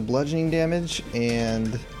 points of bludgeoning damage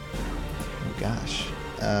and, oh gosh,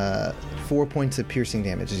 4 points of piercing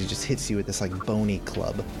damage as he just hits you with this like bony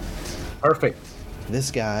club. Perfect.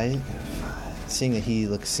 This guy, seeing that he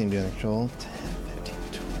seemed to be under control, 10, 15,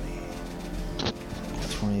 20,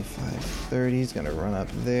 25, 30, he's going to run up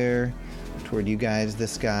there toward you guys.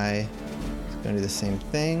 This guy is going to do the same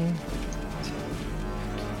thing.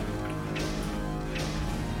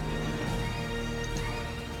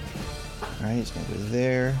 Alright, he's going to go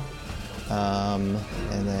there. And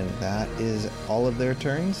then that is all of their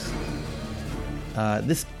turns.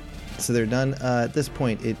 So they're done. At this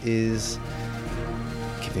point, it is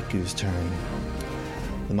Kiviku's turn.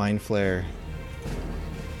 The Mind Flare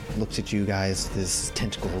looks at you guys, his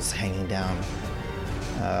tentacles hanging down.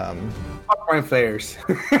 Mind Flares.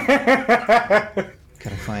 Gotta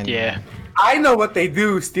find. Yeah. I know what they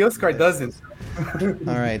do. Steel Scar doesn't.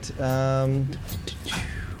 Alright.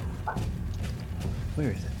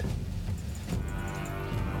 Where is it?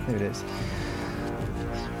 There it is.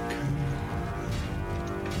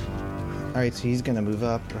 Alright, so he's gonna move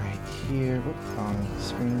up right here. Whoops, on the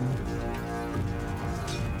screen.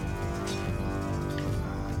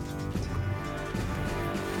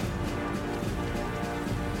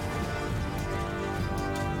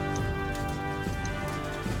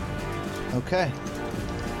 Okay.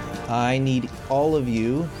 I need all of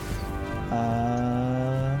you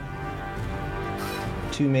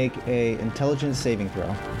to make a intelligence saving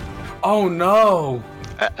throw. Oh no!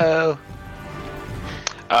 Uh-oh.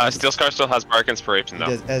 Steel Scar still has Bark Inspiration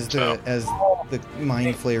though. As the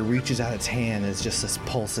Mind Flayer reaches out its hand, as just this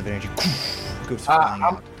pulse of energy goes flying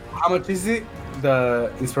out. How much is it?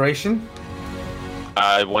 The inspiration?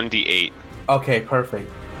 1d8. Okay, perfect.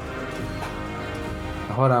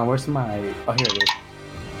 Hold on, where's my... Oh, here it is.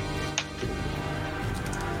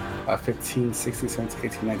 15, 16,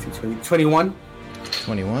 17, 18, 19, 20, 21.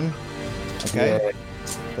 21. Okay. Yeah.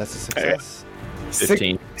 That's a success.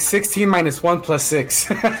 15. 16 minus 1 plus 6.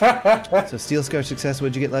 So Steel Scar success,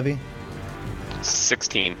 what'd you get, Levy?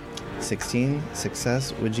 16. 16.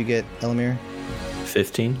 Success. What'd you get, Elamir?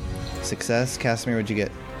 15. Success. Casimir, what'd you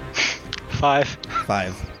get? 5.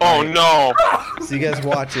 5. Oh no! So you guys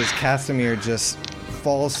watch as Casimir just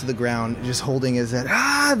falls to the ground, just holding his head.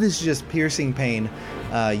 This just piercing pain.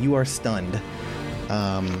 You are stunned.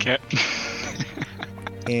 Okay.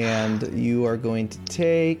 And you are going to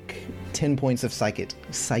take 10 points of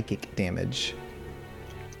psychic damage.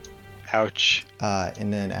 Ouch.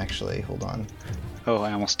 And then actually, hold on. Oh,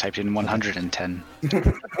 I almost typed in 110.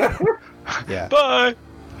 Yeah. Bye!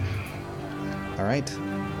 All right.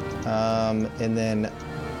 And then,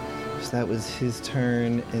 so that was his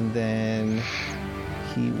turn, and then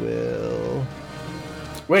he will...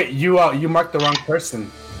 Wait, you marked the wrong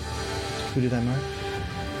person. Who did I mark?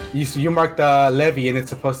 You marked Levy, and it's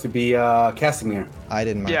supposed to be Casimir. I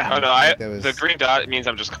didn't mark Yeah. him. Oh no, That was- the green dot means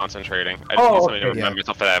I'm just concentrating. I just Oh, need somebody to okay. remind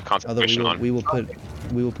myself that I have Although concentration on. we will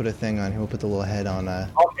put a thing on here. We'll put the little head on.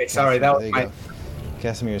 Okay, sorry, that there was you my... go.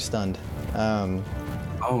 Casimir is stunned.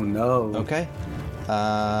 Oh no. Okay.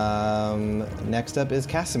 Next up is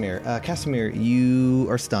Casimir. Casimir, you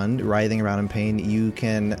are stunned, writhing around in pain. You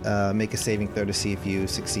can make a saving throw to see if you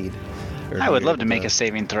succeed. Or I would you're love to able make a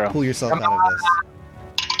saving throw. Pull yourself out of this.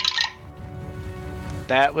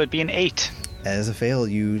 That would be an 8. As a fail,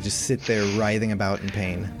 you just sit there writhing about in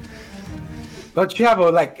pain. Don't you have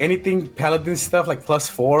anything paladin stuff like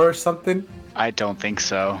 +4 or something? I don't think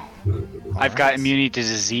so. I've got immunity to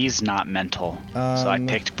disease, not mental. So I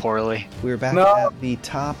picked poorly. We're back No. at the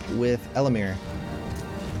top with Elamir.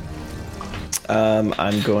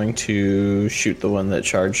 I'm going to shoot the one that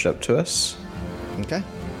charged up to us. Okay.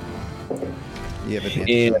 You have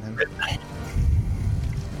advantage on him.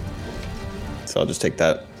 So I'll just take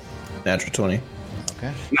that natural 20.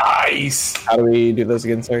 Okay. Nice. How do we do those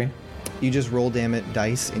again, sorry? You just roll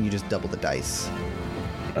dice, and you just double the dice.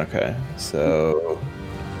 Okay, so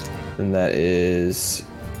then that is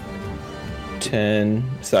 10.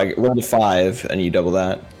 So I roll a 5, and you double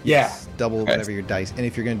that. Yeah. Double Okay. whatever your dice. And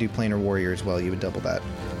if you're going to do planar warrior as well, you would double that.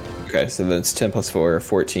 Okay, so that's 10 plus 4,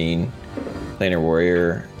 14. Planar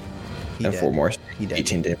warrior, He and dead. 4 more. He dead.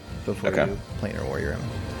 18 damage. Before Okay. you planar warrior him.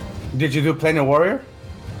 Did you do Planar Warrior?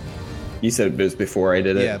 You said it was before I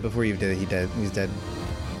did it? Yeah, before you did it, he's dead.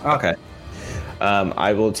 Okay.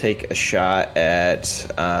 I will take a shot at.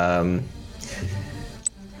 I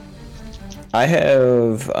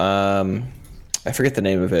have. I forget the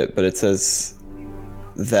name of it, but it says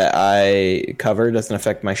that I cover doesn't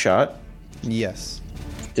affect my shot. Yes.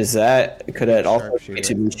 Does that? Could it also Sharpshooter. be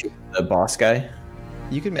to be shooting the boss guy?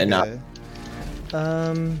 You can make And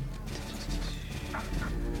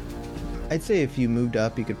I'd say if you moved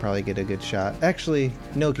up, you could probably get a good shot. Actually,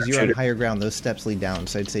 no, because you're on higher ground. Those steps lead down,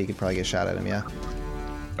 so I'd say you could probably get a shot at him, yeah.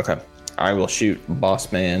 Okay. I will shoot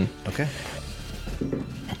boss man, Okay.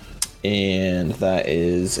 and that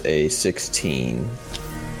is a 16.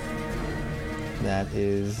 That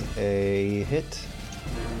is a hit.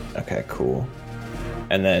 Okay, cool.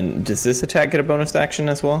 And then, does this attack get a bonus action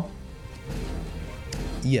as well?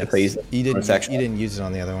 Yes. If I use You bonus action? didn't use it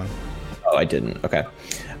on the other one. Oh, I didn't. Okay.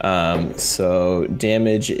 So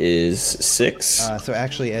damage is 6. So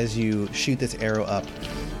actually, as you shoot this arrow up,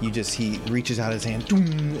 he reaches out his hand,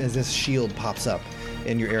 doom, as this shield pops up,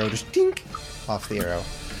 and your arrow just dink off the arrow,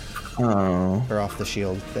 Oh, or off the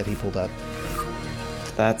shield that he pulled up.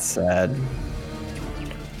 that's sad.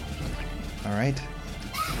 All right.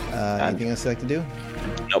 Anything else you'd like to do?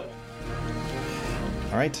 Nope.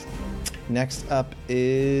 All right. Next up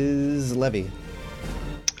is Levy.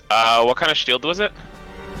 What kind of shield was it?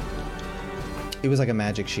 It was like a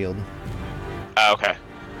magic shield. Okay.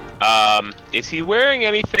 Is he wearing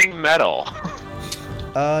anything metal?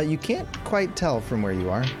 You can't quite tell from where you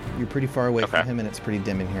are. You're pretty far away from him, and it's pretty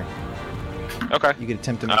dim in here. Okay. You could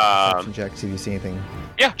attempt to make a perception check, see if you see anything.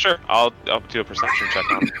 Yeah, sure. I'll do a perception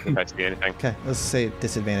check on if I see anything. Okay, let's say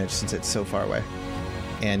disadvantage since it's so far away.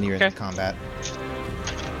 And you're in combat.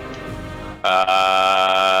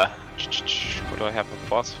 What do I have a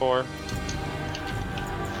plus for?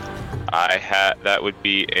 That would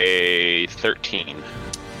be a 13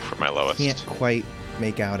 for my lowest. Can't quite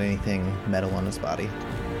make out anything metal on his body.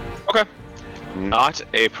 Okay. Not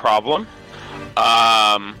a problem.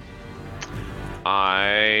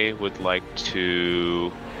 I would like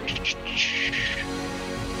to...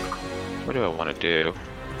 What do I want to do?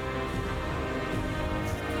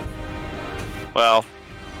 Well,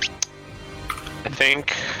 I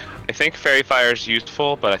think Fairy Fire is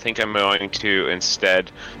useful, but I think I'm going to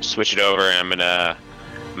instead switch it over, and I'm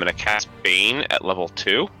gonna cast Bane at level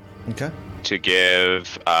 2. Okay. To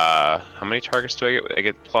give how many targets do I get? I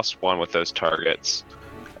get +1 with those targets.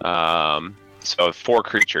 So 4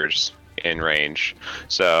 creatures in range.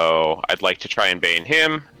 So I'd like to try and Bane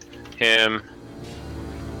him, and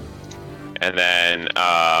then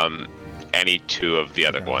any 2 of the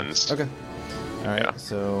other ones. Okay. All right. Yeah.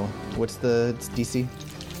 So what's the DC?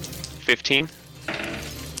 15. All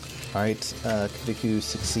right. Kaviku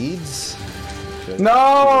succeeds.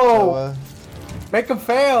 No! Make him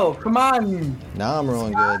fail! Come on! Nah, I'm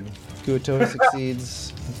rolling good. Kuatoa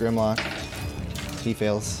succeeds. Grimlock. He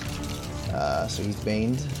fails. So he's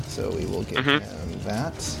baned. So we will give him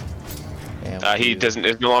that. And he doesn't.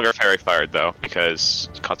 Is no longer Fairy Fired though, because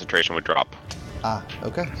concentration would drop. Ah,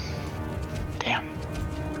 okay. Damn.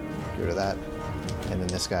 Get rid of that. And then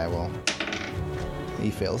this guy he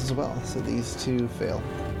fails as well. So these 2 fail.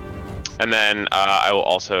 And then I will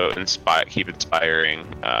also keep inspiring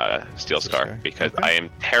Steel Scar, because I am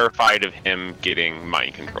terrified of him getting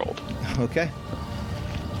mind controlled. Okay.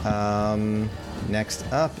 Next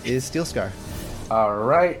up is Steel Scar. All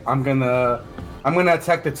right, I'm gonna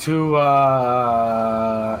attack the 2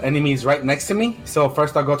 enemies right next to me. So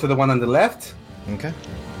first I'll go to the one on the left. Okay.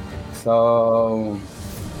 So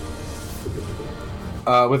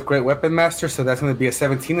with Great Weapon Master, so that's gonna be a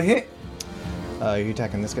 17 to hit. Are you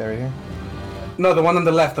attacking this guy right here? No, the one on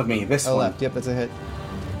the left of me. This one. Left. Yep, that's a hit.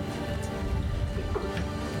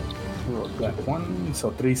 Got 1, so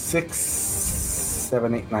 3, 6,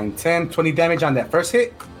 7, 8, 9, 10. 20 damage on that first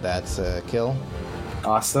hit. That's a kill.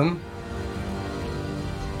 Awesome.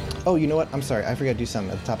 Oh, you know what? I'm sorry. I forgot to do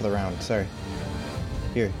something at the top of the round. Sorry.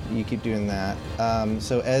 Here, you keep doing that.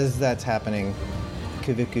 So as that's happening,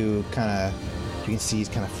 Kaviku you can see he's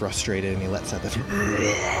kind of frustrated, and he lets out the...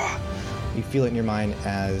 You feel it in your mind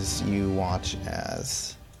as you watch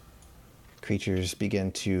as creatures begin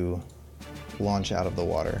to launch out of the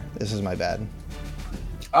water. This is my bad.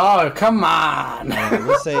 Oh, come on!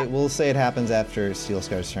 We'll say it happens after Steel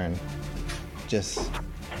Scar's turn. But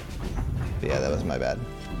yeah, that was my bad.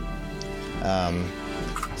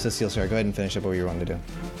 So Steel Scar, go ahead and finish up what you wanted to do.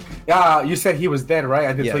 Yeah, you said he was dead, right?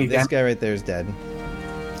 I did 20 this guy right there is dead.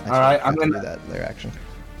 All right, I'm gonna do that. Their action.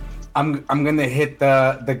 I'm gonna hit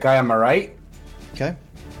the guy on my right. Okay.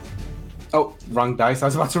 Oh, wrong dice. I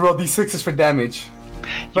was about to roll d6s for damage.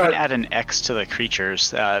 You can add an X to the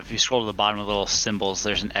creatures. If you scroll to the bottom of the little symbols,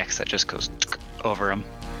 there's an X that just goes over them.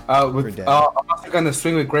 I'm also gonna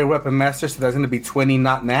swing with Great Weapon Master, so that's gonna be 20,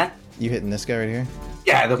 not nat. You hitting this guy right here?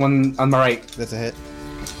 Yeah, the one on my right. That's a hit.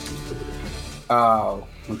 Oh,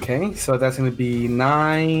 okay. So that's gonna be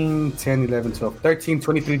 9, 10, 11, 12, 13,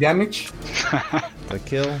 23 damage. A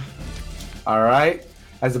kill. All right.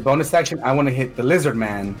 As a bonus action, I want to hit the Lizard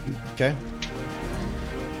Man. Okay.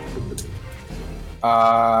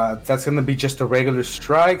 That's going to be just a regular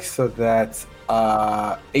strike, so that's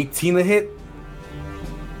 18 to hit.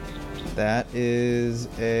 That is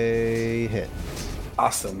a hit.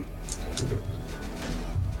 Awesome.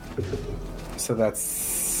 So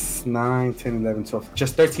that's 9, 10, 11, 12.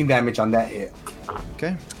 Just 13 damage on that hit.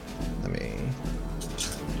 Okay. Let me...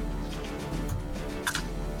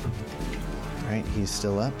 Alright, he's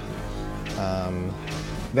still up.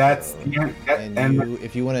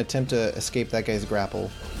 If you want to attempt to escape that guy's grapple,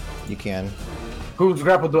 you can. Who's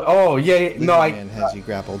grappled? Oh, yeah. No, has you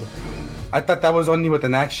grappled. I thought that was only with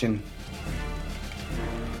an action.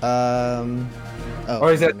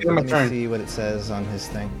 Or is that let me see what it says on his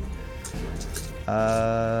thing.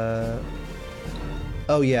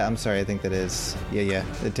 Oh yeah, I'm sorry. I think that is. Yeah.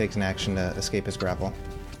 It takes an action to escape his grapple.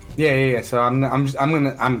 Yeah. So I'm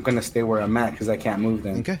gonna stay where I'm at because I can't move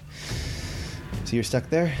then. Okay. So you're stuck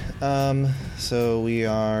there. So we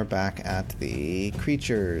are back at the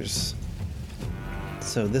creatures.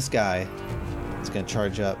 So this guy is gonna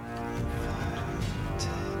charge up. 10,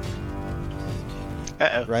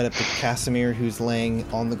 right up to Casimir, who's laying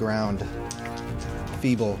on the ground,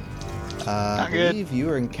 feeble. I believe you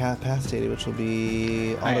are incapacitated, which will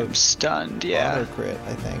be I am stunned, yeah. Auto crit,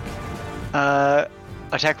 I think.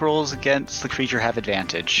 Attack rolls against the creature have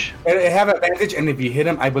advantage. It have advantage, and if you hit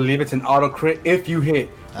him, I believe it's an auto crit if you hit.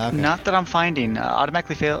 Okay. Not that I'm finding.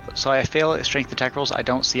 Automatically fail. So I fail at strength attack rolls. I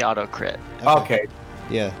don't see auto crit. Okay.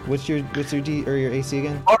 Yeah. What's your D or your AC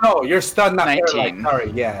again? Oh no, you're stunned, not 19. paralyzed.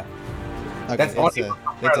 Sorry, yeah. Okay, That's only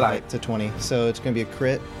paralyzed. It's a 20, so it's gonna be a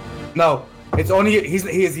crit. No, it's only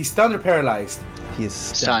he's stunned or paralyzed. He is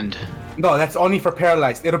Stunned. No, that's only for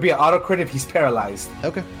paralyzed. It'll be an auto crit if he's paralyzed.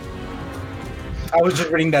 Okay. I was just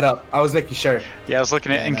reading that up. I was making sure. Yeah, I was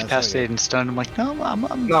looking at Yeah, no, incapacitated and stunned. I'm like, no, I'm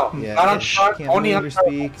No, Yeah. not on Ish, stun, can't only move on or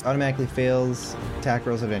speak. Automatically fails. Attack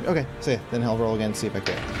rolls advantage. Okay. So yeah, then he'll roll again. See if I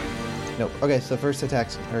crit. Nope. Okay. So first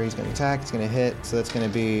attacks, or he's gonna attack. It's gonna hit. So that's gonna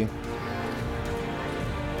be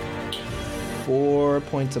 4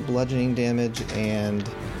 points of bludgeoning damage and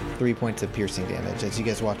 3 points of piercing damage. As you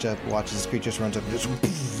guys watch this creature just runs up and just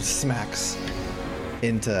smacks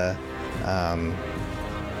into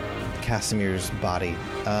Casimir's body.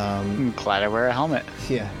 I'm glad I wear a helmet.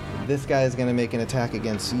 Yeah, this guy is going to make an attack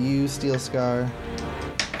against you, Steel Scar.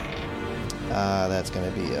 That's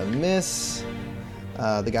going to be a miss.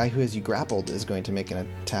 The guy who has you grappled is going to make an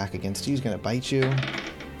attack against you. He's going to bite you.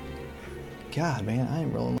 God, man, I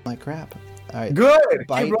am rolling like crap. All right, Good.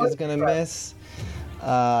 bite is going to miss.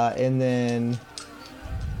 And then,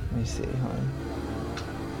 let me see, hold on.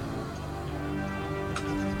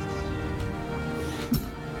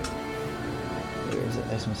 Where is it? I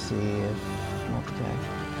just want to see if multi-attack.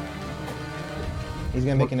 He's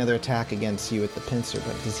gonna make another attack against you with the pincer,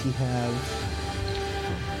 but does he have?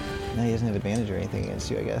 No, he doesn't have advantage or anything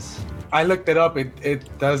against you, I guess. I looked it up.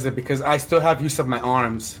 It does it because I still have use of my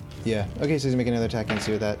arms. Yeah. Okay, so he's making another attack against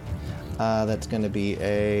you with that. That's gonna be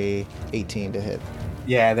a 18 to hit.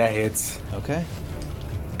 Yeah, that hits. Okay.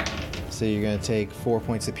 So you're gonna take 4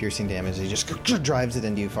 points of piercing damage. He just drives it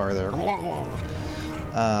into you farther. All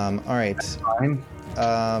right. Fine.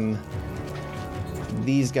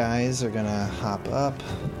 These guys are gonna hop up.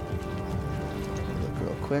 Look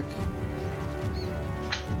real quick.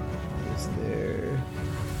 Is there?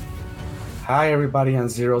 Hi, everybody on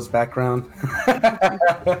Zero's background.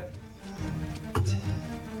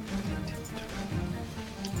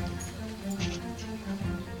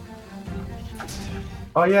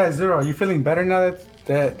 Oh yeah, Zero. Are you feeling better now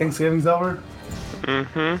that Thanksgiving's over?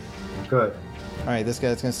 Mm-hmm. Good. All right, this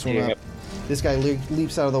guy's gonna swim Yep. up. This guy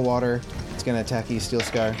leaps out of the water. It's gonna attack you, Steel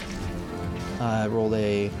Scar. Rolled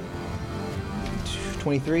a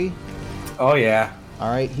 23. Oh yeah. All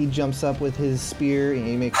right, he jumps up with his spear and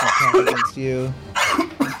he makes an attack against you.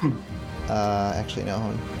 Actually, no,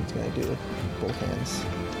 hold on. He's gonna do it with both hands.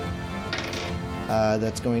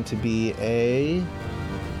 That's going to be a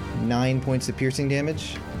 9 points of piercing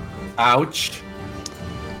damage. Ouch.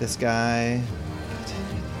 This guy.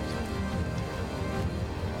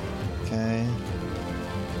 Okay.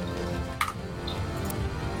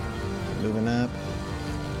 Moving up.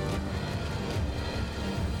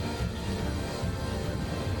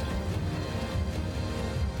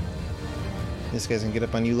 This guy's gonna get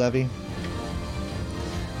up on you, Levy.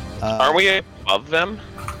 Aren't we above them?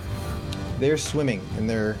 They're swimming and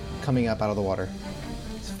they're coming up out of the water.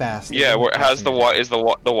 It's fast. Yeah. Where has the water? Is the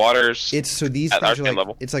water's? It's so these at our things are same like,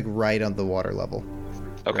 level? it's like right on the water level.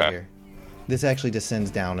 Okay. Right here. This actually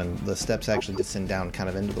descends down, and the steps actually descend down kind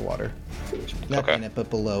of into the water. Not Okay. in it, but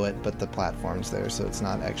below it, but the platform's there, so it's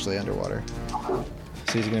not actually underwater.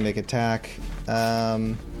 So he's going to make attack.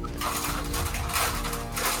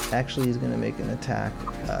 Actually, he's going to make an attack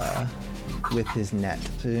with his net.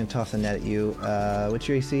 So he's going to toss a net at you. What's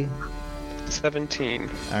your AC? 17.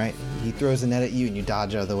 All right. He throws a net at you, and you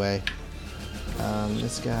dodge out of the way.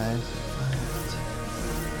 This guy...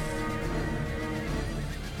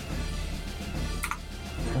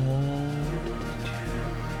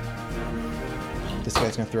 This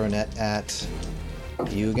guy's gonna throw a net at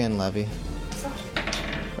you again, Levy.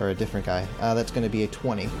 Or a different guy. That's gonna be a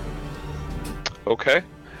 20. Okay.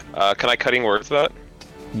 Can I cutting words that?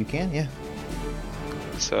 You can, yeah.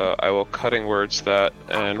 So I will cutting words that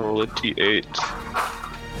and roll a d8.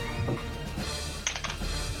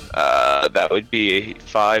 That would be a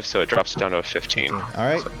 5, so it drops down to a 15. All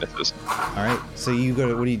right. So it misses. All right. So you go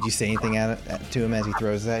to. What did you say anything to him as he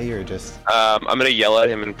throws at you, or just? I'm gonna yell at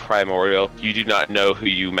him in Primordial. You do not know who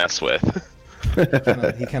you mess with.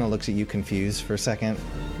 He kind of looks at you confused for a second,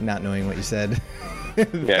 not knowing what you said.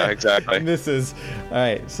 Yeah, exactly. Misses. All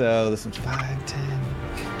right. So this one's 5, 10,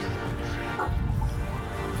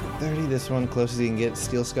 30. This one, closest he can get,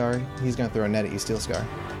 Steel Scar. He's going to throw a net at you, Steel Scar.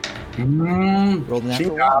 Rolled a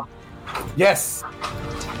natural one. Yes.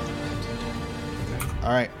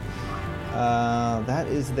 All right. That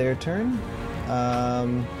is their turn.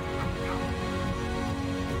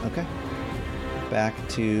 Okay. Back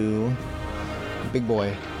to Big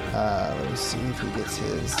Boy. Let me see if he gets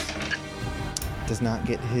his... Does not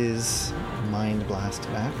get his Mind Blast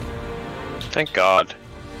back. Thank God.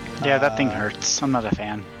 Yeah, that thing hurts. I'm not a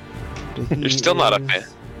fan. You're still not a fan.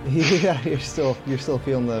 Yeah, you're still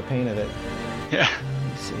feeling the pain of it. Yeah.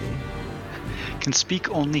 Let me see. Can speak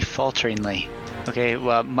only falteringly. Okay,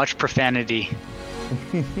 well, much profanity.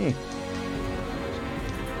 What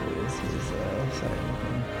is his, sorry,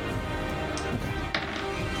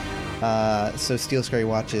 okay. So Steel Scar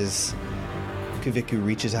watches Kaviku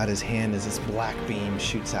reaches out his hand as this black beam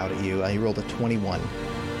shoots out at you. He rolled a 21.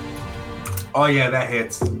 Oh yeah, that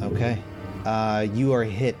hits. Okay. You are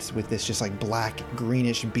hit with this just like black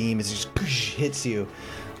greenish beam as it just hits you.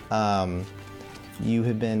 You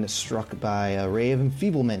have been struck by a ray of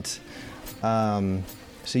enfeeblement. So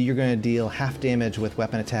you're going to deal half damage with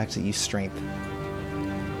weapon attacks that use strength.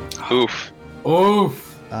 Oof.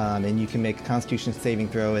 Oof. And you can make a Constitution saving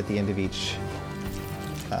throw at the end of each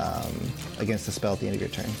against the spell at the end of your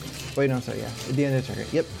turn. Wait, no, sorry, yeah, at the end of the turn.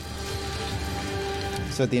 Yep.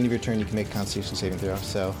 So at the end of your turn, you can make a Constitution saving throw.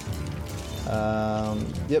 So,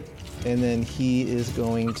 yep. And then he is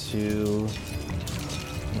going to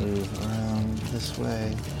move around this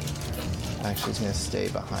way. Actually, he's going to stay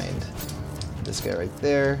behind this guy right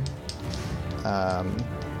there.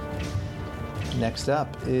 Next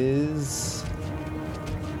up is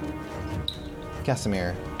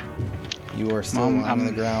Casimir. You are still lying on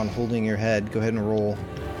the ground, holding your head. Go ahead and roll.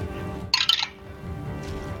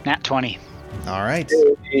 Nat 20. All right.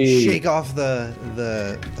 Hey. Shake off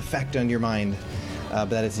the effect on your mind, but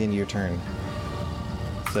that is the end of your turn.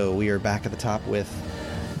 So we are back at the top with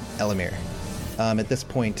Elamir. At this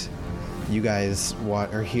point, you guys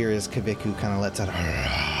are here as Kaviku kind of lets out,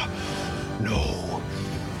 no,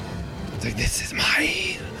 it's like, this is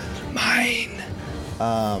mine.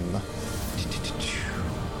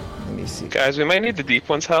 Let me see. Guys, we might need the deep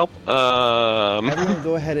one's help. Everyone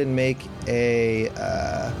go ahead and make a,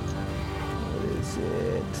 what is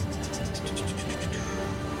it?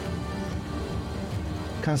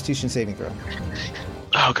 Constitution saving throw.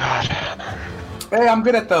 Oh, God. Hey, I'm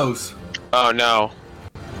good at those. Oh, no.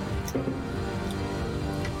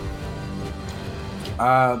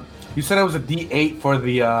 You said it was a D8 for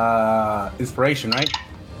the inspiration, right?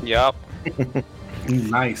 Yep.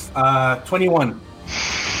 Nice. 21.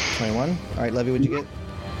 21. All right, Levy, what'd you get?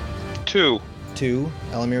 2. 2.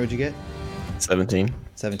 Elamir, what'd you get? 17.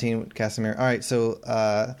 17. Casimir. All right, so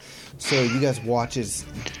you guys watch as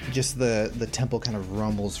just the temple kind of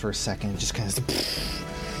rumbles for a second, just kind of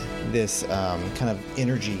this kind of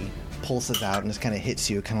energy pulses out and just kind of hits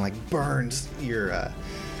you, kind of like burns your,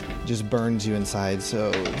 just burns you inside.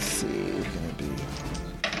 So let's see, it's gonna be.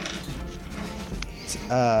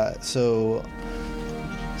 So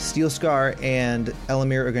Steel Scar and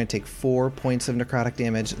Elamir are going to take 4 points of necrotic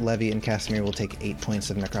damage. Levy and Casimir will take 8 points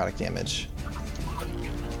of necrotic damage.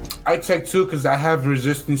 I take 2 because I have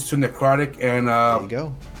resistance to necrotic and There you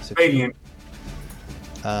go. So radiant.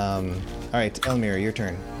 all right, Elamir, your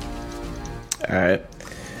turn. All right.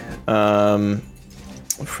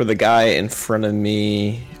 For the guy in front of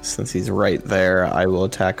me, since he's right there, I will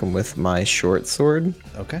attack him with my short sword.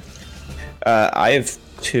 Okay. I have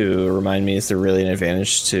 2. Remind me, is there really an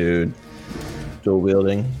advantage to dual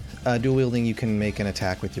wielding? Dual wielding, you can make an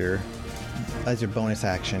attack with as your bonus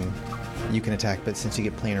action. You can attack, but since you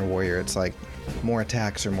get Planar Warrior, it's like more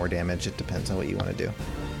attacks or more damage. It depends on what you want to do.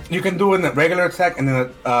 You can do a regular attack, and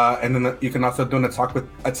then you can also do an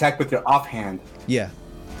attack with your offhand. Yeah,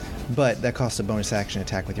 but that costs a bonus action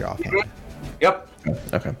attack with your offhand. Yep.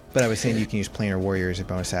 Okay. But I was saying you can use Planar Warrior as a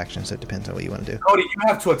bonus action, so it depends on what you want to do. Cody, you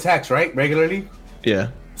have 2 attacks, right? Regularly? Yeah.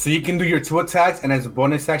 So you can do your 2 attacks, and as a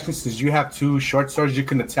bonus action, since you have 2 short swords, you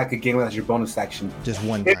can attack again as your bonus action. Just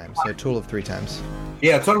one time, so a total of 3 times.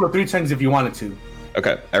 Yeah, a total of 3 times if you wanted to.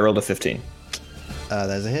 Okay. I rolled a 15. That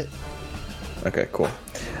is a hit. Okay, cool.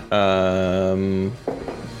 That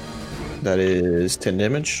is 10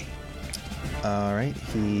 damage. All right,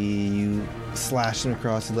 you slash him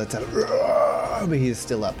across and lets out, but he is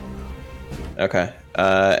still up. Okay.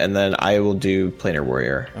 And then I will do Planar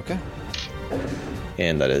Warrior. Okay.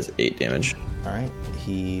 And that is 8 damage. All right,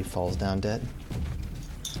 he falls down dead.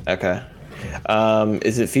 Okay.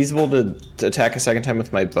 Is it feasible to attack a second time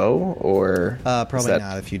with my bow, or probably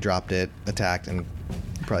not. If you dropped it, attacked, and you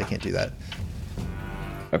probably can't do that.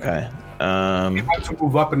 Okay. You have to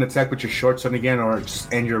move up and attack with your short sword again, or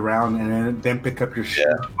just end your round and then pick up your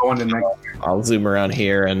go on the next. I'll zoom around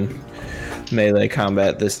here and melee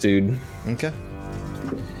combat this dude. Okay.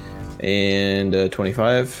 And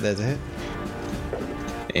 25. That's a hit.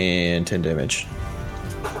 And 10 damage.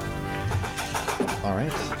 All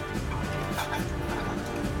right.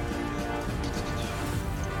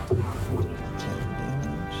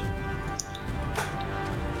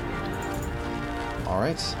 All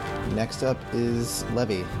right. Next up is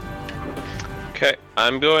Levy. Okay,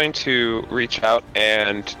 I'm going to reach out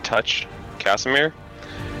and touch Casimir,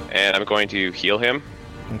 and I'm going to heal him.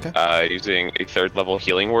 Okay. Using a 3rd level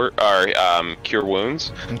healing word or cure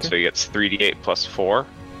wounds. Okay. So he gets 3d8 plus 4.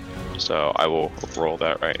 So I will roll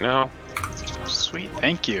that right now. Sweet,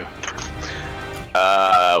 thank you.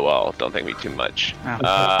 Well, don't thank me too much. Ooh,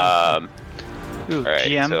 All right,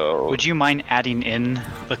 GM, so would you mind adding in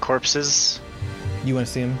the corpses? You want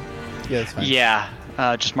to see him? Yeah, that's fine. Yeah,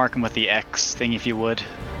 just mark them with the X thing if you would.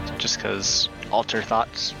 Just because alter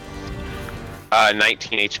thoughts.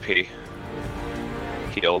 19 HP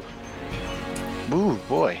healed. Ooh,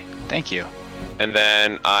 boy, thank you. And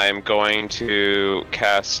then I'm going to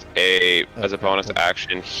cast as a bonus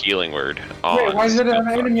action, healing word on. Wait, why is it an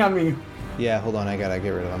enemy on me? Yeah, hold on. I gotta get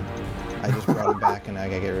rid of him. I just brought him back, and I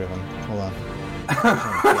gotta get rid of him. Hold on.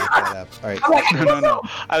 That up. All right. No.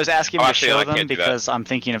 I was asking him to actually, show I them can't do that. because I'm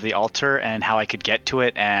thinking of the altar and how I could get to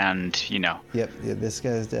it, and Yep. This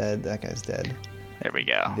guy's dead. That guy's dead. there we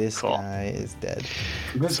go. This cool. guy is dead.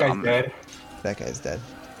 This So guy's I'm- dead. That guy's dead.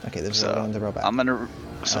 Okay, there's So one to roll back. I'm gonna.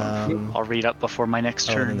 So I'll read up before my next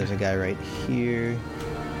Oh, and then turn. there's a guy right here.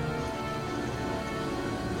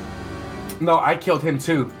 No, I killed him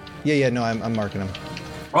too. Yeah. No, I'm marking him.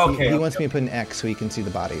 Okay. He wants me to put an X so he can see the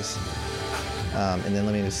bodies. And then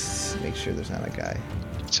let me just make sure there's not a guy.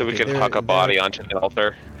 So we Okay, can there- huck a body onto the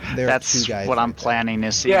altar. There are That's 2 guys what I'm right there. planning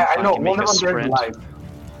is see Yeah, if I know. can One make of a them is sprint. alive.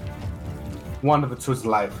 One of the two is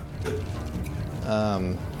alive.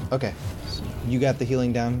 Okay. So you got the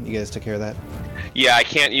healing down? You guys took care of that? Yeah, I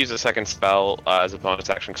can't use a second spell as a bonus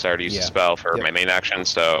action because I already used Yeah. a spell for Yep. my main action.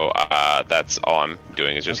 So that's all I'm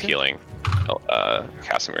doing is just Okay. healing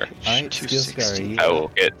Casimir. All right, Steel Scar. 260. You, I will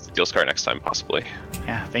get Steel Scar next time, possibly.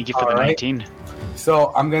 Yeah, thank you for All the right. 19.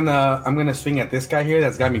 So I'm gonna swing at this guy here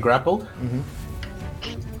that's got me grappled.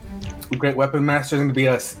 Great Weapon Master is gonna be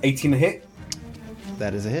a 18 to hit.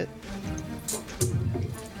 that is a hit.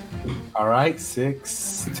 All right,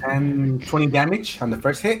 6, 10, 20 damage on the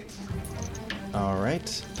first hit. All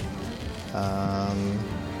right. I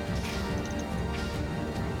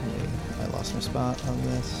lost my spot on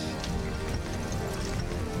this.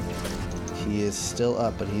 He is still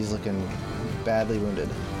up, but he's looking badly wounded.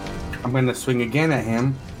 I'm gonna swing again at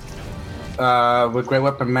him. With Great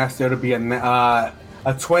Weapon Master, it'll be a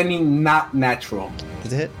 20, not natural.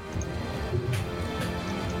 Is it hit?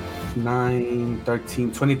 9,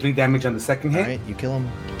 13, 23 damage on the second All hit. right, you kill him.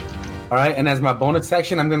 All right, and as my bonus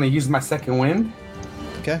action, I'm gonna use my second wind.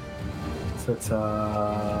 Okay. So it's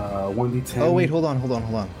 1d10. Oh wait, hold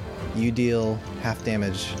on. You deal half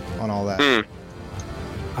damage on all that.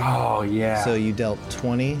 Oh yeah. So you dealt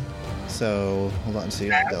 20. So hold on. So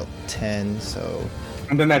you dealt 10. So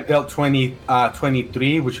And then I dealt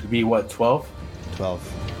 23, which would be what, 12?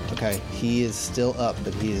 12. Okay. He is still up,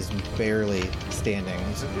 but he is barely standing.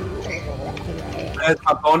 As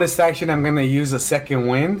my bonus action, I'm gonna use a second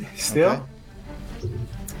wind still.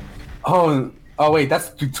 Okay. Oh wait, that's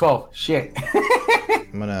 12. Shit.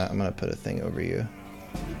 I'm gonna put a thing over you.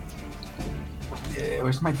 Yeah,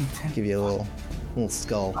 where's my d10? Give you a little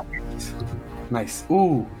skull. Nice.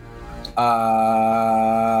 Ooh.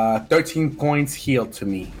 13 points healed to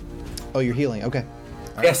me. Oh, you're healing. Okay.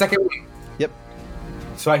 All Yeah, right. second wind. Yep.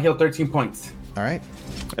 So I healed 13 points. All right.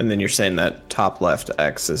 And then you're saying that top left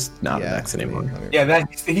X is not an X anymore. Yeah,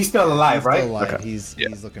 he's still alive, He's right? still alive. Okay. He's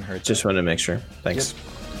looking hurt. Just wanted to make sure. Thanks.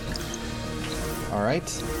 All right.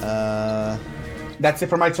 That's it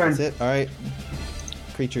for my turn. That's it. All right.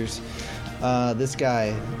 Creatures. This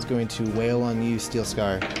guy is going to wail on you, Steel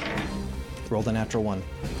Scar. Roll the natural 1.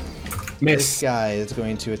 This Miss. guy is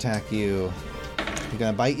going to attack you. He's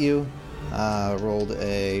going to bite you. Rolled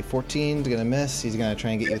a 14. He's going to miss. He's going to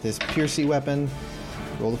try and get you with his piercing weapon.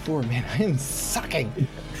 Rolled a 4. Man, I am sucking.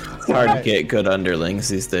 It's hard to get good underlings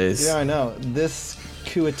these days. Yeah, I know. This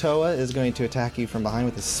Kuatoa is going to attack you from behind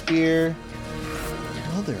with a spear.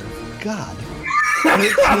 Mother of God.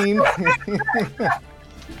 13.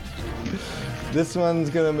 This one's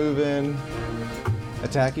going to move in.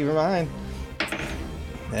 Attack you from behind.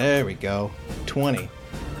 There we go. 20.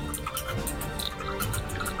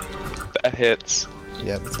 That hits.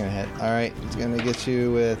 Yep, it's going to hit. All right, it's going to get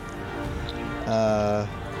you with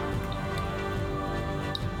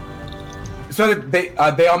So they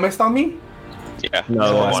all missed on me? Yeah.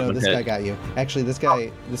 No, this guy got you. Actually, this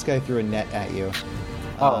guy threw a net at you.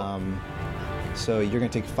 So you're gonna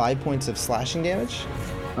take 5 points of slashing damage.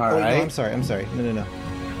 All right. No, I'm sorry. No.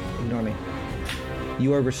 Ignore me.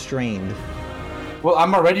 You are restrained. Well,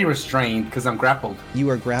 I'm already restrained because I'm grappled. You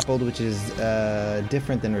are grappled, which is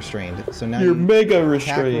different than restrained. So now you're mega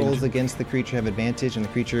attack restrained. rolls against the creature have advantage, and the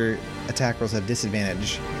creature attack rolls have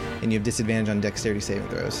disadvantage, and you have disadvantage on dexterity saving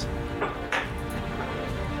throws.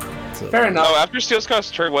 So, Fair enough. Oh, after Steel Scar's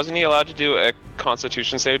turn, wasn't he allowed to do a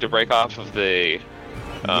Constitution save to break off of the?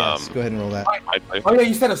 Yes, go ahead and roll that. Oh yeah,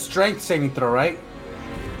 you said a strength saving throw, right?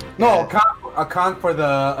 No, a con for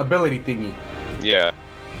the ability thingy. Yeah.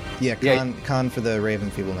 Yeah, con for the Ray of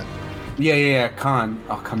Enfeeblement. Yeah, con.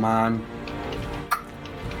 Oh, come on.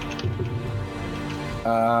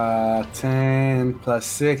 10 plus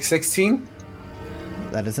 6, 16?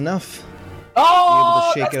 That is enough.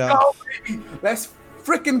 Oh! You're able to shake it let's off. go, baby! Let's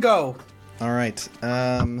freaking go! All right.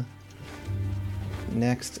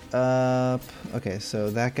 Next up. Okay,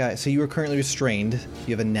 so that guy. So you are currently restrained.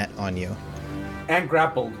 You have a net on you. And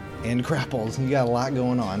grappled. And grappled. You got a lot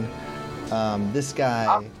going on. This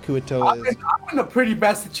guy, Kuato, is... I'm in a pretty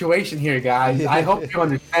bad situation here, guys. I hope you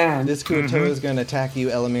understand. This Kuato is going to attack you,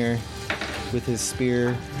 Elamir, with his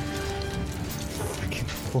spear. Freaking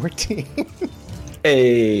 14.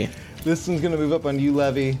 Hey. This one's going to move up on you,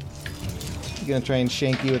 Levy. He's going to try and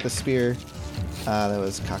shank you with a spear. That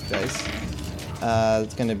was cock dice.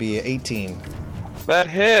 It's going to be 18. That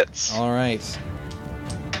hits. All right.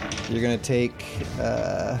 You're going to take...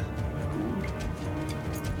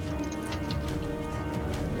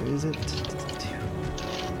 where is it?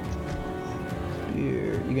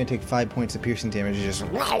 You're going to take 5 points of piercing damage. He just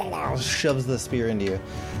shoves the spear into you.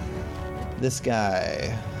 This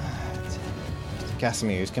guy...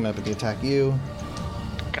 Casimir, he's coming up with the attack you.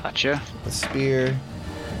 Gotcha. The spear.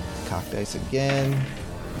 Cock dice again.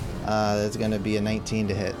 That's going to be a 19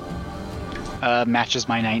 to hit. Matches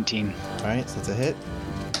my 19. Alright, so it's a hit.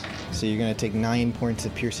 So you're going to take 9 points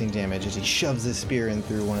of piercing damage as he shoves his spear in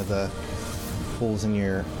through one of the holes in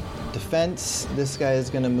your defense. This guy is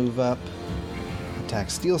going to move up, attack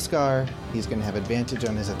Steel Scar. He's going to have advantage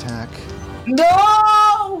on his attack.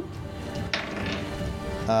 No!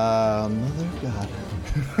 Mother God.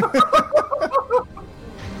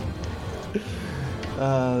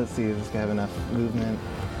 Let's see, does this guy have enough movement?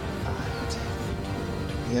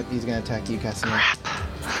 Yep, he's going to attack you, Casimir.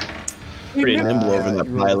 Pretty nimble over that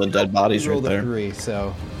pile of dead bodies right there. 3,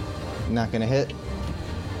 so not going to hit.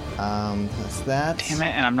 That's that. Damn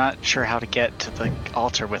it, and I'm not sure how to get to the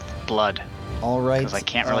altar with blood. All right. Because I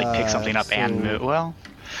can't really pick something up and move. Well,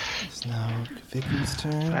 it's now Vicky's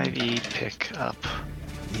turn. 5e pick up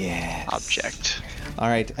object. All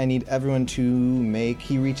right, I need everyone to make...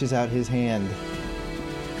 He reaches out his hand.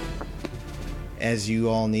 As you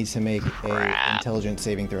all need to make a intelligence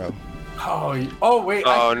saving throw. Oh wait.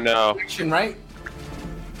 Oh no. Right?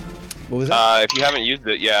 What was that? If you haven't used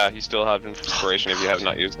it, yeah, you still have inspiration if you have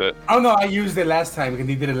not used it. Oh no, I used it last time because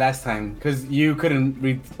he did it last time because you couldn't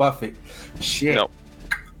rebuff it. Shit. No.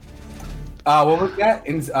 What was that?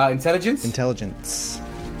 Intelligence? Intelligence.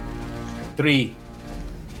 3.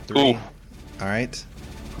 Ooh. All right.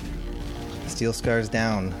 Steel Scar's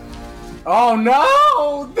down. Oh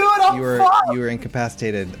no! Dude, I'm fucked! You were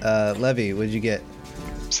incapacitated. Levy, what did you get?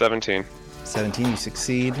 17. 17, you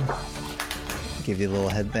succeed. Give you a little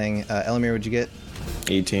head thing. Elamir, what'd you get?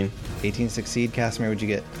 18. 18, succeed. Casimir, what'd you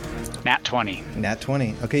get? Nat 20. Nat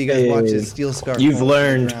 20. Okay, you guys watch his Steel Scar. You've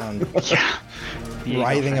learned. Yeah.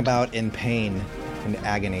 Writhing about in pain and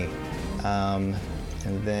agony. And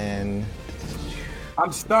then...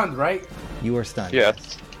 I'm stunned, right? You are stunned.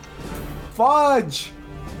 Yes. Fudge!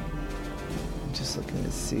 I'm just looking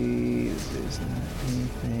to see if there's not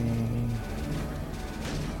anything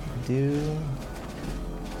to do.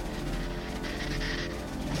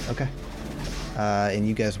 Okay. And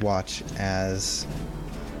you guys watch as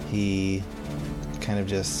he kind of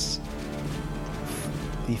just...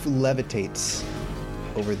 He levitates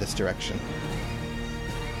over this direction.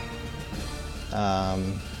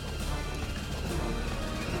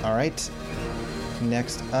 All right.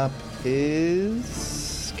 Next up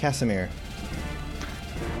is Casimir.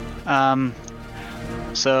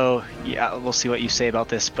 So, yeah, we'll see what you say about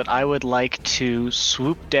this, but I would like to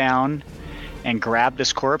swoop down and grab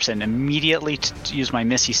this corpse and immediately use my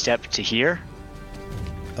Misty Step to here.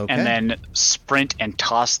 Okay. And then sprint and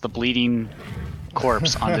toss the bleeding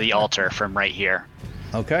corpse onto the altar from right here.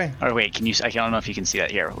 Okay. Or wait, can you? I don't know if you can see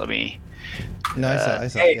that here. Let me. No, I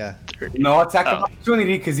saw. Hey, Yeah. No attack of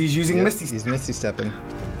opportunity because he's using Misty. He's Misty stepping.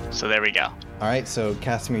 So there we go. All right, so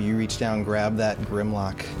Casimir, you reach down, grab that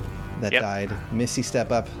Grimlock that died. Misty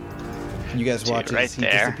step up. You guys watch as he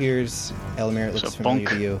disappears. Elamir, it looks familiar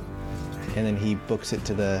to you. And then he books it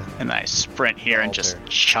to the... And I sprint here and just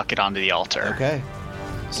chuck it onto the altar. Okay.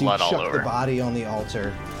 So Blood you chuck all over. the body on the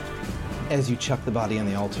altar. As you chuck the body on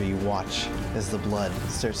the altar, you watch as the blood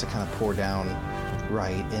starts to kind of pour down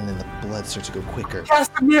right, and then the blood starts to go quicker.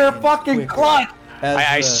 Casimir fucking clutch!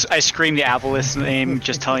 I scream the Avalith's name,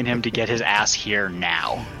 just telling him to get his ass here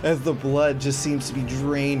now. As the blood just seems to be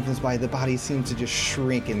drained from his body, the body seems to just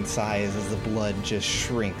shrink in size as the blood just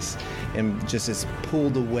shrinks and just is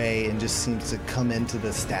pulled away and just seems to come into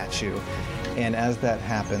the statue. And as that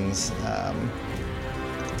happens,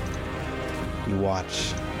 you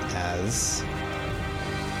watch as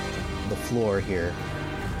the floor here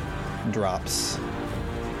drops.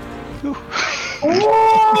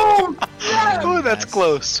 Oh, that's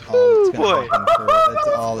close. Oh boy. That's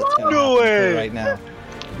all that's going to happen for right now.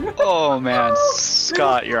 Oh man,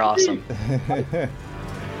 Scott, you're awesome.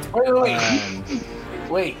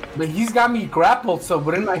 Wait, but he's got me grappled, so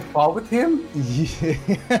wouldn't I fall with him?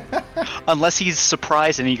 Unless he's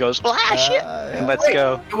surprised and he goes, flash it, and let's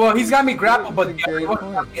go. Well, he's got me grappled, but everyone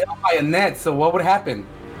got hit by a net, so what would happen?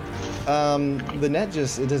 The net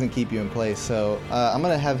it doesn't keep you in place, so I'm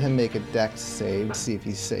gonna have him make a dex save to see if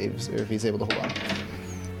he saves or if he's able to hold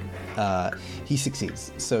on. He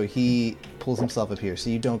succeeds, so he pulls himself up here, so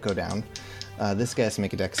you don't go down. This guy has to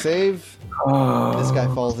make a dex save. This guy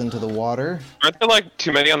falls into the water. Aren't there like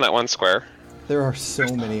too many on that one square? There are so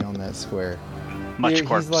many on that square.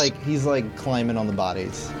 Corpse. He's like climbing on the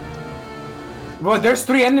bodies. Well, there's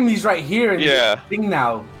 3 enemies right here. Thing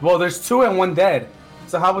now. Well, there's 2 and 1 dead.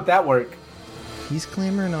 So how would that work? He's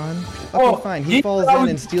clambering on. Okay, fine. He falls in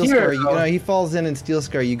and Steel Scar. He falls in and Steel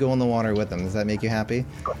Scar. You go in the water with him. Does that make you happy?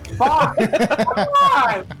 Fuck!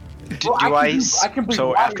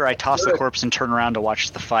 So after I toss the corpse and turn around to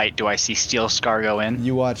watch the fight, do I see Steel Scar go in?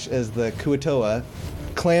 You watch as the Kuatoa,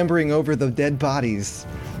 clambering over the dead bodies,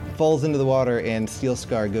 falls into the water, and Steel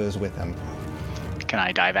Scar goes with him. Can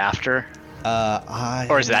I dive after?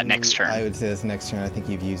 Or is that next turn? I would say it's next turn. I think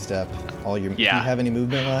you've used up all your... Do you have any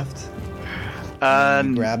movement left?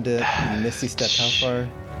 You grabbed it. You Misty stepped how far? You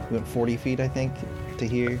went 40 feet, I think, to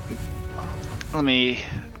here.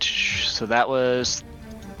 So that was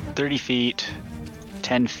 30 feet,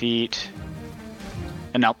 10 feet.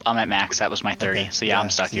 And nope, I'm at max. That was my 30. Okay. So I'm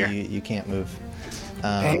stuck here. You can't move. All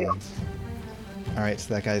right,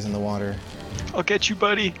 so that guy's in the water. I'll get you,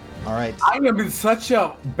 buddy. All right. I am in such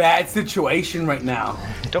a bad situation right now.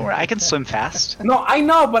 Don't worry, I can swim fast. No, I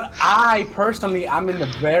know, but I'm in a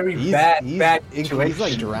very bad situation. He's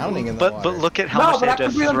like drowning in the water. But look at how much they have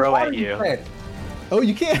to throw at you. Oh,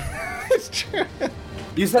 you can't. It's true.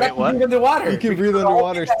 You said I can breathe underwater. You can breathe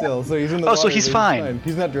underwater still, so he's in the water. So he's fine.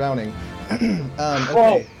 He's not drowning. Okay.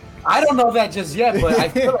 Well, I don't know that just yet, but I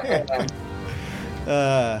feel like I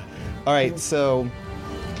am. All right, so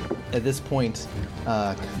at this point,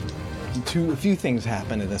 a few things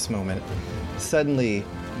happen at this moment. Suddenly,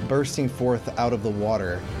 bursting forth out of the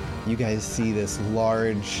water, you guys see this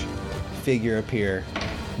large figure appear,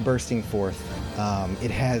 bursting forth. It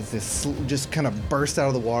has this just kind of burst out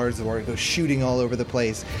of the water as the water goes shooting all over the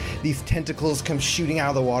place. These tentacles come shooting out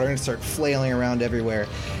of the water and start flailing around everywhere.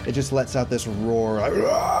 It just lets out this roar.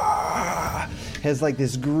 Has like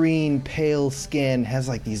this green pale skin, has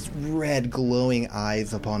like these red glowing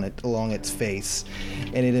eyes along its face,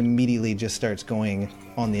 and it immediately just starts going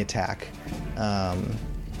on the attack.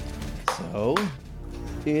 So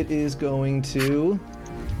it is going to,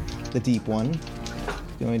 the deep one,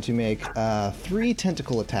 going to make 3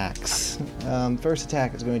 tentacle attacks. First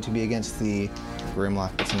attack is going to be against the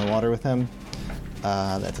Grimlock that's in the water with him.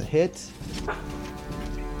 That's a hit.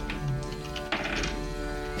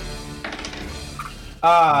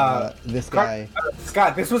 This guy,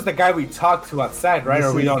 Scott, this was the guy we talked to outside, right?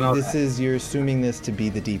 Or we don't know. You're assuming this to be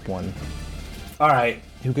the deep one. All right.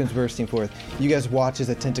 Who comes bursting forth? You guys watch as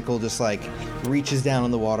a tentacle just like reaches down in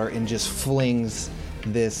the water and just flings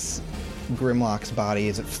this Grimlock's body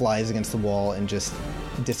as it flies against the wall and just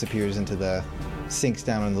disappears sinks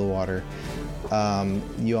down into the water.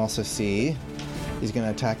 You also see he's going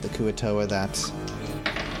to attack the Kuatoa. That's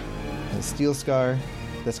a Steel Scar.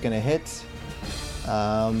 That's going to hit.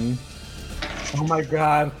 Oh my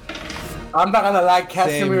god. I'm not gonna lie,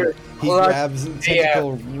 Casimir. He grabs the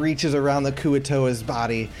tentacle, reaches around the Kuatoa's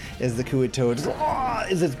body as the Kuatoa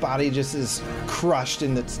as its body just is crushed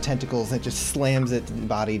in its tentacles. It just slams its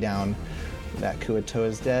body down that Kuato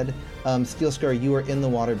is dead. Steel Scar, you are in the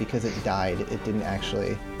water because it died. It didn't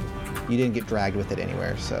actually... You didn't get dragged with it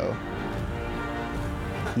anywhere, so...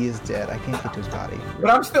 He is dead. I can't get to his body.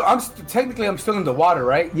 But technically I'm still in the water,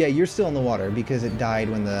 right? Yeah, you're still in the water because it died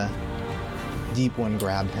when the deep one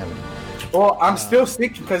grabbed him. Well, I'm still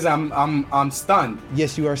sick because I'm stunned.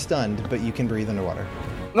 Yes, you are stunned, but you can breathe underwater.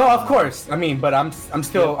 No, of course. I mean, but I'm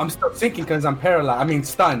still sinking because I'm paralyzed. I mean,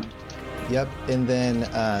 stunned. Yep. And then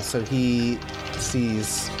so he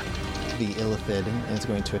sees the Illithid and is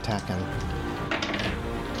going to attack him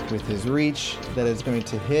with his reach. That is going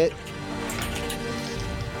to hit.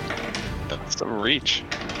 That's some reach.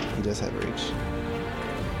 He does have reach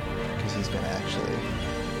because he's going to actually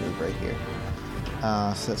move right here.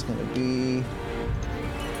 So that's going to be...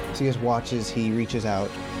 So you guys watch as he reaches out,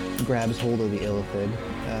 grabs hold of the Illithid.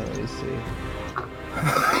 Let me see.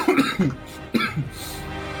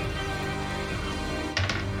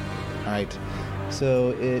 Alright.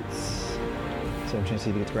 So it's... So I'm trying to see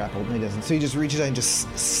if he gets grappled. No, he doesn't. So he just reaches out and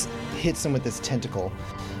just hits him with this tentacle.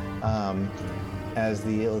 As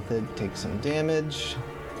the Illithid takes some damage.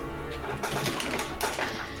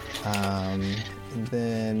 And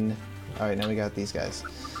then... Alright, now we got these guys.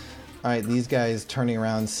 Alright, these guys turning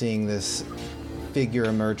around, seeing this figure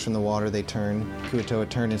emerge from the water, they turn. Kuato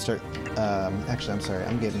turn and start... actually, I'm sorry.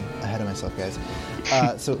 I'm getting ahead of myself, guys.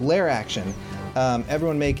 So, lair action.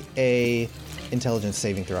 Everyone make a intelligence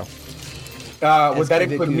saving throw. Would that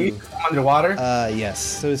include me underwater? Yes.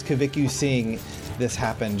 So as Kaviku seeing this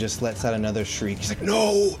happen, just lets out another shriek. He's like,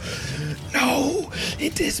 "No! No!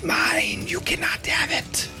 It is mine! You cannot have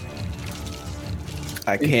it!"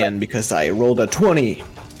 I can because I rolled a 20.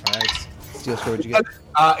 Alright. Steel Scar, what'd you get?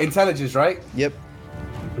 Intelligence, right? Yep.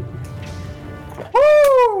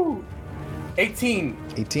 Woo! 18.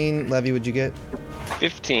 18. Levy, what'd you get?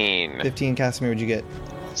 15. 15. Casimir, what'd you get?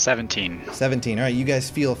 17. 17. Alright, you guys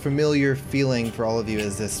feel familiar feeling for all of you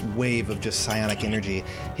as this wave of just psionic energy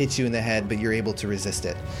hits you in the head, but you're able to resist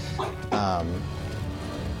it. So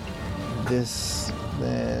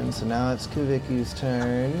now it's Kaviku's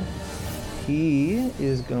turn. He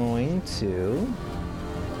is going to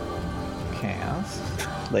cast...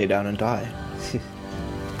 Lay down and die.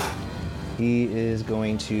 He is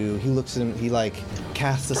going to... He looks at him... He,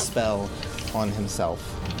 casts a spell on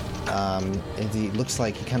himself. And he looks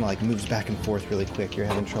like he kind of, moves back and forth really quick. You're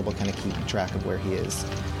having trouble kind of keeping track of where he is.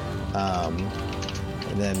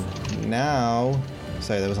 And then now...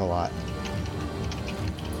 Sorry, that was a lot.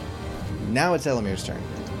 Now it's Elamir's turn.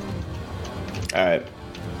 Alright.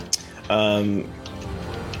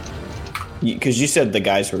 Because you said the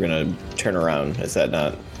guys were going to turn around. Is that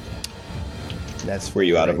not... Were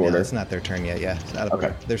you out of order? It's not their turn yet, yeah. It's out of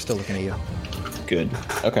order. They're still looking at you. Good.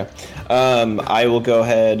 Okay. I will go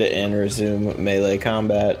ahead and resume melee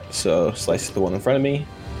combat. So slice the one in front of me.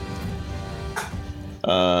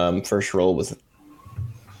 First roll was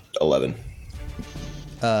 11.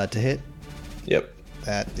 To hit? Yep.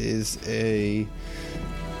 That is a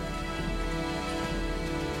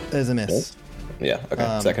miss. Yeah,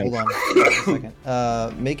 okay. Second. Hold on a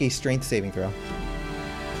second. Make a strength saving throw.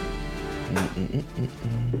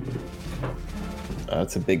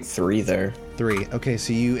 That's a big 3 there. 3. Okay,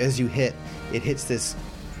 so as you hit, it hits this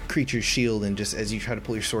creature's shield, and just as you try to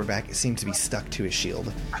pull your sword back, it seems to be stuck to his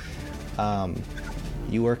shield.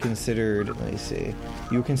 You are considered, let me see,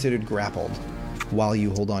 you are considered grappled while you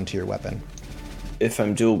hold on to your weapon. If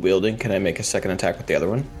I'm dual wielding, can I make a second attack with the other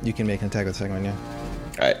one? You can make an attack with the second one, yeah.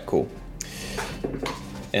 Alright, cool.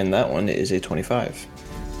 And that one is a 25.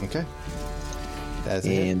 Okay. That is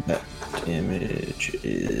and that damage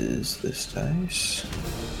is this dice.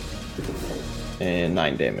 And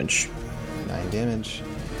 9 damage. 9 damage.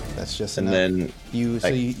 That's just and enough. Then you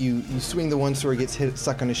swing the one sword, gets hit,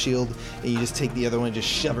 stuck on his shield, and you just take the other one and just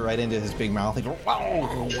shove it right into his big mouth,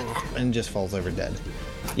 and just falls over dead.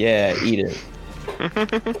 Yeah, eat it.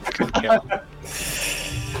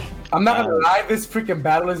 I'm not gonna lie, this freaking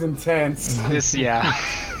battle is intense. Yeah.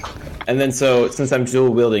 And then so, since I'm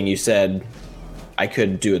dual wielding, you said I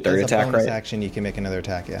could do a third attack, bonus right? Action, you can make another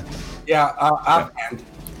attack, yeah. Yeah, offhand.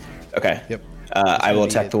 Okay. Yep. I will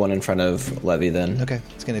attack the one in front of Levy then. Okay,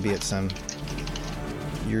 it's going to be at some...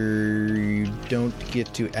 You don't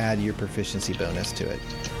get to add your proficiency bonus to it.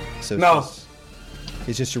 So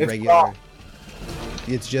it's just a regular... Wrong.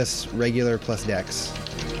 It's just regular plus dex.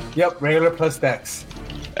 Yep, regular plus dex.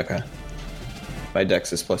 Okay. My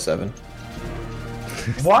dex is plus 7.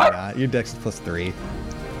 What? Your dex is plus 3.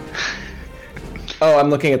 Oh,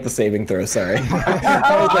 I'm looking at the saving throw. Sorry.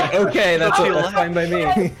 I was like, okay, that's fine by me.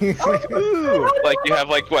 Like you have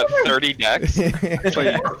like what 30 decks?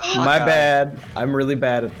 My bad. I'm really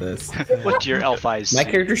bad at this. What's your elf eyes? My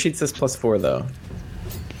character sheet says +4 though.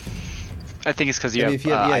 I think it's because you have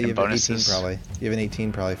you have item an bonuses. 18 probably. You have an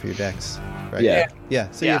 18 probably for your dex, right? Yeah.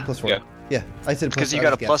 Yeah. So you have +4. Yeah. Yeah, I said Because you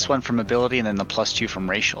got a +1 from ability and then the +2 from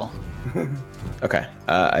racial. Okay.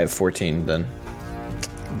 I have 14 then.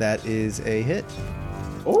 That is a hit.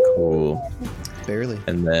 Cool. Barely.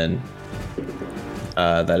 And then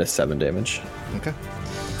that is 7 damage. Okay.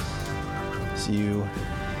 So you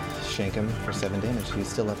shank him for 7 damage. He's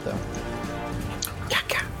still up though.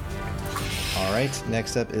 All right.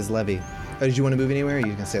 Next up is Levy. Oh, did you want to move anywhere? Or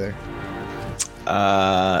you can stay there.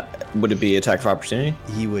 Would it be attack of opportunity?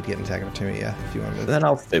 He would get an attack of opportunity. Yeah, if you want to move. Then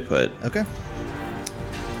I'll stay put. Okay.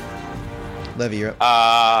 Levy, you're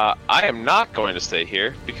up. I am not going to stay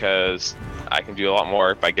here because I can do a lot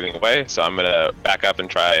more by getting away. So I'm gonna back up and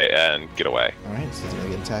try and get away. All right. So he's gonna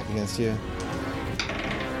get an attack against you.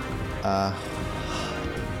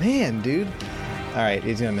 Man, dude. All right,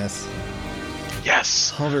 he's gonna miss. Yes.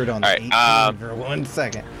 Hovered on the All 18 right, for 1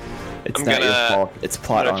 second. It's I'm not your gonna- fault. It's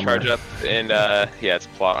plot I'm gonna armor. charge up and yeah, it's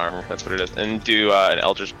plot armor. That's what it is. And do an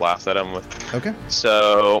Eldritch Blast at him with. Okay.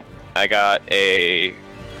 So I got a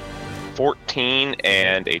 14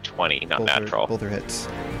 and a 20, not natural. Both are hits.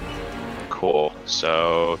 Cool.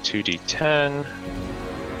 So 2d10.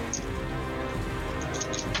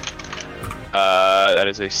 That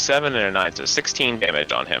is a 7 and a 9, so 16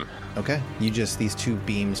 damage on him. Okay. These two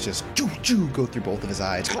beams just go through both of his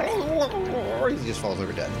eyes. He just falls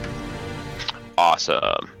over dead.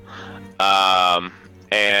 Awesome.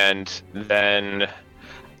 And then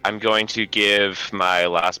I'm going to give my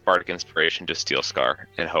last Bardic Inspiration to Steel Scar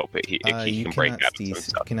and hope he can break out of some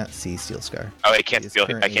stuff. Cannot see Steel Scar. Oh, I He can't is feel. I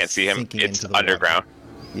currently can't see him. sinking It's into the underground.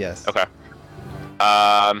 Yes. Okay.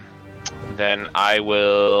 Then I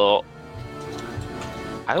will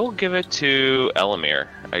give it to Elamir,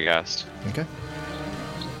 I guess. Okay.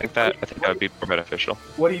 I think that would be more beneficial.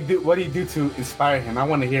 What do you do? What do you do to inspire him? I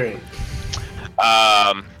want to hear it.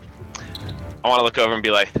 I want to look over and be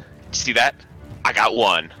like, "See that? I got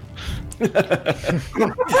one. If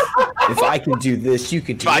I can do this, you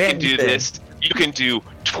can do If I anything. can do this, you can do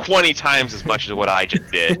 20 times as much as what I just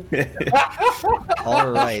did." All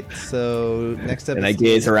right. So next up And is I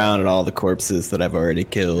gaze around at all the corpses that I've already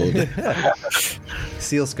killed.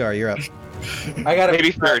 Steel Scar. You're up. I got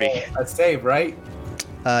Maybe 30. A save, right?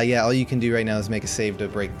 Yeah. All you can do right now is make a save to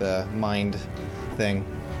break the mind thing.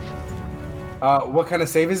 What kind of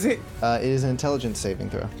save is it? It is an intelligence saving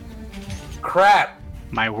throw. Crap.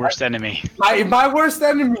 My worst enemy. My worst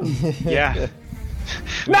enemy. Yeah.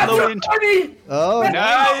 Not Low so int- funny. Oh.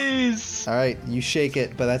 Nice! All right. You shake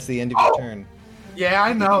it, but that's the end of your turn. Yeah,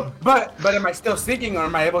 I know. But am I still sinking, or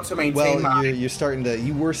am I able to maintain Well, my? you're starting to.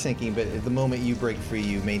 You were sinking, but at the moment you break free,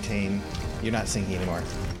 you maintain. You're not sinking anymore.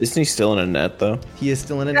 Isn't he still in a net though? He is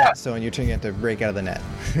still in a net, so on your turn you have to break out of the net.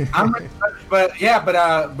 But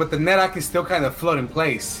the net I can still kind of float in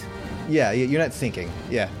place. Yeah, you're not sinking.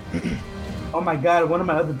 Yeah. Oh my god, one of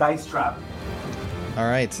my other dice dropped. All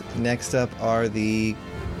right. Next up are the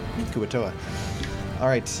Kuatoa. All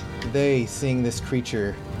right. They seeing this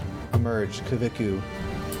creature emerge. Kaviku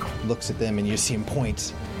looks at them, and you see him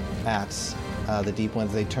point at the deep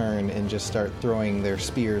ones. They turn and just start throwing their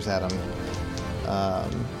spears at him.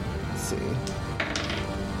 Let's see.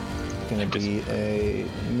 Gonna be a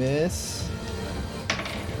miss.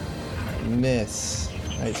 Miss.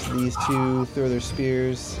 All right. So these two throw their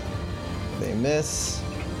spears. They miss.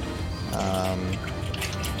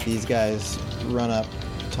 These guys run up,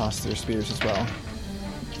 toss their spears as well.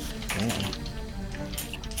 Man.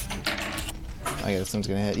 Okay, this one's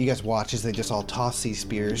gonna hit. You guys watch as they just all toss these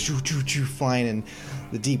spears, flying, and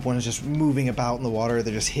the deep one is just moving about in the water.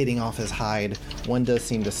 They're just hitting off his hide. One does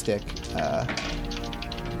seem to stick,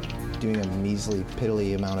 doing a measly,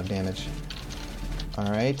 piddly amount of damage. All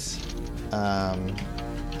right.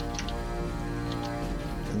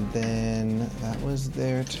 And then that was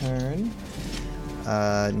their turn.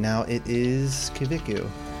 Now it is Kaviku.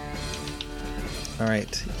 All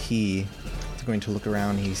right, he is going to look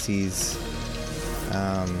around. He sees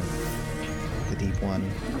the deep one.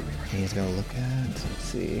 And he's going to look at. Let's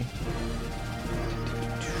see.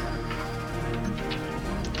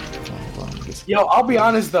 Hold on. Yo, I'll be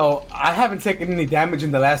honest though, I haven't taken any damage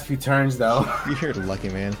in the last few turns though. You're lucky,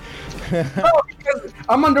 man. No, because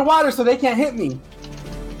I'm underwater, so they can't hit me.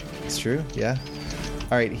 It's true, yeah.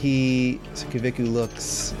 All right, so Kaviku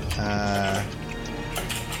looks,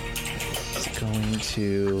 he's going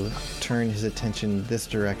to turn his attention this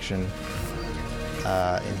direction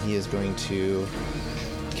and he is going to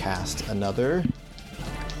cast another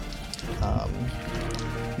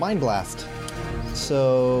Mind Blast.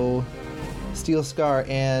 So, Steel Scar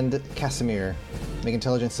and Casimir make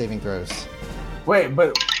intelligence saving throws. Wait,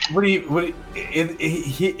 but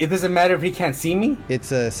it doesn't matter if he can't see me?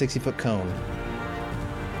 It's a 60-foot cone.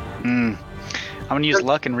 I'm gonna use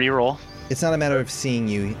luck and reroll. It's not a matter of seeing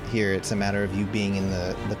you here, it's a matter of you being in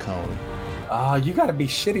the cone. Oh, you gotta be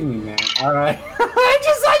shitting me, man. Alright. I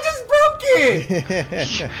just broke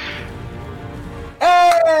it!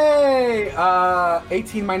 Hey!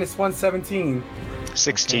 18 minus 1, 17.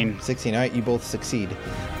 16. Okay. 16. Alright, you both succeed.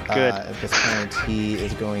 Good. At this point, he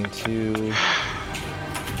is going to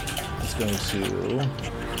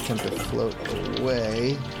attempt to float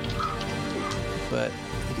away, but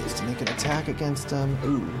he gets to make an attack against him.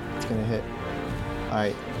 Ooh, it's going to hit.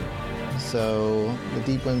 Alright, so the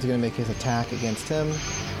Deep One's going to make his attack against him.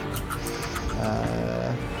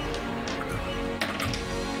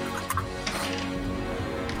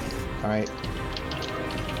 Alright.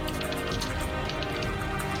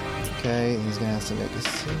 Okay, he's gonna have to make a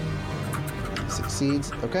save.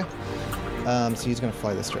 Succeeds. Okay. So he's gonna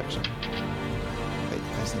fly this direction. Wait,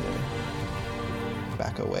 I just need to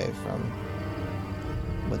back away from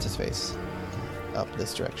what's his face? Up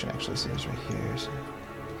this direction, actually. So he's right here. So.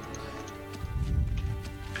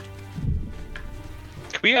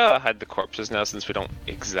 Can we hide the corpses now, since we don't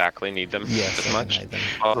exactly need them as much? Hide them.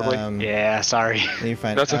 Probably. Yeah, sorry. You're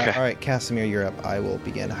fine. That's okay. All right, Casimir, you're up. I will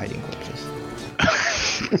begin hiding corpses.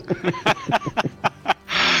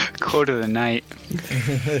 Quote of the night.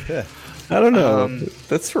 I don't know.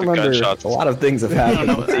 That's from under gunshots. a lot of things have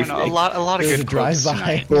happened. I know, a lot of There's a good quotes drive-by.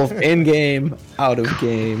 tonight. Both in game, out of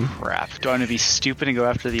game. Crap. Do I want to be stupid and go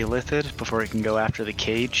after the Illithid before I can go after the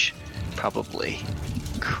cage? Probably.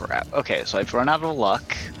 Crap. Okay, so I've run out of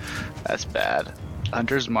luck. That's bad.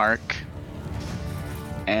 Hunter's Mark.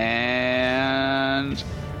 And...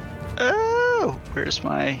 Oh! Where's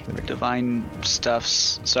my divine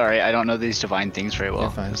stuffs? Sorry, I don't know these divine things very well.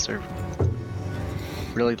 You're fine. Because they're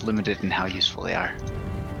really limited in how useful they are.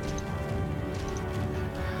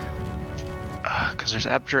 Because there's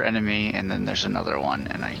Abjure Enemy, and then there's another one,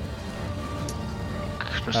 and I...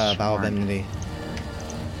 Vow of Enmity.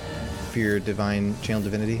 For your divine channel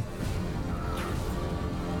divinity.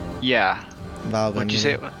 Yeah. Vow of What'd Enmity. you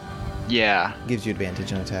say? Yeah. Gives you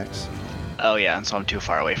advantage on attacks. Oh yeah, and so I'm too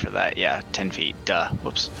far away for that. Yeah, 10 feet. Duh.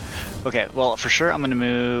 Whoops. Okay, well, for sure I'm going to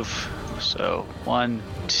move. So, 1,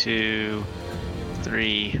 2,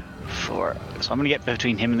 3, 4. So I'm going to get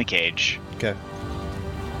between him and the cage. Okay.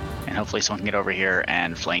 And hopefully someone can get over here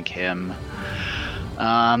and flank him.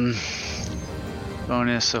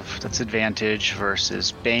 Bonus of, that's advantage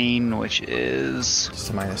versus Bane, which is... Just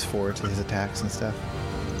a -4 to his attacks and stuff.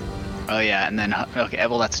 Oh yeah, and then, okay,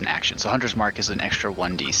 well that's an action. So Hunter's Mark is an extra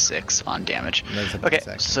 1d6 on damage. That's a bonus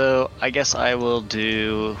Okay, action. so I guess I will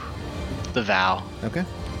do the vow. Okay.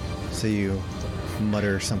 So you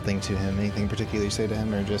mutter something to him. Anything particular you say to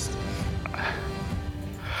him, or just...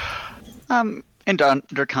 In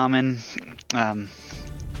Undercommon,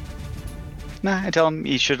 I tell him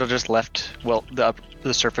he should have just left, well, the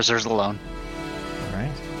surfacers alone.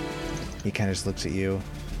 Alright. He kind of just looks at you.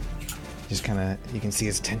 Just kind of... You can see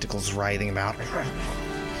his tentacles writhing about.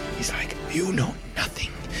 He's like, you know nothing.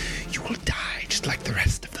 You will die just like the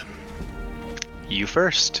rest of them. You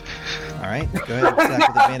first. Alright, go ahead and attack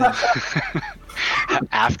with advantage.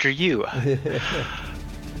 After you.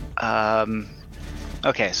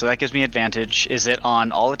 Okay, so that gives me advantage. Is it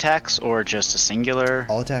on all attacks or just a singular?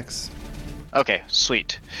 All attacks. Okay,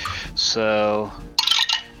 sweet. So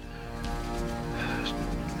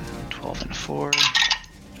 12 and 4.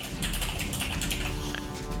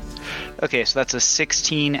 Okay, so that's a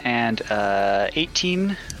 16 and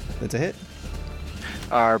 18. That's a hit.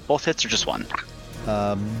 Are both hits or just one?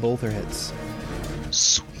 Both are hits.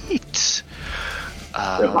 Sweet.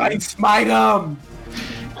 Divine smite him!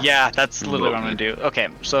 Yeah, that's literally what I'm going to do. Okay,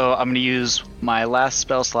 so I'm going to use my last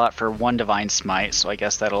spell slot for 1 Divine Smite, so I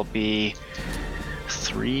guess that'll be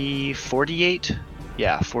 48?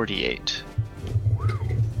 Yeah, 48.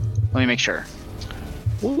 Let me make sure.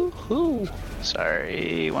 Woohoo!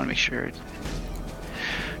 Sorry, want to make sure.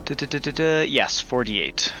 Yes,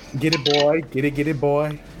 48. Get it, boy. Get it,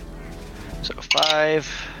 boy. So 5,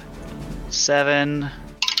 7,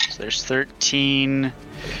 so there's 13,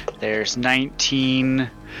 there's 19,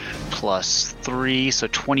 plus 3, so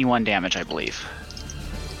 21 damage, I believe.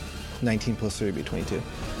 19 plus 3 would be 22.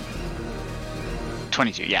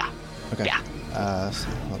 22, yeah. Okay. Yeah. So,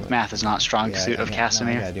 hold on. Math is not strong suit of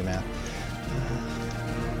Casimir. No, I gotta do math.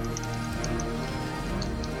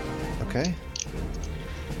 Okay.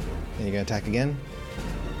 And you're gonna attack again?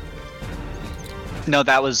 No,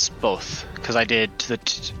 that was both because I did the.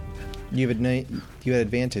 You had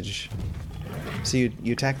advantage. So you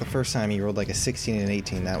attacked the first time. You rolled like a 16 and an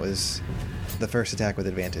 18. That was the first attack with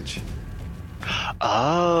advantage.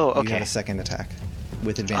 Oh, okay. You have a second attack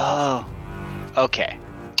with advantage. Oh, okay.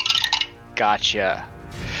 Gotcha.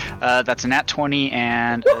 That's a nat 20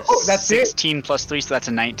 and that's 16 it? plus 3, so that's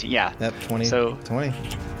a 19. Yeah. Yep, 20. So 20.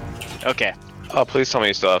 Okay. Oh, please tell me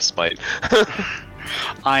you still have smite.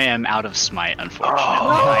 I am out of smite, unfortunately.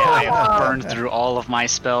 I have burned through all of my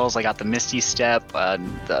spells. I got the Misty Step,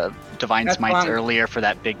 the Divine That's Smites fine. earlier for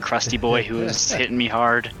that big crusty boy who was hitting me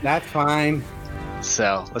hard. That's fine.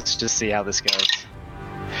 So let's just see how this goes.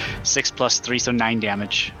 6 plus 3, so 9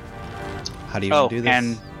 damage. How do you want to do this?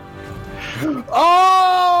 And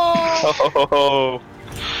Oh!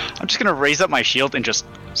 I'm just gonna raise up my shield and just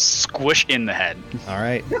squish in the head. All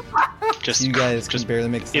right. Just You guys can just barely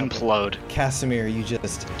make this happen. implode. Casimir, you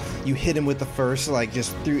hit him with the first, like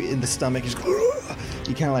just through in the stomach. Just,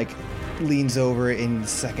 he kind of like leans over, and the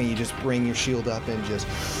second you just bring your shield up and just,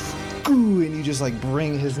 and you just like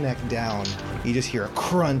bring his neck down. You just hear a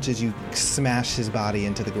crunch as you smash his body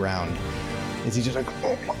into the ground. As he just like,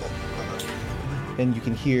 and you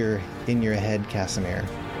can hear in your head, Casimir,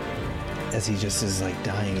 as he just is like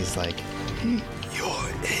dying. He's like, "Your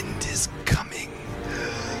end is coming.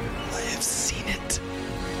 I have seen it.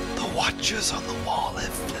 The watchers on the wall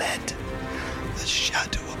have fled. The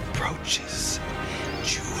shadow approaches.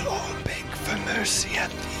 You will all beg for mercy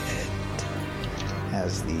at the end."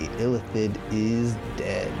 As the Illithid is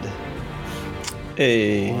dead.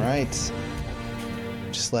 Hey. All right.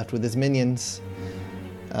 Just left with his minions.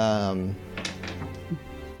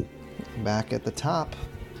 Back at the top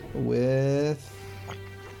with...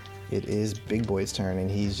 It is Big Boy's turn,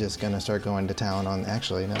 and he's just going to start going to town on...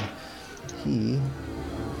 Actually, no. He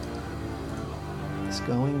is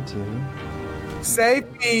going to...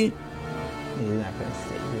 Save me! He's not going to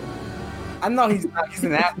save you. I know he's not. He's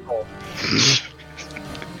an asshole.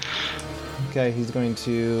 Okay, he's going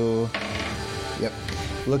to... Yep.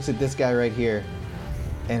 Looks at this guy right here,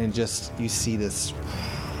 and it just... You see this...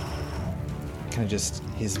 Kind of just...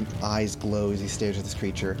 His eyes glow as he stares at this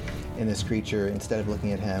creature, and this creature, instead of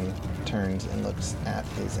looking at him, turns and looks at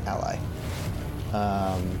his ally.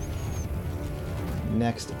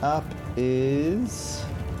 Next up is...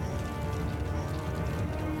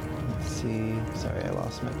 Let's see. Sorry, I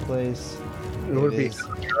lost my place. It would be is,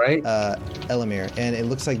 right. Elamir, and it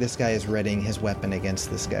looks like this guy is readying his weapon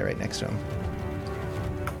against this guy right next to him.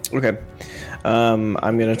 Okay. I'm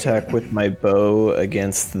gonna attack with my bow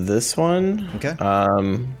against this one. Okay.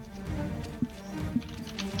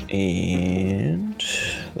 And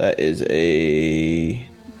that is a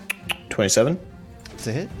 27. It's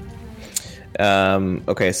a hit.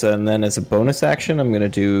 Okay, so and then as a bonus action, I'm gonna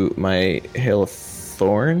do my Hail of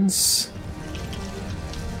Thorns,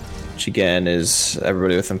 which again is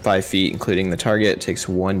everybody within 5 feet, including the target, takes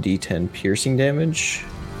 1d10 piercing damage.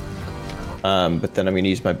 But then I'm going to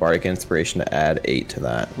use my Bardic Inspiration to add 8 to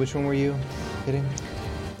that. Which one were you hitting?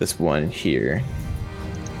 This one here.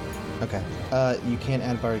 Okay. You can't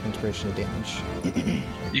add Bardic Inspiration to damage.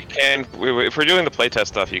 You can, if we're doing the playtest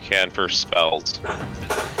stuff, you can for spells.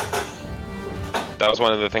 That was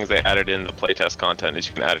one of the things they added in the playtest content, is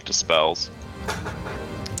you can add it to spells.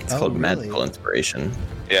 It's called Magical Inspiration.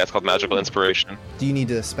 Yeah, it's called Magical Inspiration. Do you need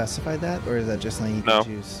to specify that, or is that just something you can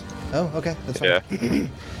choose? Oh, okay. That's fine. Yeah.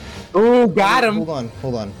 Ooh, got him. Hold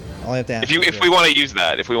on. I'll have to ask If we want to use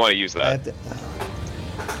that,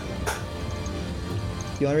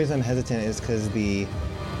 The only reason I'm hesitant is because the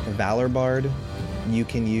Valor Bard, you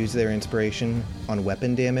can use their inspiration on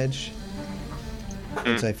weapon damage.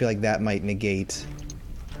 And so I feel like that might negate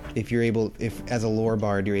if as a lore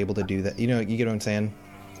bard you're able to do that. You get what I'm saying?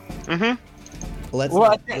 Mm-hmm.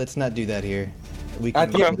 Let's not do that here. We can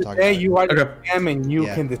At the end of the day, you are the DM and you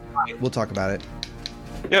can decide. We'll talk about it.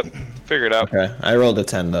 Yep, figure it out. Okay, I rolled a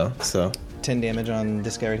 10 though, so 10 damage on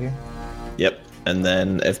this guy right here. Yep. And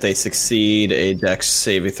then if they succeed a Dex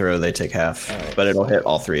saving throw, they take half. Right. But it'll hit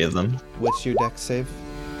all 3 of them. What's your dex save?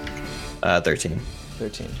 13.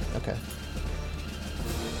 13. Okay.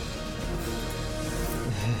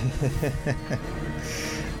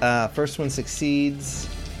 First one succeeds.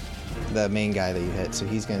 The main guy that you hit, so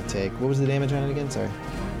he's gonna take. What was the damage on it again? Sorry.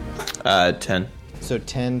 10. So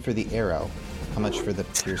 10 for the arrow. How much for the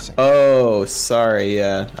piercing? Oh, sorry.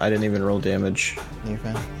 Yeah, I didn't even roll damage. You're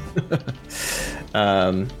fine.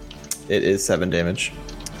 It is 7 damage.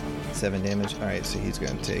 7 damage. All right, so he's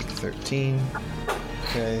going to take 13.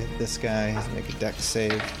 Okay, this guy has to make a dex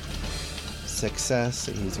save. Success,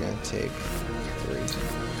 so he's going to take 3.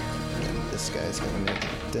 this guy's going to make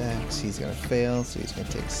dex. He's going to fail, so he's going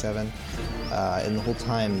to take 7. And the whole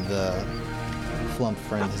time, the Flump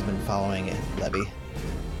friend has been following Levy.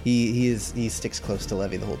 He sticks close to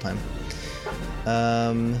Levy the whole time.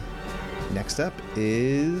 Next up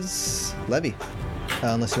is Levy.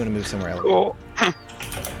 Unless you want to move somewhere else. Cool.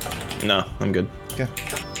 No, I'm good. Okay.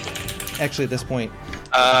 Actually, at this point,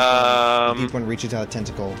 the deep one reaches out a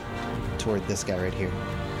tentacle toward this guy right here.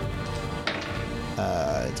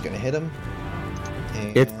 It's going to hit him.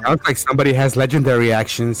 And It sounds like somebody has legendary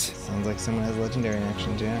actions. sounds like someone has legendary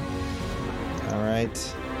actions, yeah. All right.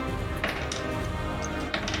 It's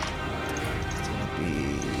going to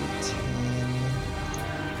be 10.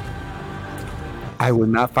 I would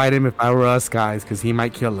not fight him if I were us, guys, because he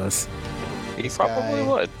might kill us. He This probably guy-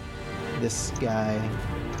 would. This guy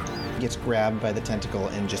gets grabbed by the tentacle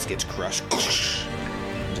and just gets crushed.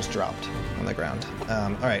 And just dropped on the ground.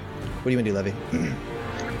 All right. What do you want to do, Levy?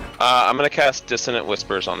 I'm gonna cast Dissonant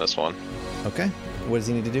Whispers on this one. Okay. What does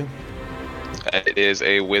he need to do? It is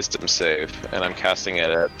a Wisdom save, and I'm casting it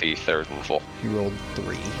at the 3rd level. You rolled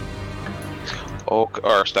 3. Oh,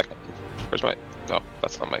 or second. Where's my? Oh,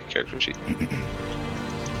 that's not my character sheet.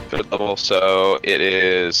 3rd level, so it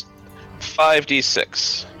is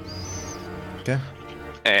 5d6 Okay.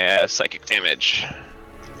 and psychic damage.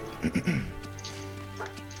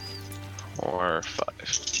 Or 5.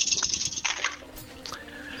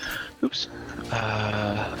 Oops.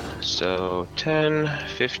 So 10,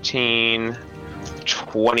 15,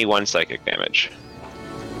 21 psychic damage.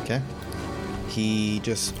 Okay. He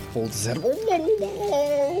just holds his head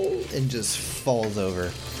and just falls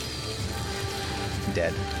over.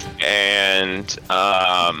 Dead. And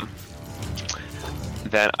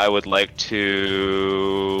then I would like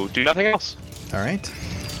to do nothing else. All right.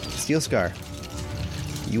 Steel Scar.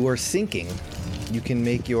 You are sinking. You can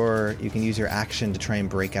use your action to try and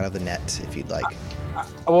break out of the net if you'd like.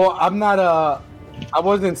 Well, I'm not I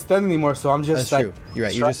wasn't stunned anymore, so I'm just That's true. You're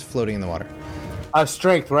right. You're just floating in the water.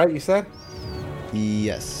 strength, right? You said?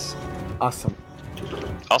 Yes. Awesome.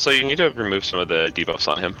 Also, you need to remove some of the debuffs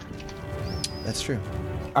on him. That's true.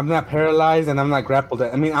 I'm not paralyzed and I'm not grappled.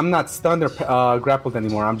 I mean, I'm not stunned or grappled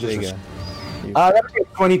anymore. I'm just. There you go. That'll be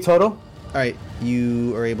 20 total. All right.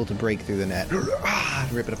 You are able to break through the net.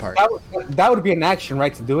 Rip it apart. That would be an action,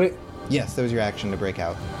 right, to do it? Yes, that was your action to break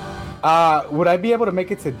out. Would I be able to make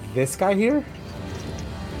it to this guy here?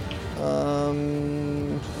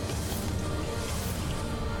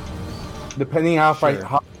 Depending how far.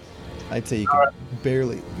 Sure. I'd say you can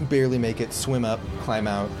barely make it. Swim up, climb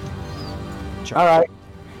out. Charge. All right.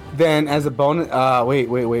 Then as a bonus,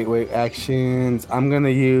 wait. Actions. I'm gonna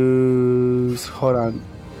use. Hold on.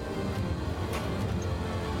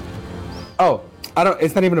 Oh, I don't.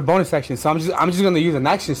 It's not even a bonus action, so I'm just gonna use an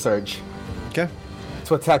action surge Okay.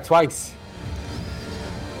 to attack twice.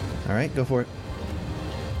 All right. Go for it.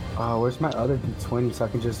 Where's my other d20 so I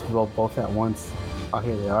can just roll both at once? Oh,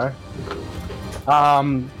 here they are.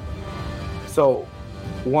 So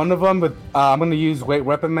one of them, but I'm gonna use Great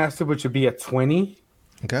Weapon Master, which would be a 20.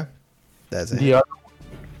 Okay. That's it.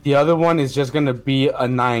 The other one is just gonna be a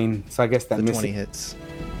 9. So I guess that The misses. 20 hits.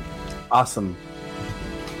 Awesome.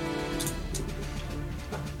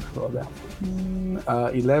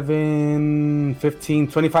 11, 15,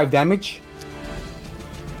 25 damage.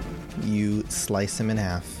 You slice him in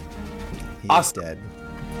half. He Awesome. is dead.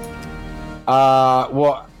 I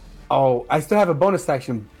still have a bonus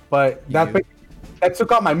action, but that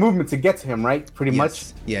took out my movement to get to him, right? Pretty much.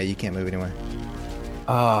 Yes. Yeah, you can't move anywhere.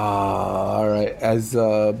 All right. I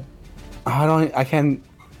can.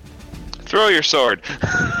 Throw your sword.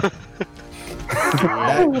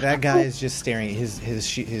 that guy is just staring.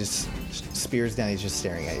 His spear's down. He's just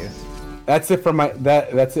staring at you. That's it for my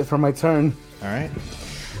That's it for my turn. All right.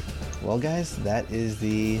 Well, guys, that is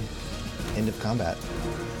the end of combat.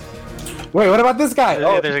 Wait, what about this guy?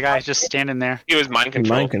 Yeah, there's a guy just standing there. He was mind He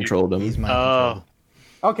controlled. mind controlled him. He's mind Oh.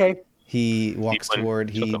 controlled. Okay. He walks Deep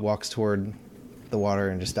one. toward the water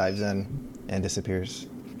and just dives in and disappears.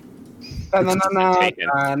 Taken.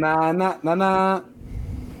 Na.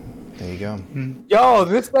 There you go. Yo,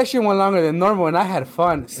 this session went longer than normal, and I had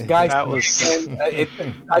fun. Guys, That was- it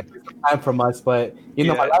took some time from us, but my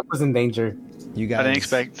Yeah. life was in danger. You guys I didn't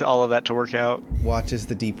expect all of that to work out. watch as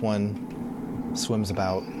the deep one swims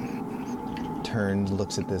about, turns,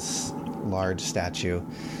 looks at this large statue.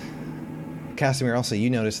 Casimir, also, you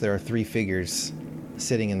notice there are 3 figures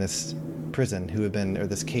sitting in this prison or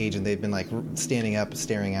this cage, and they've been like standing up,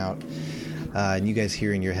 staring out. And you guys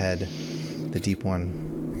hear in your head the deep one.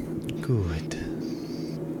 Good.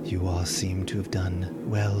 You all seem to have done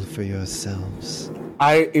well for yourselves.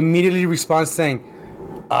 I immediately respond saying,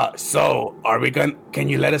 So are we going? Can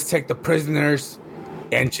you let us take the prisoners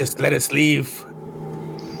and just let us leave?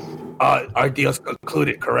 Our deal's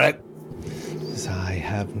concluded, correct? I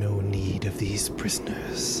have no need of these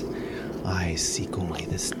prisoners. I seek only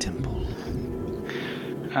this temple.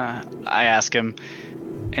 I ask him,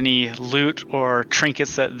 any loot or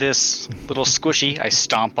trinkets that this little squishy, I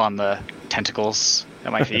stomp on the tentacles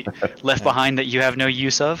at my feet, left behind that you have no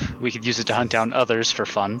use of? We could use it to hunt down others for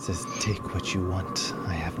fun. Says, take what you want.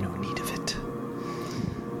 I have no need of it.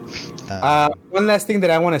 One last thing that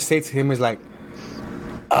I want to say to him is like,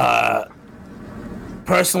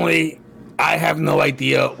 personally, I have no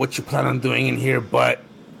idea what you plan on doing in here, but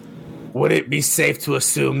would it be safe to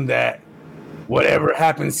assume that whatever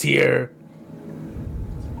happens here,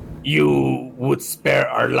 you would spare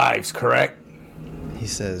our lives, correct? He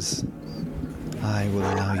says, I will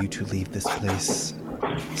allow you to leave this place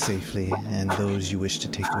safely and those you wish to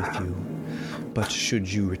take with you. But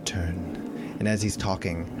should you return? And as he's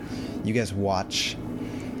talking, you guys watch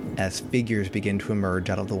as figures begin to emerge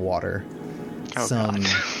out of the water. Some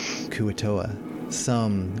Kuatoa,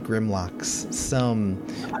 some Grimlocks, some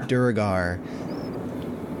Duragar,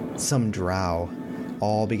 some Drow,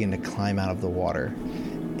 all begin to climb out of the water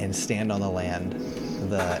and stand on the land,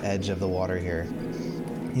 the edge of the water here.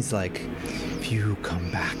 He's like, if you come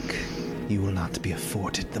back, you will not be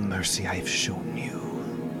afforded the mercy I have shown you.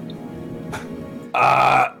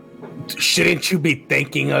 Shouldn't you be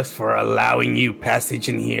thanking us for allowing you passage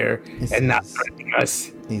in here and not threatening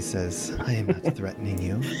us? He says, I am not threatening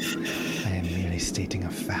you. I am merely stating a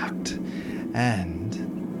fact.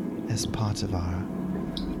 And as part of our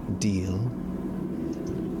deal,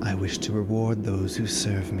 I wish to reward those who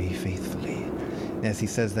serve me faithfully. And as he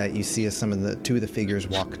says that, you see as two of the figures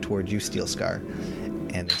walk toward you, Steelscar,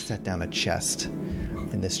 and they set down a chest.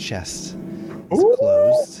 And this chest is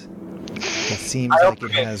closed. It seems like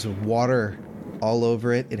it has water all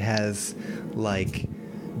over it. It has like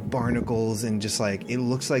barnacles and just like, it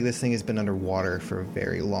looks like this thing has been underwater for a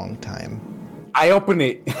very long time. I open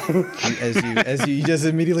it. as you just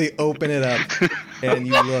immediately open it up and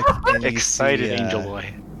you look and you excited see, Angel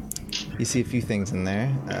Boy. You see a few things in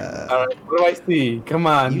there. All right, what do I see? Come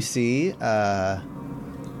on. You see a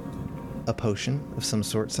potion of some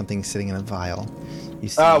sort, something sitting in a vial. You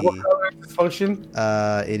see, what color is this potion?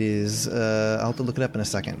 It is. I'll have to look it up in a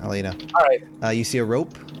second. I'll let you know. All right. You see a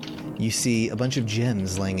rope. You see a bunch of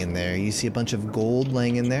gems laying in there. You see a bunch of gold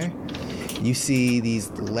laying in there. You see these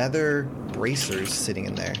leather bracers sitting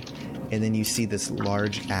in there. And then you see this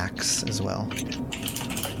large axe as well.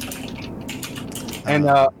 And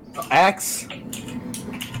axe?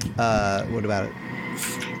 What about it?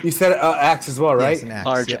 You said axe as well, right? Yes, an axe.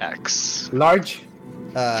 Large yep. axe. Large?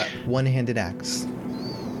 One-handed axe.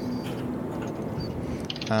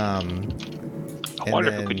 I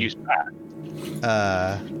wonder who could use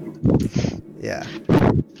that. Yeah.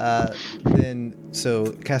 Then,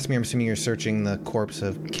 so, Casimir, I'm assuming you're searching the corpse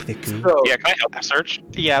of Kiviku. Yeah, can I help you search?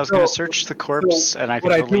 Yeah, I was going to search the corpse, and I could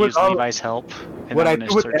probably use Levi's help. And I'm going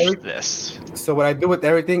to search this. So what I do with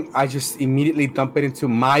everything, I just immediately dump it into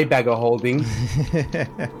my bag of holding.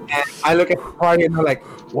 And I look at the party and I'm like,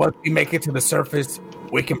 once we make it to the surface,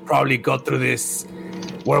 we can probably go through this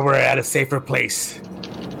where we're at a safer place.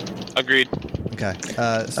 Agreed. Okay.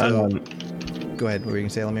 Go ahead. What were you going to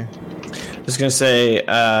say, Lemire? I was going to say,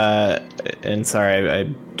 and sorry, I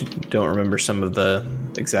don't remember some of the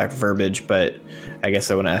exact verbiage, but I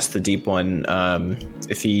guess I want to ask the Deep One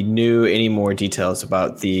if he knew any more details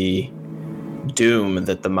about the doom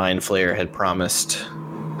that the Mind Flayer had promised.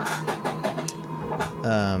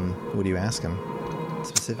 What do you ask him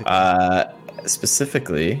specifically?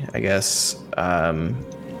 Specifically, I guess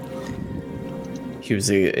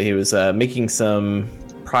he was making some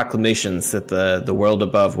proclamations that the world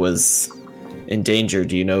above was in danger.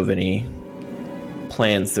 Do you know of any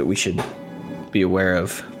plans that we should be aware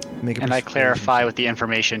of? And I clarify with the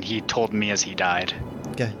information he told me as he died.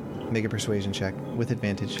 Okay. Make a persuasion check with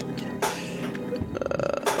advantage.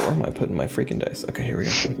 Where am I putting my freaking dice? Okay, here we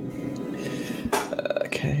go.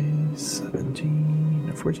 Okay,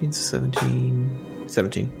 17, 14, 17.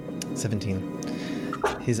 17.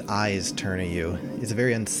 His eyes turn at you. It's a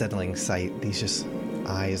very unsettling sight. These just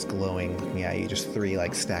eyes glowing, looking at you, just three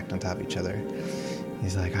like stacked on top of each other.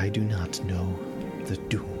 He's like, I do not know the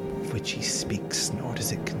doom of which he speaks, nor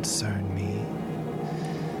does it concern me.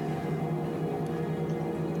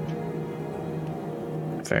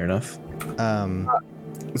 Fair enough.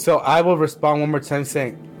 So I will respond one more time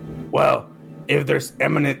saying, well, if there's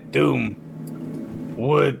imminent doom,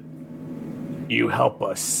 would you help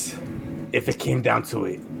us if it came down to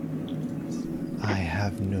it? I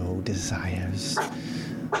have no desires.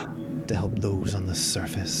 to help those on the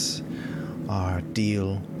surface. Our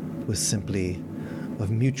deal was simply of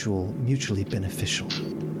mutually beneficial,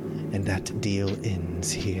 and that deal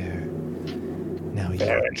ends here. Now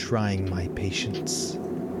you're trying my patience.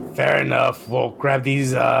 Fair enough. We'll grab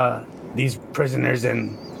these prisoners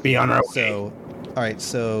and be on our way. All right.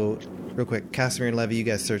 So, real quick, Casimir and Levy, you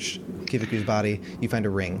guys search Kiviku's body. You find a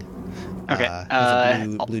ring. Okay.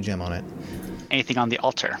 Has a blue gem on it. Anything on the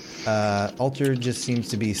altar? Altar just seems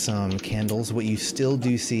to be some candles. What you still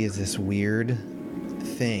do see is this weird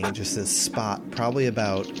thing, just this spot, probably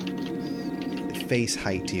about face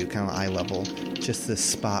height to you, kind of eye level. Just this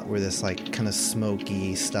spot where this like kind of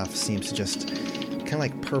smoky stuff seems to just kind of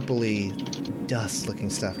like purpley dust looking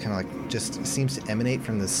stuff kind of like just seems to emanate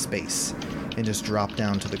from this space and just drop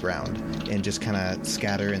down to the ground and just kind of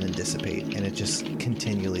scatter and then dissipate, and it just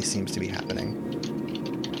continually seems to be happening.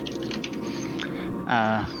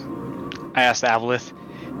 I asked Avalith,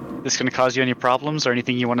 this going to cause you any problems or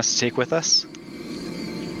anything you want us to take with us?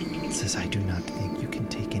 It says, I do not think you can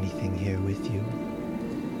take anything here with you.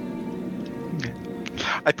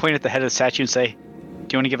 I point at the head of the statue and say,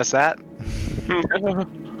 do you want to give us that?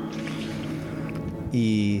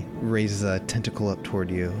 He raises a tentacle up toward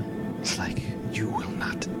you. It's like, you will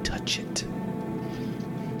not touch it.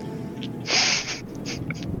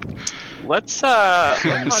 Let's So while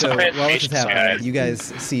this is happening, you guys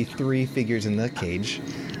see three figures in the cage.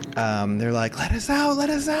 They're like, let us out, let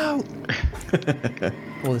us out.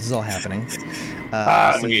 Well, this is all happening.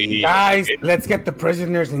 Guys, let's get the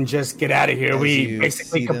prisoners and just get out of here. We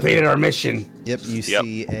basically completed our mission. Yep, you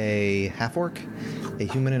see a half-orc, a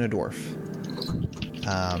human, and a dwarf.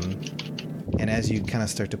 And as you kind of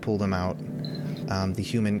start to pull them out, the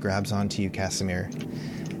human grabs onto you, Casimir.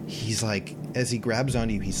 He's like, as he grabs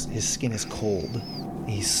onto you, his skin is cold.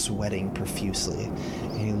 He's sweating profusely.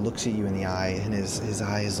 And he looks at you in the eye, and his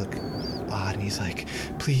eyes look odd, and he's like,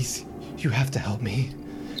 please, you have to help me.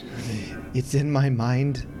 It's in my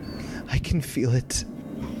mind. I can feel it.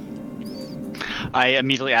 I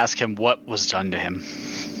immediately ask him what was done to him.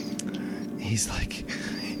 He's like,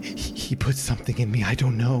 he put something in me, I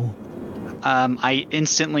don't know. I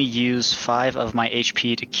instantly use 5 of my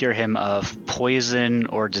HP to cure him of poison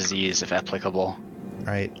or disease, if applicable.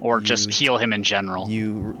 Right. Or just heal him in general.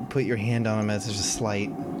 You put your hand on him as there's a slight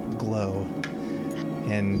glow,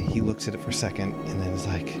 and he looks at it for a second, and then is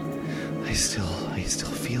like, I still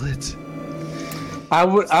feel it. I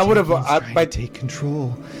would have take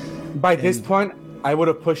control. By this point, I would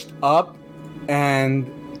have pushed up, and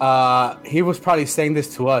he was probably saying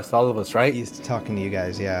this to us, all of us, right? He's talking to you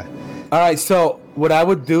guys, yeah. All right, so what I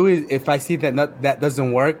would do is, if I see that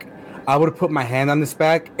doesn't work, I would put my hand on his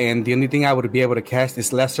back, and the only thing I would be able to cast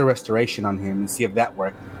is Lesser Restoration on him and see if that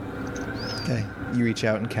worked. Okay, you reach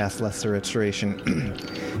out and cast Lesser Restoration.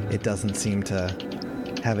 It doesn't seem to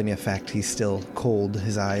have any effect. He's still cold.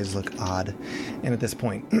 His eyes look odd. And at this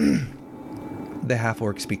point, the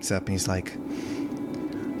half-orc speaks up, and he's like,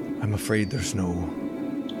 I'm afraid there's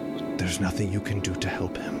nothing you can do to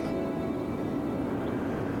help him.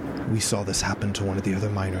 We saw this happen to one of the other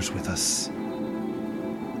miners with us.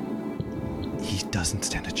 He doesn't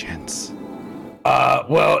stand a chance.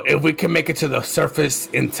 Well, if we can make it to the surface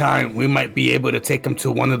in time, we might be able to take him to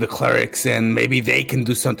one of the clerics, and maybe they can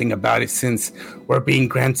do something about it, since we're being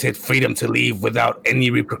granted freedom to leave without any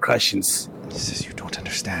repercussions. He says, you don't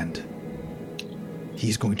understand.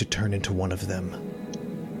 He's going to turn into one of them.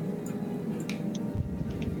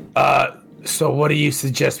 So what do you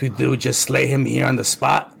suggest we do? Just slay him here on the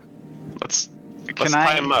spot? Let's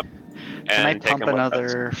tie him up. Can I pump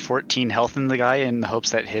another 14 health in the guy in the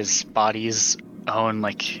hopes that his body's own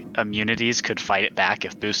immunities could fight it back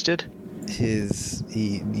if boosted? He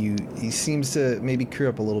seems to maybe cure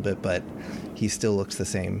up a little bit, but he still looks the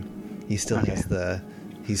same. He still has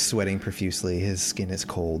he's sweating profusely. His skin is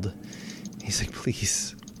cold. He's like,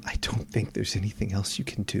 please, I don't think there's anything else you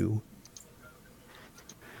can do.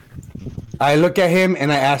 I look at him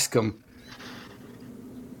and I ask him,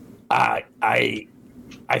 I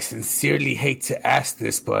sincerely hate to ask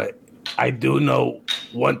this, but I do know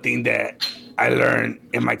one thing that I learned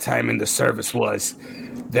in my time in the service was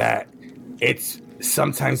that it's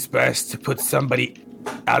sometimes best to put somebody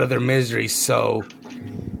out of their misery. So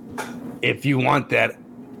if you want that,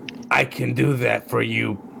 I can do that for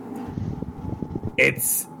you.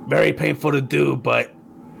 It's very painful to do, but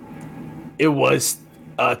it was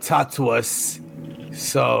taught to us.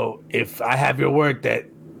 So if I have your word that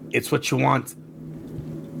it's what you want,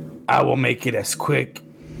 I will make it as quick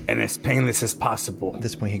and as painless as possible. At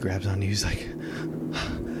this point, he grabs on you. He's like,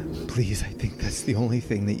 please, I think that's the only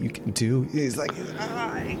thing that you can do. He's like,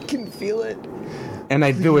 I can feel it. And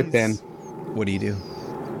I do it then. What do you do?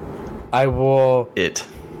 I will.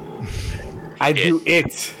 I do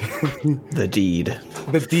it. The deed.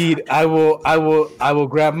 The deed. I will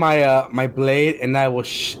grab my my blade and I will.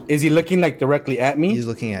 Is he looking like directly at me? He's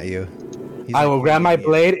looking at you. I will grab my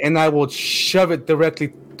blade and I will shove it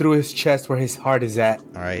directly through his chest where his heart is at.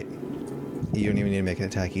 All right. You don't even need to make an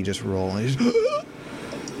attack. You just roll and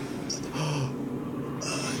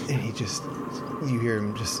you hear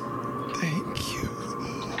him just, thank you.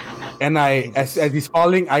 And as he's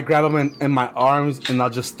falling, I grab him in my arms and I'll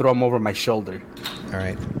just throw him over my shoulder. All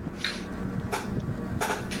right.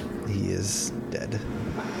 He is dead.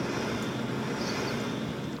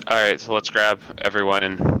 All right, so let's grab everyone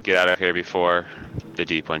and get out of here before the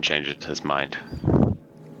Deep One changes his mind.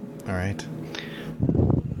 All right.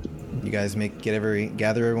 You guys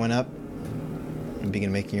gather everyone up and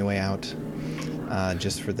begin making your way out.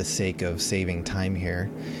 Just for the sake of saving time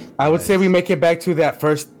here. I would say we make it back to that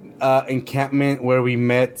first encampment where we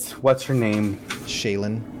met. What's her name?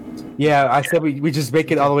 Shaylin. Yeah, I said we just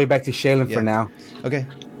make it all the way back to Shaylin for now. Okay,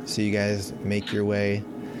 so you guys make your way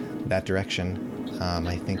that direction.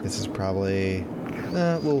 I think this is probably.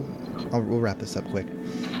 We'll wrap this up quick.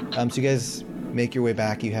 So you guys make your way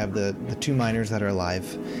back. You have the two miners that are alive.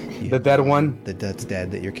 The dead one? That's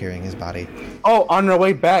dead that you're carrying his body. Oh, on our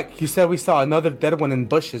way back, you said we saw another dead one in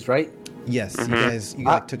bushes, right? Yes, Mm-hmm. you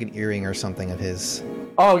guys took an earring or something of his.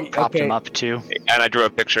 Oh, okay. Propped him up too. And I drew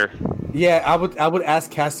a picture. Yeah, I would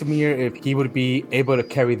ask Casimir if he would be able to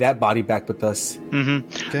carry that body back with us.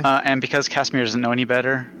 Mm-hmm. Okay. And because Casimir doesn't know any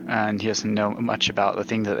better, and he doesn't know much about the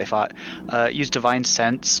thing that they fought, use Divine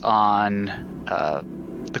Sense on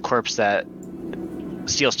the corpse that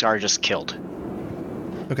Steel Scar just killed.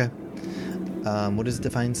 Okay. What is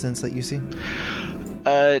Divine Sense that you see?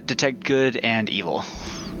 Detect good and evil.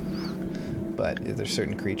 But there's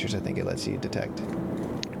certain creatures I think it lets you detect.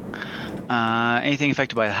 Anything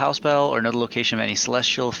affected by a house spell or another location of any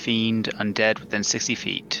celestial, fiend, undead within 60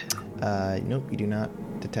 feet. Nope, you do not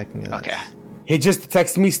detect any of Okay. this. He just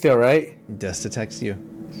detects me still, right? Just detects you.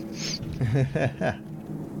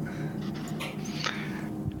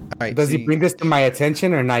 All right. Does he bring this to my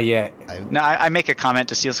attention or not yet? No, I make a comment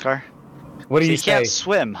to Steel Scar. What do So you you say? can't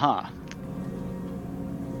swim, huh?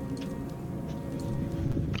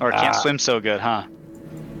 Or can't swim so good, huh?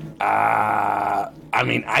 I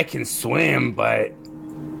mean, I can swim, but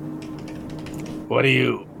what do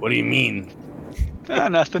you mean?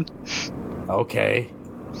 Nothing. Okay.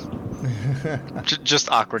 Just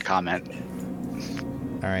awkward comment.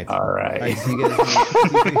 All right. All right. So you guys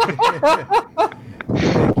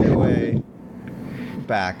make your way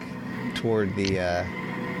back toward the.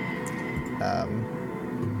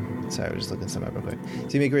 Sorry, I was just looking some up real quick.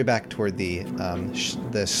 So you make your way back toward the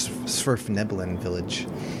Sverfneblin village.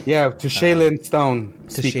 Yeah, to Shaylin Stone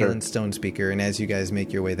To Speaker. Shaylin Stone Speaker, and as you guys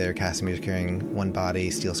make your way there, Casimir's carrying one body,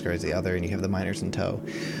 Steel Scar is the other, and you have the miners in tow.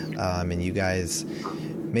 And you guys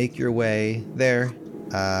make your way there.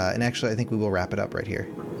 And actually, I think we will wrap it up right here.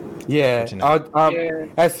 Yeah.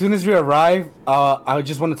 As soon as we arrive, I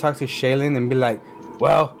just want to talk to Shaylin and be like,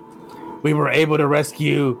 well, we were able to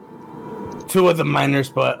rescue 2 of the miners,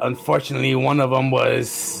 but unfortunately one of them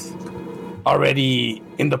was already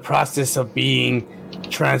in the process of being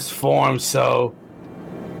transformed, so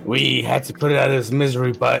we had to put it out of his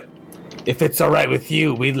misery. But if it's all right with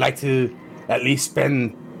you, we'd like to at least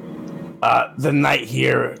spend the night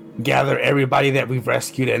here, gather everybody that we've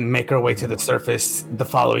rescued, and make our way to the surface the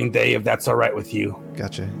following day, if that's all right with you.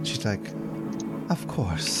 Gotcha. She's like, of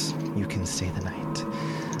course, you can stay the night.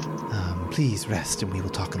 Please rest, and we will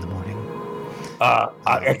talk in the morning.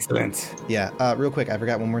 Excellent. Yeah, real quick, I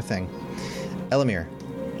forgot one more thing. Elamir,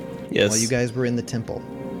 Yes. while you guys were in the temple,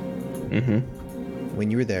 Mm-hmm. when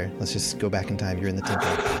you were there, let's just go back in time, you're in the temple.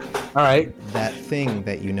 All right. That thing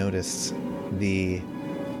that you noticed, the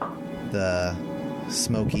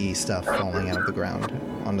smoky stuff falling out of the ground,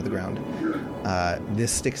 onto the ground,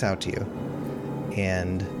 this sticks out to you.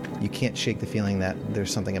 And you can't shake the feeling that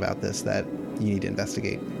there's something about this that you need to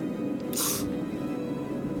investigate.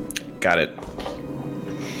 Got it.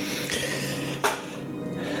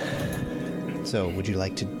 So, would you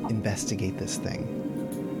like to investigate this thing?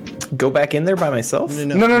 Go back in there by myself?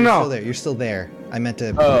 No. You're still there. I meant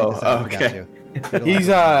to. Oh, point this out, I forgot okay. to. He's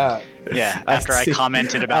Yeah, after I see.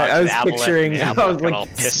 commented about I was the Aboleth, picturing the I Aboleth was got all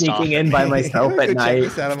like pissed sneaking off. in by myself at Check night.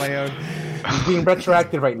 this out on my own. he's being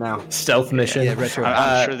retroactive right now. Stealth mission. Yeah, retro.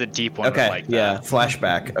 I'm sure the deep one Okay, would like that. yeah,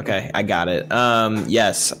 flashback. Okay, I got it.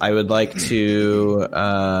 Yes, I would like to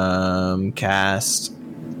cast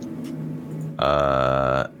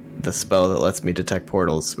the spell that lets me detect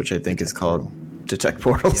portals, which I think is called Detect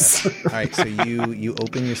Portals. Yes. All right, so you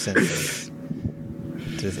open your senses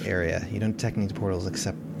to this area. You don't detect any portals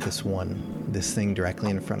except this thing directly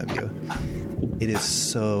in front of you. It is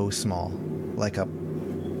so small, like a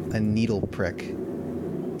needle prick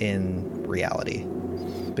in reality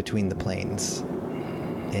between the planes,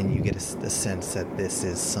 and you get the sense that this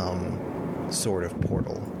is some sort of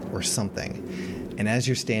portal or something. And as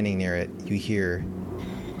you're standing near it, you hear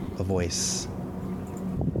a voice,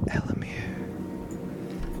 Elamir.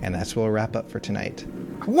 And that's where we'll wrap up for tonight.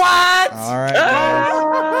 What? All right,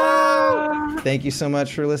 guys. Thank you so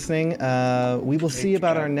much for listening. We will see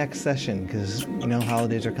about our next session because,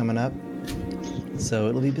 holidays are coming up. So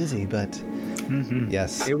it'll be busy, but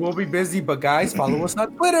yes. It will be busy, but guys, follow us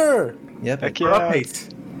on Twitter. Yep. For updates.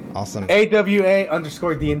 Awesome.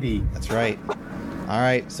 AWA_DND. That's right. All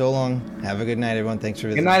right. So long. Have a good night, everyone. Thanks for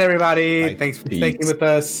visiting. Good night, everybody. Bye. Thanks for sticking with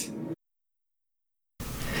us.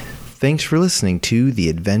 Thanks for listening to the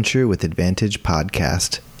Adventure with Advantage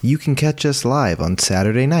podcast. You can catch us live on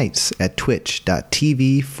Saturday nights at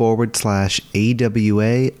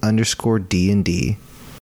twitch.tv/AWA_DND.